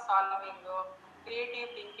 ಪ್ರಾಬ್ಲಮ್ ಸಾಲ್ವಿಂಗ್, ಕ್ರಿಯೇಟಿವ್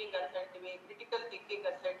ಥಿಂಕಿಂಗ್ ಅಂತ ಹೇಳ್ತೀವಿ, ಕ್ರಿಟಿಕಲ್ ಥಿಂಕಿಂಗ್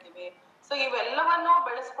ಅಂತ ಹೇಳ್ತೀವಿ. ಸೊ ಇವೆಲ್ಲವನ್ನೂ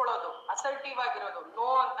ಬೆಳೆಸ್ಕೊಳ್ಳೋದು, ಅಸರ್ಟಿವ್ ಆಗಿರೋದು, ನೋ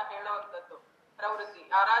ಅಂತ ಹೇಳೋವಂಥದ್ದು ಪ್ರವೃತ್ತಿ.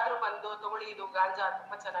 ಯಾರಾದ್ರೂ ಬಂದು ತಗೊಳ್ಳಿ ಇದು ಗಾಂಜಾ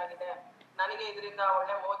ತುಂಬಾ ಚೆನ್ನಾಗಿದೆ, ನನಗೆ ಇದರಿಂದ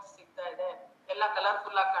ಒಳ್ಳೆ ಮೋಜ್ ಸಿಗ್ತಾ ಇದೆ, ಎಲ್ಲ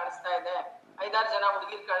ಕಲರ್ಫುಲ್ ಆಗಿ ಕಾಣಿಸ್ತಾ ಇದೆ, 5-6 ಜನ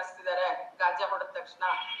ಹುಡುಗಿರ್ ಕಾಣಿಸ್ತಿದ್ದಾರೆ ಗಾಂಜಾ ಹೊಡೆದ ತಕ್ಷಣ,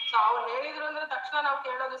 ಸೊ ಅವ್ರು ಹೇಳಿದ್ರು ಅಂದ್ರೆ ತಕ್ಷಣ ನಾವು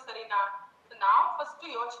ಕೇಳೋದು ಸರಿನಾ? ನಾವು ಫಸ್ಟ್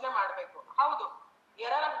ಯೋಚನೆ ಮಾಡ್ಬೇಕು. ಹೌದು,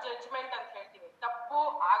 ಎರರ್ ಆಫ್ ಜಡ್ಜ್ಮೆಂಟ್ ಅಂತ ಹೇಳ್ತೀವಿ, ತಪ್ಪು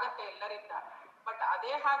ಆಗತ್ತೆ ಎಲ್ಲರಿಂದ, ಬಟ್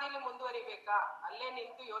ಅದೇ ಹಾದಿಲಿ ಮುಂದುವರಿಬೇಕಾ, ಅಲ್ಲೇ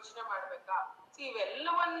ನಿಂತು ಯೋಚನೆ ಮಾಡ್ಬೇಕಾ?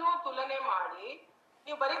 ಇವೆಲ್ಲವನ್ನೂ ತುಲನೆ ಮಾಡಿ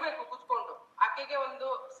ನೀವು ಬರಿಬೇಕು ಕೂತ್ಕೊಂಡು. ಆಕೆಗೆ ಒಂದು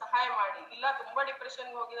ಸಹಾಯ ಮಾಡಿ, ಇಲ್ಲ ತುಂಬಾ ಡಿಪ್ರೆಷನ್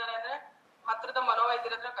ಹೋಗಿದ್ದಾರೆ ಅಂದ್ರೆ ಹತ್ರದ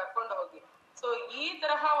ಮನೋವೈದ್ಯರ ಹತ್ರ ಕರ್ಕೊಂಡು ಹೋಗಿ. ಸೊ ಈ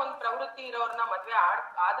ತರಹ ಒಂದು ಪ್ರವೃತ್ತಿ ಇರೋರ್ನ ಮದ್ವೆ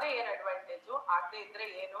ಆದ್ರೆ ಏನ್ ಅಡ್ವಾಂಟೇಜು, ಆಗದೆ ಇದ್ರೆ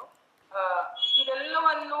ಏನು,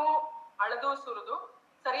 ಇದೆಲ್ಲವನ್ನು ಅಳೆದು ಸುರಿದು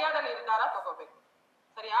ಸರಿಯಾದ ನಿರ್ಧಾರ ತಗೋಬೇಕು.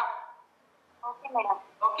 ಸರಿಯಾ?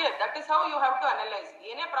 Okay, that is how you have to analyse.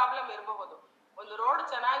 ಏನೇ ಪ್ರಾಬ್ಲಮ್ ಇರಬಹುದು, ಒಂದು ರೋಡ್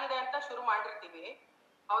ಚೆನ್ನಾಗಿದೆ ಅಂತ ಶುರು ಮಾಡಿರ್ತೀವಿ,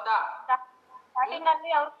 ಹೌದಾ?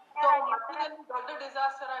 ದೊಡ್ಡ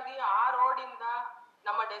ಡಿಸಾಸ್ಟರ್ ಆಗಿ ಆ ರೋಡ್ ಇಂದ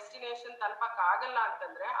ನಮ್ಮ ಡೆಸ್ಟಿನೇಷನ್ ತಲುಪಕ್ ಆಗಲ್ಲ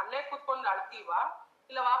ಅಂತಂದ್ರೆ ಅಲ್ಲೇ ಕುತ್ಕೊಂಡು ಅಳ್ತೀವ,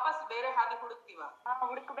 ಇಲ್ಲ ವಾಪಸ್ ಬೇರೆ ಹಾದಿ ಹುಡುಕ್ತೀವ?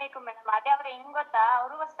 ಹುಡುಕ್ಬೇಕು ಮೇಡಮ್. ಅದೇ ಅವ್ರು ಹೆಂಗ್ ಗೊತ್ತಾ,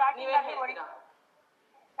 ಅವರು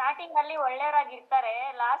ಸ್ಟಾರ್ಟಿಂಗ್ ಅಲ್ಲಿ ಒಳ್ಳೆಯವರಾಗಿರ್ತಾರೆ,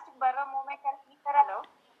 ಲಾಸ್ಟ್ ಬರೋ ಮೂಮೆಂಟ್ ಅಲ್ಲಿ ಈ ತರ.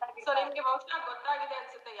 ಸೊ ನಿಮ್ಗೆ ಬಹುಶಃ ಗೊತ್ತಾಗಿದೆ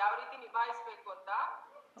ಅನ್ಸುತ್ತೆ ಯಾವ ರೀತಿ ನಿಭಾಯಿಸ್ಬೇಕು ಅಂತ.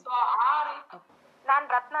 ಸೊ ಆ ರೀತಿ. ನಾನ್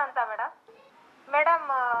ರತ್ನ ಅಂತ ಮೇಡಮ್,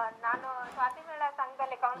 ನಾನು ಸ್ವಾತಿಮೇಳ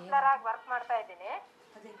ಸಂಘದಲ್ಲಿ ಕೌನ್ಸಿಲರ್ ಆಗಿ ವರ್ಕ್ ಮಾಡ್ತಾ ಇದ್ದೀನಿ.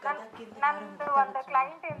 ನಂದು ಒಂದು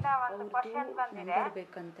ಕ್ಲೈಂಟ್ ಇಂದ ಒಂದು ಕ್ವಶನ್ ಬಂದಿದೆ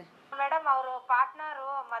ಮೇಡಮ್. ಅವರು ಪಾರ್ಟ್ನರು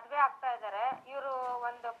ಮದ್ವೆ ಆಗ್ತಾ ಇದಾರೆ, ಇವರು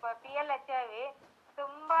ಒಂದು PLHIV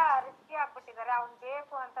ತುಂಬಾ ರಿಸ್ಕಿ ಆಗ್ಬಿಟ್ಟಿದ್ದಾರೆ, ಅವ್ನ್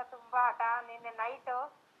ಬೇಕು ಅಂತ ತುಂಬಾ ಹಠ. ನಿನ್ನೆ ನೈಟ್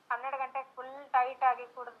 12 ಗಂಟೆಗೆ ಫುಲ್ ಟೈಟ್ ಆಗಿ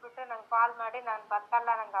ಕುಡಿದ್ಬಿಟ್ಟು ನಂಗೆ ಕಾಲ್ ಮಾಡಿ, ನಾನು ಬದುಕಲ್ಲ,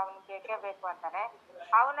 ನಂಗೆ ಅವ್ನ್ ಬೇಕೇ ಬೇಕು ಅಂತಾನೆ.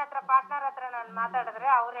 ಅವನ ಹತ್ರ ಪಾರ್ಟ್ನರ್ ಹತ್ರ ನಾನು ಮಾತಾಡಿದ್ರೆ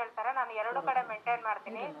ಅವ್ರು ಹೇಳ್ತಾರೆ, ನಾನು 2 ಕಡೆ ಮೇಂಟೈನ್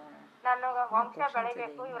ಮಾಡ್ತೀನಿ, ನಾನು ವಂಶ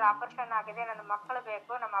ಬೆಳಿಬೇಕು, ಇವ್ರ ಆಪರೇಷನ್ ಆಗಿದೆ, ನನ್ನ ಮಕ್ಕಳು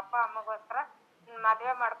ಬೇಕು, ನಮ್ಮ ಅಪ್ಪ ಅಮ್ಮಗೋಸ್ಕರ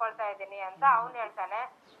ಮದ್ವೆ ಮಾಡ್ಕೊಳ್ತಾ ಇದ್ದೀನಿ ಅಂತ ಅವ್ನ್ ಹೇಳ್ತಾನೆ.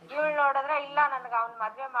 ಇವಳು ನೋಡಿದ್ರೆ ಇಲ್ಲ, ನನ್ಗೆ ಅವ್ನ್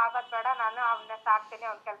ಮದ್ವೆ ಆಗೋದ್ ಬೇಡ, ನಾನು ಅವನ್ನ ಸಾಕ್ತೀನಿ,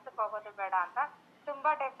 ಅವ್ನ್ ಕೆಲ್ಸಕ್ಕೆ ಹೋಗೋದು ಬೇಡ ಅಂತ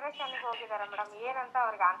ತುಂಬಾ ಡಿಪ್ರೆಷನ್ಗೆ ಹೋಗಿದ್ದಾರೆ ಮೇಡಮ್. ಏನಂತ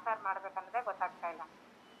ಅವ್ರಿಗೆ ಆನ್ಸರ್ ಮಾಡ್ಬೇಕನ್ನೋದೇ ಗೊತ್ತಾಗ್ತಾ ಇಲ್ಲ.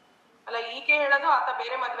 ಅಲ್ಲ ಈಕೆ ಹೇಳೋದು ಆತ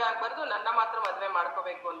ಬೇರೆ ಮದ್ವೆ ಆಗ್ಬಾರ್ದು, ನನ್ನ ಮಾತ್ರ ಮದ್ವೆ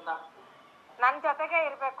ಮಾಡ್ಕೋಬೇಕು ಅಂತ. ನನ್ ಜೊತೆಗೆ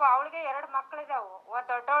ಇರ್ಬೇಕು. ಅವಳಿಗೆ 2 ಮಕ್ಳಿದಾವು.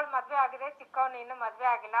 ದೊಡ್ಡವಳು ಮದ್ವೆ ಆಗಿದೆ, ಚಿಕ್ಕವನು ಇನ್ನು ಮದ್ವೆ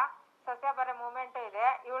ಆಗಿಲ್ಲ. ಸಸ್ಯ ಬರೋ ಮೂಮೆಂಟ್ ಇದೆ.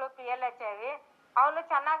 ಇವಳು PLHIV. ಅವನು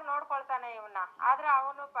ಚೆನ್ನಾಗಿ ನೋಡ್ಕೊಳ್ತಾನೆ ಇವನ್ನ. ಆದ್ರೆ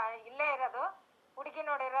ಅವನು ಇಲ್ಲೇ ಇರೋದು, ಹುಡುಗಿ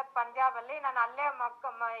ನೋಡಿರೋದು ಪಂಜಾಬ್ ಅಲ್ಲಿ. ನಾನು ಅಲ್ಲೇ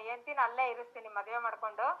ಹೆಂಡ್ತಿನ ಅಲ್ಲೇ ಇರಿಸ್ತೀನಿ ಮದ್ವೆ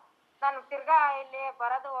ಮಾಡ್ಕೊಂಡು. ನಾನು ತಿರ್ಗಾ ಇಲ್ಲಿ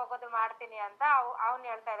ಬರೋದು ಹೋಗೋದು ಮಾಡ್ತೀನಿ ಅಂತ ಅವ್ನು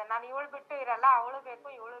ಹೇಳ್ತಾ ಇದ್ದ. ನಾನು ಇವಳು ಬಿಟ್ಟು ಇರಲ್ಲ, ಅವಳು ಬೇಕು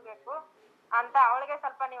ಇವಳು ಬೇಕು ಅಂತ. ಅವಳಿಗೆ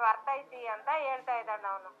ಸ್ವಲ್ಪ ನೀವು ಅರ್ಥೈಸಿ ಅಂತ ಹೇಳ್ತಾ ಇದ್ದಾನ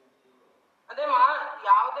ಅವನು. ಅದೇಮ್ಮ,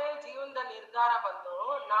 ಯಾವ್ದೇ ಜೀವನದ ನಿರ್ಧಾರ ಬಂದು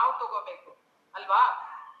ನಾವು ತಗೋಬೇಕು ಅಲ್ವಾ?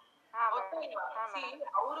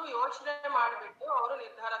 ಅವರು ಯೋಚನೆ ಮಾಡ್ಬಿಟ್ಟು ಅವರು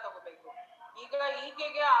ನಿರ್ಧಾರ ತಗೋಬೇಕು. ಈಗ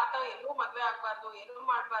ಈಕೆಗೆ ಆತ ಎಲ್ಲೂ ಮದ್ವೆ ಆಗ್ಬಾರ್ದು, ಎಲ್ಲೂ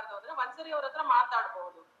ಮಾಡ್ಬಾರ್ದು ಅಂದ್ರೆ ಒಂದ್ಸರಿ ಅವ್ರ ಹತ್ರ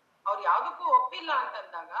ಮಾತಾಡ್ಬಹುದು. ಅವ್ರು ಯಾವ್ದಕ್ಕೂ ಒಪ್ಪಿಲ್ಲ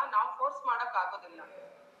ಅಂತಂದಾಗ ನಾವು ಫೋರ್ಸ್ ಮಾಡಕ್ ಆಗೋದಿಲ್ಲ.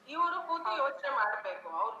 ಇವರು ಪೂರ್ತಿ ಯೋಚನೆ ಮಾಡ್ಬೇಕು,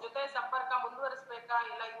 ಅವ್ರ ಜೊತೆ ಸಂಪರ್ಕ ಮುಂದುವರಿಸ್ಬೇಕಾ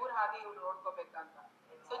ಇಲ್ಲ ಇವ್ರ ಹಾಗೆ ಇವ್ರು ನೋಡ್ಕೋಬೇಕಂತ.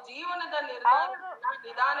 ಸೊ ಜೀವನದ ನಿರ್ಧಾರ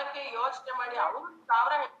ನಿಧಾನಕ್ಕೆ ಯೋಚನೆ ಮಾಡಿ. ಅವ್ರು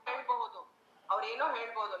 1000 ಹೇಳ್ಬಹುದು, ಅವ್ರೇನೋ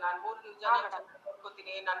ಹೇಳ್ಬೋದು, ನಾನ್ 3 ಜನ ಚೆನ್ನಾಗಿ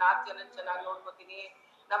ನೋಡ್ಕೋತೀನಿ, ನಾನ್ 4 ಜನ ಚೆನ್ನಾಗಿ ನೋಡ್ಕೋತೀನಿ,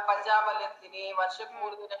 ನಾ ಪಂಜಾಬ್ ಅಲ್ಲಿ ಇರ್ತೀನಿ, ವರ್ಷಕ್ಕೆ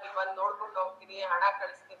 3 ದಿನ ಇಲ್ಲಿ ಬಂದು ನೋಡ್ಕೊಂಡು ಹೋಗ್ತೀನಿ, ಹಣ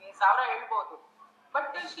ಕಳಿಸ್ತೀನಿ, 1000 ಹೇಳ್ಬೋದು.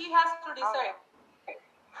 But she has to decide.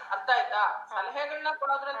 ಅರ್ಥ ಆಯ್ತಾ? ಸಲಹೆಗಳನ್ನ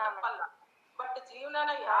ಕೊಡೋದ್ರಲ್ಲಿ ತಪ್ಪಲ್ಲ, ಬಟ್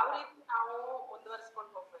ಜೀವನನ ಯಾವ ರೀತಿ ನಾವು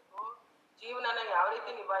ಮುಂದುವರಿಸ್ಕೊಂಡು ಹೋಗ್ಬೇಕು, ಜೀವನನ ಯಾವ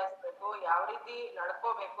ರೀತಿ ನಿಭಾಯಿಸ್ಬೇಕು, ಯಾವ ರೀತಿ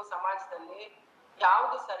ನಡ್ಕೋಬೇಕು, ಸಮಾಜದಲ್ಲಿ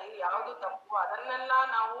ಯಾವ್ದು ಸರಿ ಯಾವ್ದು ತಪ್ಪು ಅದನ್ನೆಲ್ಲ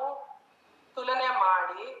ನಾವು ತುಲನೆ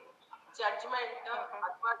ಮಾಡಿ ಜಡ್ಜ್ಮೆಂಟ್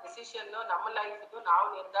ಅಥವಾ ಡಿಸಿಷನ್ ನಮ್ಮ ಲೈಫ್ ನಾವು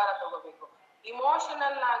ನಿರ್ಧಾರ ತಗೋಬೇಕು.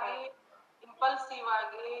 ಇಮೋಷನಲ್ ಆಗಿ ಇಂಪಲ್ಸಿವ್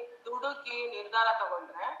ಆಗಿ ದುಡುಕಿ ನಿರ್ಧಾರ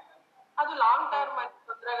ತಗೊಂಡ್ರೆ ಅದು ಲಾಂಗ್ ಟರ್ಮ್ ಆಗಿ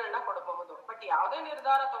ತೊಂದರೆಗಳನ್ನ ಕೊಡಬಹುದು. ಬಟ್ ಯಾವ್ದೇ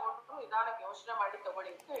ನಿರ್ಧಾರ ತಗೊಂಡ್ರು ನಿಧಾನಕ್ಕೆ ಯೋಚನೆ ಮಾಡಿ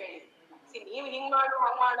ತಗೊಳ್ಳಿ ಅಂತ ಹೇಳಿ. ನೀವ್ ಹಿಂಗ್ ಮಾಡು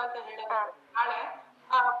ಹಂಗ್ ಮಾಡು ಅಂತ ಹೇಳಿದ್ರೆ ನಾಳೆ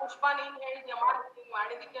ಪುಷ್ಪ ನೀನ್ ಹೇಳಿದ್ಯಾ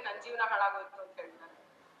ಮಾಡಿದಕ್ಕೆ ನನ್ ಜೀವನ ಹಾಳಾಗೋಯ್ತು ಅಂತ ಹೇಳ್ತಾರೆ.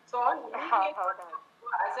 So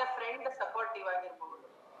as a friend supportive ಆಗಿರ್ಬಹುದು.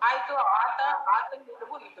 ಆಯ್ತು, ಆತನ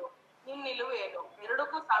ನಿಲುವು ಇದು, ನಿನ್ ನಿಲುವು ಏನು,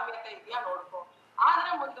 ಎರಡಕ್ಕೂ ಸಾಮ್ಯತೆ ಇದೆಯಾ ನೋಡ್ಕೊ,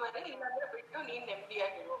 ಆದ್ರೆ ಮುಂದುವರೆ, ಇಲ್ಲಾಂದ್ರೆ ಬಿಟ್ಟು ನೀನ್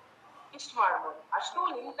ನೆಮ್ಮದಿಯಾಗಿರು, ಇಷ್ಟ ಮಾಡ್ಬೋದು. ಅಷ್ಟು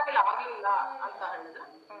ನಿನ್ ಕೈಲಿ ಆಗ್ಲಿಲ್ಲ ಅಂತ ಹೇಳಿದ್ರೆ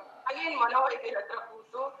ಹಾಗೇನ್ ಮನೋವೈದ್ಯರ ಹತ್ರ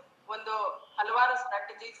ಕೂತು ಒಂದು ಹಲವಾರು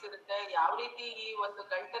ಸ್ಟ್ರಾಟಜೀಸ್ ಇರುತ್ತೆ, ಯಾವ ರೀತಿ ಈ ಒಂದು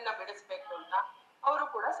ಗಂಟನ್ನ ಬಿಡಿಸ್ಬೇಕು ಅಂತ ಅವರು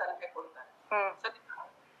ಕೂಡ ಸಲಹೆ ಕೊಡ್ತಾರೆ. ಸರಿ,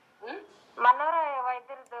 ಮನೋರ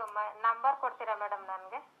ವೈದ್ಯರದ್ದು ನಂಬರ್ ಕೊಡ್ತೀರಾ ಮೇಡಮ್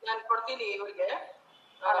ನನ್ಗೆ? ನಾನು ಕೊಡ್ತೀನಿ, ಇವ್ರಿಗೆ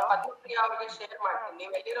ಪದ್ಮಪ್ರಿಯ ಅವ್ರಿಗೆ ಶೇರ್ ಮಾಡ್ತೀನಿ.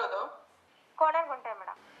 ನೀವ್ ಎಲ್ಲಿರೋದು? ಕೋಣನಗುಂಟೆ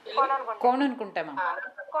ಮೇಡಮ್. ಕೋಣನಗುಂಟೆ ಮ್ಯಾಮ್.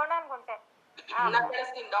 ಕೋಣನಗುಂಟೆ. ನಾನು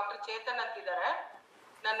ಕಳಿಸ್ತೀನಿ, ಡಾಕ್ಟರ್ ಚೇತನ್ ಅಂತಿದ್ದಾರೆ,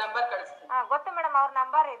 ನನ್ನ ನಂಬರ್ ಕಳಿಸ್ತೀನಿ. ಗೊತ್ತು ಮೇಡಮ್, ಅವ್ರ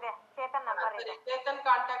ನಂಬರ್ ಇದೆ, ಚೇತನ್ ನಂಬರ್ ಇದೆ. ಚೇತನ್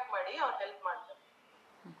ಕಾಂಟ್ಯಾಕ್ಟ್ ಮಾಡಿ, ಅವ್ರು ಹೆಲ್ಪ್ ಮಾಡ್ತಾರೆ.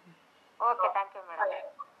 Okay, thank you madam.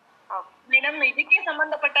 Madam, ಇದಕ್ಕೆ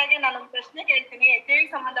ಸಂಬಂಧಪಟ್ಟ ಹಾಗೆ ನಾನೊಂದು ಪ್ರಶ್ನೆ ಕೇಳ್ತೀನಿ. HIV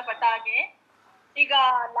ಸಂಬಂಧಪಟ್ಟ ಹಾಗೆ, ಈಗ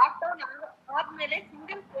ಲಾಕ್ಡೌನ್ ಆದ್ಮೇಲೆ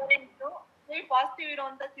ಸಿಂಗಲ್ ಪೇರೆಂಟ್ಸ್ ಪಾಸಿಟಿವ್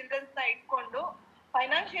ಇರುವಂತ ಚಿಲ್ಡ್ರನ್ಸ್ ನ ಇಟ್ಕೊಂಡು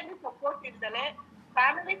ಫೈನಾನ್ಷಿಯಲಿ ಸಪೋರ್ಟ್ ಇಲ್ದಲೆ,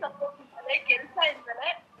 ಫ್ಯಾಮಿಲಿ ಸಪೋರ್ಟ್ ಇಲ್ದಲೆ, ಕೆಲಸ ಇಲ್ದಲೆ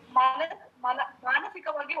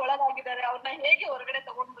ಮಾನಸಿಕವಾಗಿ ಒಳಗಾಗಿದ್ದಾರೆ. ಅವ್ರನ್ನ ಹೇಗೆ ಹೊರಗಡೆ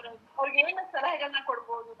ತಗೊಂಡ್ ಬರೋದು? ಅವ್ರಿಗೆ ಏನು ಸಲಹೆಗಳನ್ನ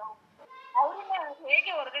ಕೊಡ್ಬೋದು ನಾವು? ಅವ್ರನ್ನ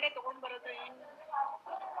ಹೇಗೆ ಹೊರಗಡೆ ತಗೊಂಡ್ ಬರೋದು?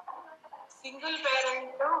 Single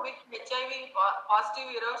parent with HIV positive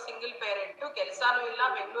ಇರೋ ಸಿಂಗಲ್ ಪೇರೆಂಟ್, ಕೆಲ್ಸಾನು ಇಲ್ಲ,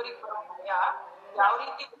 ಬೆಂಗಳೂರಿಗೆ ಬರೋದಾ, ಯಾವ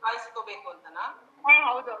ರೀತಿ ನಿಭಾಯಿಸ್ಕೋಬೇಕು ಅಂತನಾ?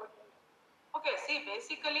 ಹೌದು. ಓಕೆ,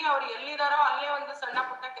 ಬೇಸಿಕಲಿ ಅವ್ರು ಎಲ್ಲಿದಾರೋ ಅಲ್ಲೇ ಒಂದು ಸಣ್ಣ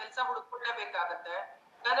ಪುಟ್ಟ ಕೆಲಸ ಹುಡುಕೊಳ್ಳೇಬೇಕಾಗತ್ತೆ.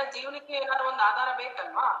 ಯಾಕಂದ್ರೆ ಜೀವನಕ್ಕೆ ಏನಾದ್ರು ಒಂದು ಆಧಾರ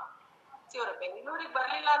ಬೇಕಲ್ವಾ? ಅವ್ರು ಬೆಂಗಳೂರಿಗೆ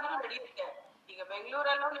ಬರ್ಲಿಲ್ಲ ಅಂದ್ರೂ ನಡೆಯುತ್ತೆ. ಈಗ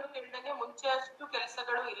ಬೆಂಗಳೂರಲ್ಲೂ ನೀವು ತಿಳಿದಂಗೆ ಮುಂಚೆ ಅಷ್ಟು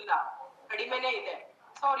ಕೆಲಸಗಳು ಇಲ್ಲ, ಕಡಿಮೆನೆ ಇದೆ.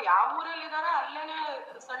 ಸೊ ಅವ್ರು ಯಾವ ಊರಲ್ಲಿ ಇದಾರೆ ಅಲ್ಲೇನೆ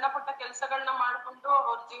ಸಣ್ಣ ಪುಟ್ಟ ಕೆಲಸಗಳನ್ನ ಮಾಡ್ಕೊಂಡು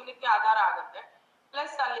ಅವ್ರ ಜೀವನಕ್ಕೆ ಆಧಾರ ಆಗತ್ತೆ.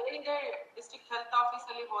 ಪ್ಲಸ್ ಅಲ್ಲಿ ಏನಿದೆ, ಡಿಸ್ಟ್ರಿಕ್ಟ್ ಹೆಲ್ತ್ ಆಫೀಸ್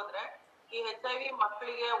ಅಲ್ಲಿ ಹೋದ್ರೆ ಈ HIV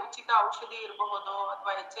ಮಕ್ಕಳಿಗೆ ಉಚಿತ ಔಷಧಿ ಇರಬಹುದು,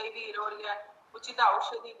 ಅಥವಾ HIV ಇರೋರಿಗೆ ಉಚಿತ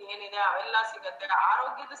ಔಷಧಿ ಏನಿದೆ ಅವೆಲ್ಲ ಸಿಗತ್ತೆ.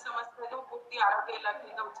 ಆರೋಗ್ಯದ ಸಮಸ್ಯೆದು ಪೂರ್ತಿ ಆರೋಗ್ಯ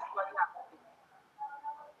ಇಲಾಖೆಯಿಂದ ಉಚಿತವಾಗಿ ಆಗತ್ತೆ.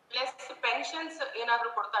 ಪ್ಲಸ್ ಪೆನ್ಷನ್ಸ್ ಏನಾದ್ರು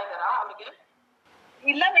ಕೊಡ್ತಾ ಇದಾರಾ ಅವ್ರಿಗೆ?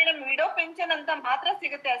 ಇಲ್ಲ ಮೇಡಮ್, ವಿಡೋ ಪೆನ್ಷನ್ ಅಂತ ಮಾತ್ರ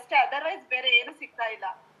ಸಿಗುತ್ತೆ ಅಷ್ಟೇ, ಅದರ್ವೈಸ್ ಬೇರೆ ಏನು ಸಿಗ್ತಾ ಇಲ್ಲ.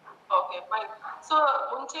 Okay, fine. ಸೊ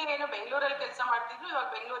ಮುಂಚೆ ಏನು ಬೆಂಗಳೂರಲ್ಲಿ ಕೆಲಸ ಮಾಡ್ತಿದ್ರು, ಇವಾಗ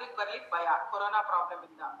ಬೆಂಗಳೂರಿಗೆ ಬರ್ಲಿಕ್ಕೆ ಭಯ ಕೊರೋನಾ ಪ್ರಾಬ್ಲಮ್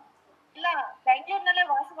ಇಂದ? ಇಲ್ಲ, ಬೆಂಗಳೂರಿನಲ್ಲೇ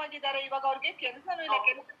ವಾಸವಾಗಿದ್ದಾರೆ. ಇವಾಗ ಅವ್ರಿಗೆ ಕೆಲಸನೂ ಇಲ್ಲ,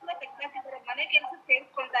 ಕೆಲಸನ ತೆಗ್ದಾಕಿದ್ದಾರೆ, ಮನೆ ಕೆಲಸ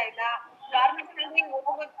ಸೇರಿಸ್ಕೊಳ್ತಾ ಇಲ್ಲ. ಗಾರ್ಮೆಂಟ್ಸ್ ನಲ್ಲಿ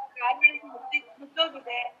ಹೋಗೋ ಗಾರ್ಮೆಂಟ್ಸ್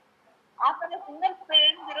ಮುಚ್ಚೋಗಿದೆ. ಆತರ ಸಿಂಗಲ್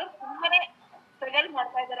ಪೇರೆಂಟ್ಸ್ ಇರೋರು ತುಂಬಾನೇ ಸ್ಟ್ರಗಲ್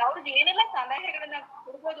ಮಾಡ್ತಾ ಇದ್ದಾರೆ. ಅವ್ರಿಗೆ ಏನೆಲ್ಲ ಸಲಹೆಗಳನ್ನ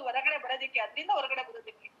ಕೊಡ್ಬೋದು ಹೊರಗಡೆ ಬರೋದಕ್ಕೆ, ಅದರಿಂದ ಹೊರಗಡೆ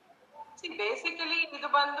ಬರೋದಕ್ಕೆ? ಬೇಸಿಕಲಿ ಇದು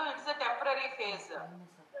ಬಂದು it's a temporary phase.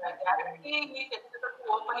 Guarantee ಈ ಕೆಲಸಗಳು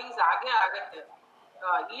ಓಪನಿಂಗ್ಸ್ ಆಗೇ ಆಗತ್ತೆ.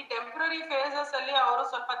 ಈ ಟೆಂಪರರಿ ಫೇಸಸ್ ಅಲ್ಲಿ ಅವರು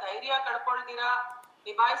ಸ್ವಲ್ಪ ಧೈರ್ಯ ಕಳ್ಕೊಳ್ದಿರಾ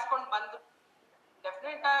ನಿಭಾಯಿಸ್ಕೊಂಡ್ ಬಂದ್ರು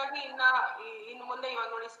ಡೆಫಿನೆಟ್ ಆಗಿ ಇನ್ನು ಮುಂದೆ ಇವಾಗ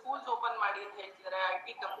ನೋಡಿ ಸ್ಕೂಲ್ಸ್ ಓಪನ್ ಮಾಡಿ ಅಂತ ಹೇಳ್ತಿದ್ದಾರೆ, IT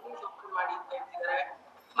ಕಂಪನೀಸ್ ಓಪನ್ ಮಾಡಿ ಅಂತ ಹೇಳ್ತಿದ್ದಾರೆ,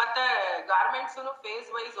 ಮತ್ತೆ ಗಾರ್ಮೆಂಟ್ಸ್ ಫೇಸ್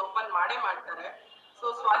ವೈಸ್ ಓಪನ್ ಮಾಡೇ ಮಾಡ್ತಾರೆ. ಸೊ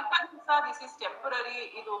ಸ್ವಲ್ಪ ದಿವಸ ದಿಸ್ ಇಸ್ ಟೆಂಪರರಿ,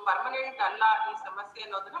 ಇದು ಪರ್ಮನೆಂಟ್ ಅಲ್ಲ ಈ ಸಮಸ್ಯೆ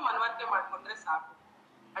ಅನ್ನೋದನ್ನ ಮನವರಿಕೆ ಮಾಡ್ಕೊಂಡ್ರೆ ಸಾಕು.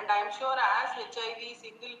 And I am sure as HIV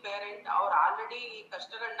single parent ಅವ್ರು ಆಲ್ರೆಡಿ ಈ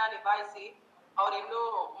ಕಷ್ಟಗಳನ್ನ ನಿಭಾಯಿಸಿ ಅವ್ರಿನ್ನೂ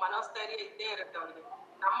ಮನೋಸ್ಥೈರ್ಯ ಇದ್ದೇ ಇರುತ್ತೆ ಅವ್ರಿಗೆ.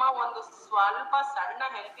 ನಮ್ಮ ಒಂದು ಸ್ವಲ್ಪ ಸಣ್ಣ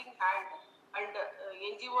ಹೆಲ್ಪಿಂಗ್ ಹ್ಯಾಂಡ್ ಅಂಡ್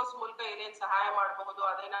NGOs ಮೂಲಕ ಏನೇನ್ ಸಹಾಯ ಮಾಡಬಹುದು,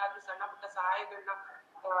 ಅದೇನಾದ್ರೂ ಸಣ್ಣ ಪುಟ್ಟ ಸಹಾಯಗಳನ್ನ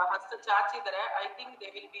ಹಸ್ತ ಚಾಚಿದರೆ I think they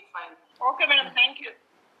will be fine. Okay madam, thank you.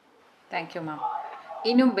 Thank you ma'am.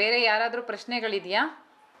 ಇನ್ನು ಬೇರೆ ಯಾರಾದರೂ ಪ್ರಶ್ನೆಗಳಿದೆಯಾ?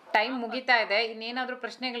 ಟೈಮ್ ಮುಗಿತಾ ಇದೆ. ಇನ್ನೇನಾದರೂ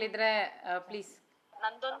ಪ್ರಶ್ನೆಗಳಿದ್ರೆ ಪ್ಲೀಸ್.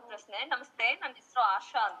 ನಂದೊಂದು ಪ್ರಶ್ನೆ. ನಮಸ್ತೆ, ನನ್ನ ಹೆಸರು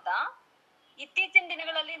ಆಶಾ ಅಂತ. ಇತ್ತೀಚಿನ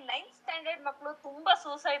ದಿನಗಳಲ್ಲಿ 9th ಸ್ಟ್ಯಾಂಡರ್ಡ್ ಮಕ್ಕಳು ತುಂಬಾ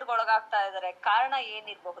ಸೂಸೈಡ್ ಒಳಗಾಗ್ತಾ ಇದಾರೆ. ಕಾರಣ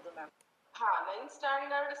ಏನಿರಬಹುದು ಮ್ಯಾಮ್? 9th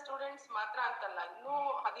ಸ್ಟ್ಯಾಂಡರ್ಡ್ ಸ್ಟೂಡೆಂಟ್ಸ್ ಮಾತ್ರ ಅಂತಲ್ಲ, ಇನ್ನೂ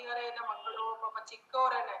ಹದಿಹರೆಯದ ಮಕ್ಕಳು, ಪಾಪ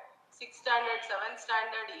ಚಿಕ್ಕವರೇನೆ 6th ಸ್ಟ್ಯಾಂಡರ್ಡ್ 7th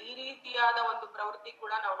ಸ್ಟ್ಯಾಂಡರ್ಡ್ ಈ ರೀತಿಯಾದ ಒಂದು ಪ್ರವೃತ್ತಿ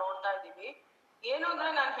ಕೂಡ ನಾವು ನೋಡ್ತಾ ಇದೀವಿ. ಏನು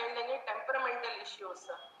ಅಂದ್ರೆ ನಾನು ಹೇಳ್ದಂಗೆ ಟೆಂಪರಮೆಂಟಲ್ ಇಶ್ಯೂಸ್,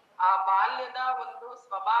 ಆ ಬಾಲ್ಯದ ಒಂದು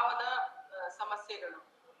ಸ್ವಭಾವದ ಸಮಸ್ಯೆಗಳು.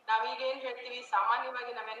 ನಾವೀಗ ಏನ್ ಹೇಳ್ತೀವಿ,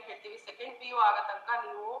 ಸಾಮಾನ್ಯವಾಗಿ ನಾವೇನ್ ಹೇಳ್ತೀವಿ, 2nd PU ಆಗೋ ತನಕ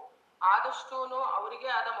ನೀವು ಆದಷ್ಟೂನು ಅವರಿಗೆ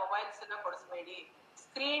ಆದ ಮೊಬೈಲ್ಸ್ ಅನ್ನ ಕೊಡಿಸ್ಬೇಡಿ.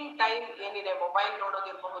 ಸ್ಕ್ರೀನ್ ಟೈಮ್ ಏನಿದೆ, ಮೊಬೈಲ್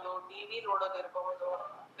ನೋಡೋದಿರಬಹುದು, ಟಿವಿ ನೋಡೋದಿರಬಹುದು,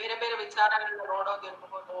 ಬೇರೆ ಬೇರೆ ವಿಚಾರಗಳನ್ನ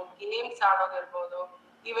ನೋಡೋದಿರಬಹುದು, ಗೇಮ್ಸ್ ಆಡೋದಿರ್ಬಹುದು,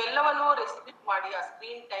 ಇವೆಲ್ಲವನ್ನು ರೆಸ್ಟ್ರಿಕ್ಟ್ ಮಾಡಿ. ಆ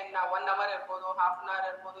ಸ್ಕ್ರೀನ್ ಟೈಮ್ ನ 1 hour ಇರ್ಬೋದು, half an hour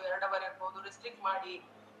ಇರ್ಬೋದು, 2 hour ಇರ್ಬೋದು, ರೆಸ್ಟ್ರಿಕ್ಟ್ ಮಾಡಿ.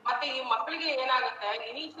 ಮತ್ತೆ ಈ ಮಕ್ಕಳಿಗೆ ಏನಾಗುತ್ತೆ,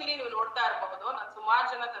 ಇನಿಷಿಯಲಿ ನೀವು ನೋಡ್ತಾ ಇರಬಹುದು, ನಾನು ಸುಮಾರು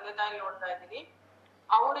ಜನ ತಂದೆ ತಾಯಿ ನೋಡ್ತಾ ಇದ್ದೀನಿ,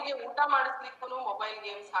 ಅವರಿಗೆ ಊಟ ಮಾಡಿಸ್ಲಿಕ್ಕೂ ಮೊಬೈಲ್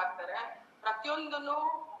ಗೇಮ್ಸ್ ಹಾಕ್ತಾರೆ. ಪ್ರತಿಯೊಂದನ್ನು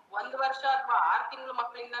 1 ವರ್ಷ ಅಥವಾ 6 ತಿಂಗಳ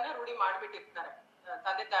ಮಕ್ಕಳಿಂದಾನೇ ರೂಢಿ ಮಾಡ್ಬಿಟ್ಟಿರ್ತಾರೆ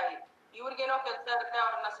ತಂದೆ ತಾಯಿ. ಇವ್ರಿಗೇನೋ ಕೆಲಸ ಇರುತ್ತೆ,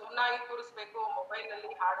 ಅವ್ರನ್ನ ಸುಮ್ಮನಾಗಿ ಕೂರಿಸ್ಬೇಕು, ಮೊಬೈಲ್ ನಲ್ಲಿ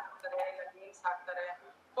ಹಾಡು ಹಾಕ್ತಾರೆ, ಇಲ್ಲ ಗೇಮ್ಸ್ ಹಾಕ್ತಾರೆ,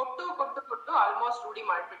 ಕೊಟ್ಟು ಕೊಟ್ಟು ಕೊಟ್ಟು ಆಲ್ಮೋಸ್ಟ್ ರೂಢಿ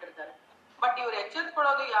ಮಾಡ್ಬಿಟ್ಟಿರ್ತಾರೆ. ಬಟ್ ಇವ್ರು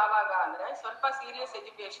ಎಚ್ಚೆತ್ಕೊಳ್ಳೋದು ಯಾವಾಗ ಅಂದ್ರೆ ಸ್ವಲ್ಪ ಸೀರಿಯಸ್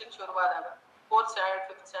ಎಜುಕೇಶನ್ ಶುರುವಾದಾಗ, 4th standard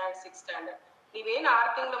 5th standard 6th standard. ನೀವೇನ್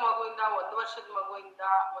 6 ತಿಂಗಳ ಮಗುವಿಂದ 1 ವರ್ಷದ ಮಗುವಿಂದ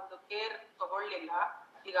ಒಂದು ಕೇರ್ ತಗೊಳ್ಳಿಲ್ಲ,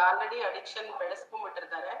 ಈಗ ಆಲ್ರೆಡಿ ಅಡಿಕ್ಷನ್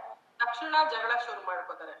ಬೆಳೆಸ್ಕೊಂಡ್ಬಿಟ್ಟಿರ್ತಾರೆ, ತಕ್ಷಣ ಜಗಳ ಶುರು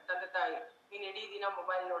ಮಾಡ್ಕೋತಾರೆ ತಂದೆ ತಾಯಿ. ನೀನ್ ಇಡೀ ದಿನ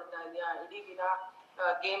ಮೊಬೈಲ್ ನೋಡ್ತಾ ಇದೀಯಾ, ಇಡೀ ದಿನ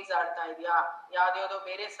ಗೇಮ್ಸ್ ಆಡ್ತಾ ಇದೀಯಾ, ಯಾವ್ದ್ಯಾವ್ದೋ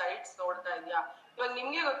ಬೇರೆ ಸೈಟ್ಸ್ ನೋಡ್ತಾ ಇದೀಯಾ. ಇವಾಗ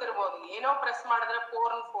ನಿಮ್ಗೆ ಗೊತ್ತಿರ್ಬೋದು, ಏನೋ ಪ್ರೆಸ್ ಮಾಡಿದ್ರೆ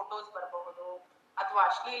ಪೋರ್ನ್ ಫೋಟೋಸ್ ಬರಬಹುದು ಅಥವಾ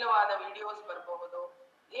ಅಶ್ಲೀಲವಾದ ವಿಡಿಯೋಸ್ ಬರಬಹುದು.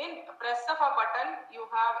 ಏನ್ press of a button you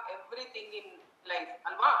have everything in life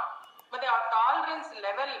ಅಲ್ವಾ? ಮತ್ತೆ ಆ ಟಾಲರೆನ್ಸ್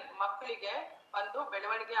ಲೆವೆಲ್ ಮಕ್ಕಳಿಗೆ ಒಂದು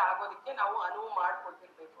ಬೆಳವಣಿಗೆ ಆಗೋದಕ್ಕೆ ನಾವು ಅನುವು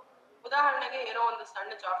ಮಾಡ್ಕೊಡ್ತಿರ್ಬೇಕು. ಉದಾಹರಣೆಗೆ ಏನೋ ಒಂದು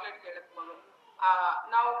ಸಣ್ಣ ಚಾಕ್ಲೇಟ್ ಕೇಳುತ್ತೆ ಮಗು,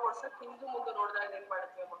 ನಾವು ಕೊಡ್ಸಕ್ ಹಿಂದೆ ಮುಂದೆ ನೋಡಿದಾಗ ಏನ್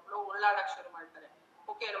ಮಾಡ್ತೀವಿ, ಮಕ್ಕಳು ಉರುಳಾಡಕ್ ಶುರು ಮಾಡ್ತಾರೆ.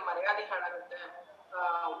 ಓಕೆ, ನಮ್ಮ ಮರ್ಯಾದೆ ಹಾಳಾಗುತ್ತೆ,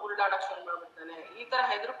 ಉರುಳಾಡಕ್ ಶುರು ಮಾಡ್ಬಿಡ್ತಾನೆ, ಈ ತರ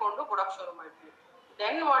ಹೆದರ್ಕೊಂಡು ಕೊಡಕ್ ಶುರು ಮಾಡ್ತೀವಿ.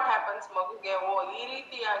 ದೆನ್ ವಾಟ್ ಹ್ಯಾಪನ್ಸ್, ಮಗುಗೆ ಈ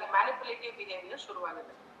ರೀತಿಯಾಗಿ ಮ್ಯಾನಿಪುಲೇಟಿವ್ ಬಿಹೇವಿಯರ್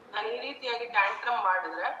ಶುರುವಾಗುತ್ತೆ. ನಾನು ಈ ರೀತಿಯಾಗಿ ಟ್ಯಾಂಟ್ರಮ್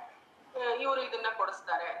ಮಾಡಿದ್ರೆ ಇವರು ಇದನ್ನ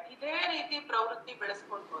ಕೊಡಿಸ್ತಾರೆ. ಇದೇ ರೀತಿ ಪ್ರವೃತ್ತಿ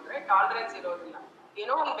ಬೆಳೆಸ್ಕೊಂಡು ಹೋದ್ರೆ ಟಾಲರೆನ್ಸ್ ಇರೋದಿಲ್ಲ.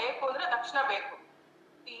 ಏನೋ ಒಂದ್ ಬೇಕು ಅಂದ್ರೆ ತಕ್ಷಣ ಬೇಕು.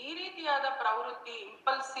 ಈ ರೀತಿಯಾದ ಪ್ರವೃತ್ತಿ,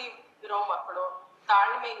 ಇಂಪಲ್ಸಿವ್ ಇರೋ ಮಕ್ಕಳು,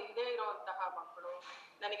 ತಾಳ್ಮೆ ಇಲ್ಲದೆ ಇರುವಂತಹ ಮಕ್ಕಳು,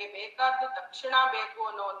 ನನಗೆ ಬೇಕಾದ್ದು ತಕ್ಷಣ ಬೇಕು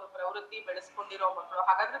ಅನ್ನೋ ಒಂದು ಪ್ರವೃತ್ತಿ ಬೆಳೆಸ್ಕೊಂಡಿರೋ ಮಕ್ಕಳು.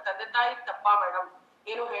 ಹಾಗಾದ್ರೆ ತಂದೆ ತಾಯಿ ತಪ್ಪಾ ಮೇಡಮ್,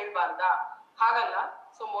 ಏನು ಹೇಳ್ಬಾರ್ದಾ? ಹಾಗಲ್ಲ.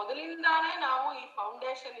 ಸೊ ಮೊದಲಿಂದಾನೇ ನಾವು ಈ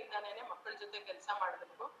ಫೌಂಡೇಶನ್ ಇಂದಾನೇ ಮಕ್ಕಳ ಜೊತೆ ಕೆಲಸ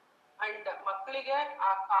ಮಾಡಬೇಕು. ಅಂಡ್ ಮಕ್ಕಳಿಗೆ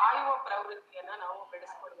ಆ ಕಾಯುವ ಪ್ರವೃತ್ತಿಯನ್ನ ನಾವು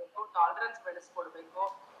ಬೆಳೆಸ್ಕೊಡ್ಬೇಕು, ಟಾಲರೆನ್ಸ್ ಬೆಳೆಸ್ಕೊಡ್ಬೇಕು.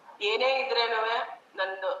 ಏನೇ ಇದ್ರೇನುವೆ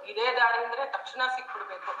ನಂದು ಇದೇ ದಾರಿ ಅಂದ್ರೆ ತಕ್ಷಣ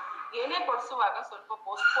ಸಿಕ್ಬಿಡ್ಬೇಕು. ಏನೇ ಕೊಡ್ಸುವಾಗ ಸ್ವಲ್ಪ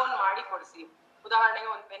ಪೋಸ್ಟ್ಪೋನ್ ಮಾಡಿ ಕೊಡ್ಸಿ. ಉದಾಹರಣೆಗೆ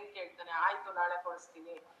ಒಂದ್ ಪೆನ್ ಕೇಳ್ತಾನೆ, ಆಯ್ತು ನಾಳೆ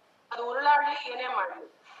ಕೊಡಿಸ್ತೀನಿ, ಅದು ಉರುಳಾಡ್ಲಿ ಏನೇ ಮಾಡ್ಲಿ.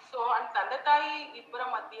 ಸೊ ಅಂಡ್ ತಂದೆ ತಾಯಿ ಇಬ್ಬರ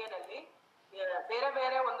ಮಧ್ಯೆನಲ್ಲಿ ಬೇರೆ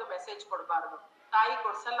ಬೇರೆ ಒಂದು ಮೆಸೇಜ್ ಕೊಡ್ಬಾರ್ದು. ತಾಯಿ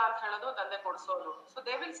ಕೊಡ್ಸಲ್ಲ ಅಂತ ಹೇಳೋದು, ತಂದೆ ಕೊಡ್ಸೋದು. So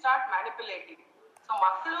they will start manipulating. So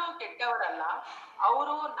ಮಕ್ಕಳು ಕೆಟ್ಟವರಲ್ಲ,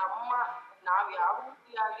 ಅವರು ನಾವ್ ಯಾವ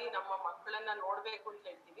ರೀತಿಯಾಗಿ ನಮ್ಮ ಮಕ್ಕಳನ್ನ ನೋಡ್ಬೇಕು ಅಂತ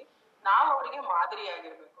ಹೇಳ್ತೀವಿ, ನಾವು ಅವರಿಗೆ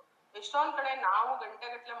ಮಾದರಿಯಾಗಿರ್ಬೇಕು. ಎಷ್ಟೊಂದ್ ಕಡೆ ನಾವು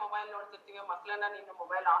ಗಂಟೆಗಟ್ಲೆ ಮೊಬೈಲ್ ನೋಡ್ತಿರ್ತೀವಿ, ಮಕ್ಕಳನ್ನ ನೀನು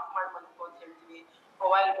ಮೊಬೈಲ್ ಆಫ್ ಮಾಡಿ ಮಲ್ಕೋ ಅಂತ ಹೇಳ್ತೀವಿ,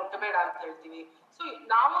 ಮೊಬೈಲ್ ಮುಟ್ಟಬೇಡ ಅಂತ ಹೇಳ್ತೀವಿ. ಸೊ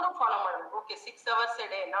ನಾವು ಫಾಲೋ ಮಾಡ್ಬೇಕು. ಓಕೆ, 6 hours a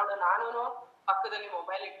day ನಾನು ಪಕ್ಕದಲ್ಲಿ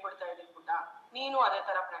ಮೊಬೈಲ್ ಇಟ್ಕೊಳ್ತಾ ಇದ್ದೀನಿ ಪುಟ್ಟ, ನೀನು ಅದೇ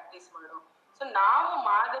ತರ ಪ್ರಾಕ್ಟೀಸ್ ಮಾಡು. ಸೊ ನಾವು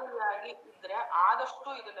ಮಾದರಿಯಾಗಿ ಇದ್ರೆ ಆದಷ್ಟು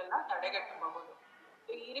ಇದನ್ನೆಲ್ಲ ತಡೆಗಟ್ಟಬಹುದು.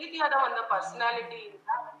 ಈ ರೀತಿಯಾದ ಒಂದು ಪರ್ಸನಾಲಿಟಿಯಿಂದ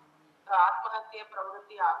ಆತ್ಮಹತ್ಯೆ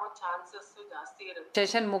ಪ್ರವೃತ್ತಿ ಆಗೋ ಚಾನ್ಸಸ್ ಜಾಸ್ತಿ ಇರುತ್ತೆ.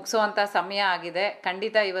 ಸೆಷನ್ ಮುಗಿಸುವಂಥ ಸಮಯ ಆಗಿದೆ.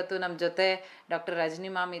 ಖಂಡಿತ ಇವತ್ತು ನಮ್ಮ ಜೊತೆ ಡಾಕ್ಟರ್ ರಜನಿ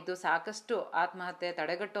ಮ್ಯಾಮ್ ಇದ್ದು ಸಾಕಷ್ಟು ಆತ್ಮಹತ್ಯೆ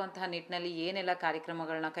ತಡೆಗಟ್ಟುವಂತಹ ನಿಟ್ಟಿನಲ್ಲಿ ಏನೆಲ್ಲ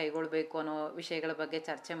ಕಾರ್ಯಕ್ರಮಗಳನ್ನ ಕೈಗೊಳ್ಳಬೇಕು ಅನ್ನೋ ವಿಷಯಗಳ ಬಗ್ಗೆ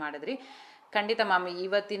ಚರ್ಚೆ ಮಾಡಿದ್ರಿ. ಖಂಡಿತ ಮ್ಯಾಮ್,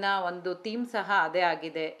 ಇವತ್ತಿನ ಒಂದು ಥೀಮ್ ಸಹ ಅದೇ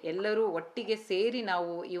ಆಗಿದೆ. ಎಲ್ಲರೂ ಒಟ್ಟಿಗೆ ಸೇರಿ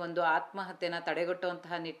ನಾವು ಈ ಒಂದು ಆತ್ಮಹತ್ಯೆನ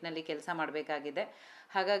ತಡೆಗಟ್ಟುವಂತಹ ನಿಟ್ಟಿನಲ್ಲಿ ಕೆಲಸ ಮಾಡಬೇಕಾಗಿದೆ.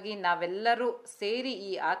 ಹಾಗಾಗಿ ನಾವೆಲ್ಲರೂ ಸೇರಿ ಈ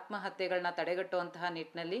ಆತ್ಮಹತ್ಯೆಗಳನ್ನ ತಡೆಗಟ್ಟುವಂತಹ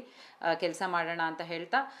ನಿಟ್ಟಿನಲ್ಲಿ ಕೆಲಸ ಮಾಡೋಣ ಅಂತ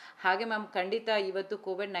ಹೇಳ್ತಾ, ಹಾಗೆ ಮ್ಯಾಮ್ ಖಂಡಿತ ಇವತ್ತು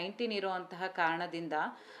COVID-19 ಇರುವಂತಹ ಕಾರಣದಿಂದ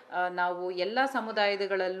ನಾವು ಎಲ್ಲ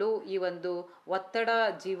ಸಮುದಾಯಗಳಲ್ಲೂ ಈ ಒಂದು ಒತ್ತಡ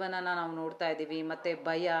ಜೀವನನ ನಾವು ನೋಡ್ತಾ ಇದ್ದೀವಿ, ಮತ್ತು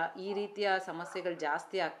ಭಯ, ಈ ರೀತಿಯ ಸಮಸ್ಯೆಗಳು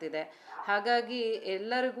ಜಾಸ್ತಿ ಆಗ್ತಿದೆ. ಹಾಗಾಗಿ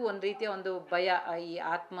ಎಲ್ಲರಿಗೂ ಒಂದು ರೀತಿಯ ಒಂದು ಭಯ ಈ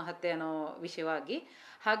ಆತ್ಮಹತ್ಯೆ ಅನ್ನೋ ವಿಷಯವಾಗಿ.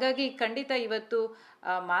 ಹಾಗಾಗಿ ಖಂಡಿತ ಇವತ್ತು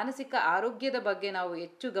ಮಾನಸಿಕ ಆರೋಗ್ಯದ ಬಗ್ಗೆ ನಾವು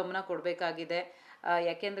ಹೆಚ್ಚು ಗಮನ ಕೊಡಬೇಕಾಗಿದೆ.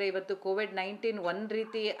 ಯಾಕೆಂದರೆ ಇವತ್ತು COVID-19 ಒಂದು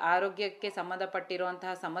ರೀತಿ ಆರೋಗ್ಯಕ್ಕೆ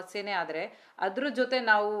ಸಂಬಂಧಪಟ್ಟಿರುವಂತಹ ಸಮಸ್ಯೆನೇ ಆದರೆ ಅದ್ರ ಜೊತೆ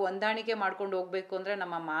ನಾವು ಹೊಂದಾಣಿಕೆ ಮಾಡ್ಕೊಂಡು ಹೋಗಬೇಕು ಅಂದರೆ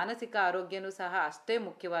ನಮ್ಮ ಮಾನಸಿಕ ಆರೋಗ್ಯನೂ ಸಹ ಅಷ್ಟೇ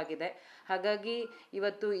ಮುಖ್ಯವಾಗಿದೆ. ಹಾಗಾಗಿ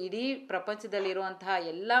ಇವತ್ತು ಇಡೀ ಪ್ರಪಂಚದಲ್ಲಿರುವಂತಹ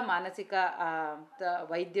ಎಲ್ಲ ಮಾನಸಿಕ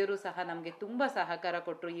ವೈದ್ಯರು ಸಹ ನಮಗೆ ತುಂಬ ಸಹಕಾರ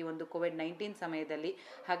ಕೊಟ್ಟರು ಈ ಒಂದು COVID-19 ಸಮಯದಲ್ಲಿ.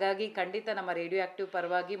 ಹಾಗಾಗಿ ಖಂಡಿತ ನಮ್ಮ ರೇಡಿಯೋ ಆ್ಯಕ್ಟಿವ್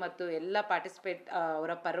ಪರವಾಗಿ ಮತ್ತು ಎಲ್ಲ ಪಾರ್ಟಿಸಿಪೇಟ್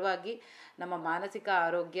ಅವರ ಪರವಾಗಿ ನಮ್ಮ ಮಾನಸಿಕ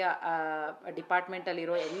ಆರೋಗ್ಯ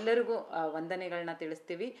ಡಿಪಾರ್ಟ್ಮೆಂಟಲ್ಲಿರೋ ಎಲ್ಲರಿಗೂ ವಂದನೆಗಳನ್ನ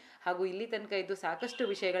ತಿಳಿಸ್ತೀವಿ. ಹಾಗೂ ಇಲ್ಲಿ ತನಕ ಇದು ಸಾಕಷ್ಟು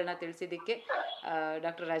ವಿಷಯಗಳನ್ನ ತಿಳಿಸಿದ್ದಕ್ಕೆ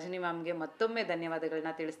ಡಾಕ್ಟರ್ ರಜನಿ ಮ್ಯಾಮ್ಗೆ ಮತ್ತೊಮ್ಮೆ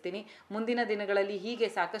ಧನ್ಯವಾದಗಳನ್ನ ತಿಳಿಸ್ತೀನಿ. ಮುಂದಿನ ದಿನಗಳಲ್ಲಿ ಹೀಗೆ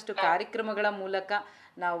ಸಾಕಷ್ಟು ಕಾರ್ಯಕ್ರಮಗಳ ಮೂಲಕ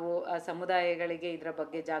ನಾವು ಸಮುದಾಯಗಳಿಗೆ ಇದರ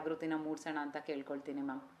ಬಗ್ಗೆ ಜಾಗೃತಿನ ಮೂಡಿಸೋಣ ಅಂತ ಕೇಳ್ಕೊಳ್ತೀನಿ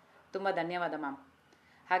ಮ್ಯಾಮ್. ತುಂಬ ಧನ್ಯವಾದ ಮ್ಯಾಮ್.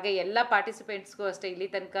 ಹಾಗೆ ಎಲ್ಲ ಪಾರ್ಟಿಸಿಪೆಂಟ್ಸ್ಗೂ ಅಷ್ಟೇ ಇಲ್ಲಿ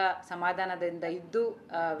ತನಕ ಸಮಾಧಾನದಿಂದ ಇದ್ದು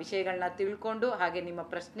ವಿಷಯಗಳನ್ನ ತಿಳ್ಕೊಂಡು ಹಾಗೆ ನಿಮ್ಮ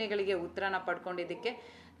ಪ್ರಶ್ನೆಗಳಿಗೆ ಉತ್ತರನ ಪಡ್ಕೊಂಡಿದ್ದಕ್ಕೆ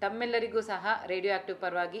ತಮ್ಮೆಲ್ಲರಿಗೂ ಸಹ ರೇಡಿಯೋ ಆ್ಯಕ್ಟಿವ್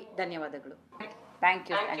ಪರವಾಗಿ ಧನ್ಯವಾದಗಳು. Thank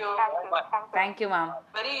you ma'am.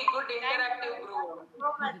 Very good interactive group.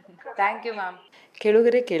 Thank you ma'am.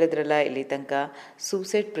 ಕೆಳಗರೆ ಕೇಳಿದ್ರಲ್ಲ ಇಲ್ಲಿ ತನಕ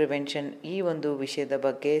ಸೂಸೈಡ್ ಪ್ರಿವೆನ್ಷನ್ ಈ ಒಂದು ವಿಷಯದ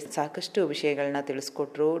ಬಗ್ಗೆ ಸಾಕಷ್ಟು ವಿಷಯಗಳನ್ನ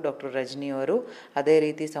ತಿಳಿಸ್ಕೊಟ್ರು ಡಾಕ್ಟರ್ ರಜನಿಯವರು. ಅದೇ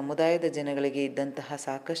ರೀತಿ ಸಮುದಾಯದ ಜನಗಳಿಗೆ ಇದ್ದಂತಹ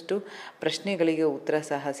ಸಾಕಷ್ಟು ಪ್ರಶ್ನೆಗಳಿಗೆ ಉತ್ತರ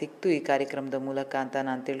ಸಹ ಸಿಕ್ತು ಈ ಕಾರ್ಯಕ್ರಮದ ಮೂಲಕ ಅಂತ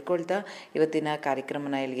ನಾನು ತಿಳ್ಕೊಳ್ತಾ ಇವತ್ತಿನ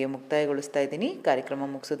ಕಾರ್ಯಕ್ರಮನ ಇಲ್ಲಿಗೆ ಮುಕ್ತಾಯಗೊಳಿಸ್ತಾ ಇದ್ದೀನಿ. ಕಾರ್ಯಕ್ರಮ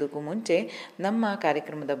ಮುಗಿಸೋದಕ್ಕೂ ಮುಂಚೆ ನಮ್ಮ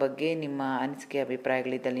ಕಾರ್ಯಕ್ರಮದ ಬಗ್ಗೆ ನಿಮ್ಮ ಅನಿಸಿಕೆ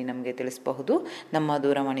ಅಭಿಪ್ರಾಯಗಳಿದ್ದಲ್ಲಿ ನಮಗೆ ತಿಳಿಸಬಹುದು. ನಮ್ಮ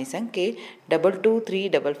ದೂರವಾಣಿ ಸಂಖ್ಯೆ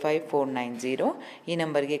 22355490 ಈ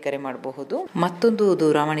ನಂಬರ್ಗೆ ಕರೆ ಮಾಡಬಹುದು. ಮತ್ತೊಂದು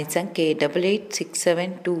ದೂರವಾಣಿ ಸಂಖ್ಯೆ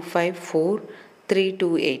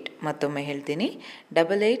 8867254328. ಮತ್ತೊಮ್ಮೆ ಹೇಳ್ತೀನಿ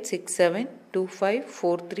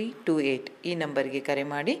 8867254328 ಈ ನಂಬರ್ಗೆ ಕರೆ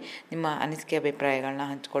ಮಾಡಿ ನಿಮ್ಮ ಅನಿಸಿಕೆ ಅಭಿಪ್ರಾಯಗಳನ್ನ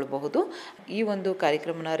ಹಂಚ್ಕೊಳ್ಬಹುದು. ಈ ಒಂದು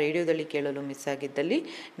ಕಾರ್ಯಕ್ರಮನ ರೇಡಿಯೋದಲ್ಲಿ ಕೇಳಲು ಮಿಸ್ ಆಗಿದ್ದಲ್ಲಿ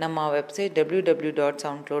ನಮ್ಮ ವೆಬ್ಸೈಟ್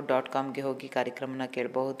www.soundcloud.comಗೆ ಹೋಗಿ ಕಾರ್ಯಕ್ರಮನ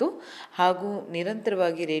ಕೇಳಬಹುದು. ಹಾಗೂ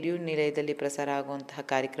ನಿರಂತರವಾಗಿ ರೇಡಿಯೋ ನಿಲಯದಲ್ಲಿ ಪ್ರಸಾರ ಆಗುವಂತಹ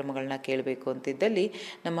ಕಾರ್ಯಕ್ರಮಗಳನ್ನ ಕೇಳಬೇಕು ಅಂತಿದ್ದಲ್ಲಿ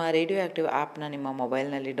ನಮ್ಮ ರೇಡಿಯೋ ಆ್ಯಕ್ಟಿವ್ ಆ್ಯಪ್ನ ನಿಮ್ಮ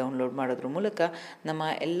ಮೊಬೈಲ್ನಲ್ಲಿ ಡೌನ್ಲೋಡ್ ಮಾಡೋದ್ರ ಮೂಲಕ ನಮ್ಮ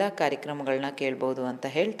ಎಲ್ಲ ಕಾರ್ಯಕ್ರಮಗಳನ್ನ ಕೇಳ್ಬೋದು ಅಂತ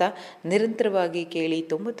ಹೇಳ್ತಾ ನಿರಂತರವಾಗಿ ಕೇಳಿ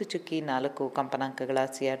 90.4 ಕಂಪನಾಂಕಗಳ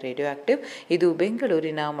CR ರೇಡಿಯೋ ಆ್ಯಕ್ಟಿವ್. ಇದು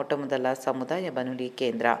ಬೆಂಗಳೂರಿನ ಮೊಟ್ಟಮೊದಲ ಸಮುದಾಯ ಬಾನುಲಿ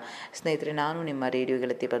ಕೇಂದ್ರ. ಸ್ನೇಹಿತರೆ, ನಾನು ನಿಮ್ಮ ರೇಡಿಯೋ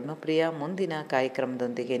ಗೆಳತಿ ಪದ್ಮಪ್ರಿಯ. ಮುಂದಿನ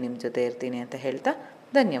ಕಾರ್ಯಕ್ರಮದೊಂದಿಗೆ ನಿಮ್ಮ ಜೊತೆ ಇರ್ತೀನಿ ಅಂತ ಹೇಳ್ತಾ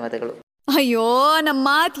ಧನ್ಯವಾದಗಳು. ಅಯ್ಯೋ, ನಮ್ಮ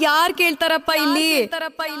ಮಾತ್ ಯಾರು ಕೇಳ್ತಾರಪ್ಪ ಇಲ್ಲಿ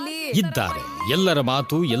ಇದ್ದಾರೆ. ಎಲ್ಲರ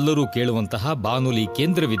ಮಾತು ಎಲ್ಲರೂ ಕೇಳುವಂತಹ ಬಾನುಲಿ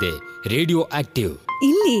ಕೇಂದ್ರವಿದೆ, ರೇಡಿಯೋ ಆಕ್ಟಿವ್.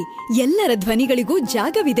 ಇಲ್ಲಿ ಎಲ್ಲರ ಧ್ವನಿಗಳಿಗೂ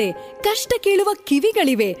ಜಾಗವಿದೆ. ಕಷ್ಟ ಕೇಳುವ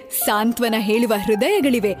ಕಿವಿಗಳಿವೆ, ಸಾಂತ್ವನ ಹೇಳುವ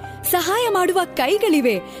ಹೃದಯಗಳಿವೆ, ಸಹಾಯ ಮಾಡುವ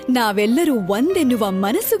ಕೈಗಳಿವೆ, ನಾವೆಲ್ಲರೂ ಒಂದೆನ್ನುವ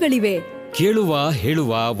ಮನಸ್ಸುಗಳಿವೆ. ಕೇಳುವ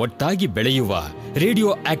ಹೇಳುವ ಒಟ್ಟಾಗಿ ಬೆಳೆಯುವ ರೇಡಿಯೋ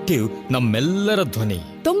ಆಕ್ಟಿವ್ ನಮ್ಮೆಲ್ಲರ ಧ್ವನಿ.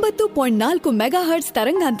 90.4 ಮೆಗಾಹರ್ಟ್ಸ್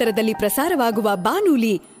ತರಂಗಾಂತರದಲ್ಲಿ ಪ್ರಸಾರವಾಗುವ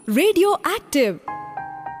ಬಾನುಲಿ ರೇಡಿಯೋ ಆಕ್ಟಿವ್.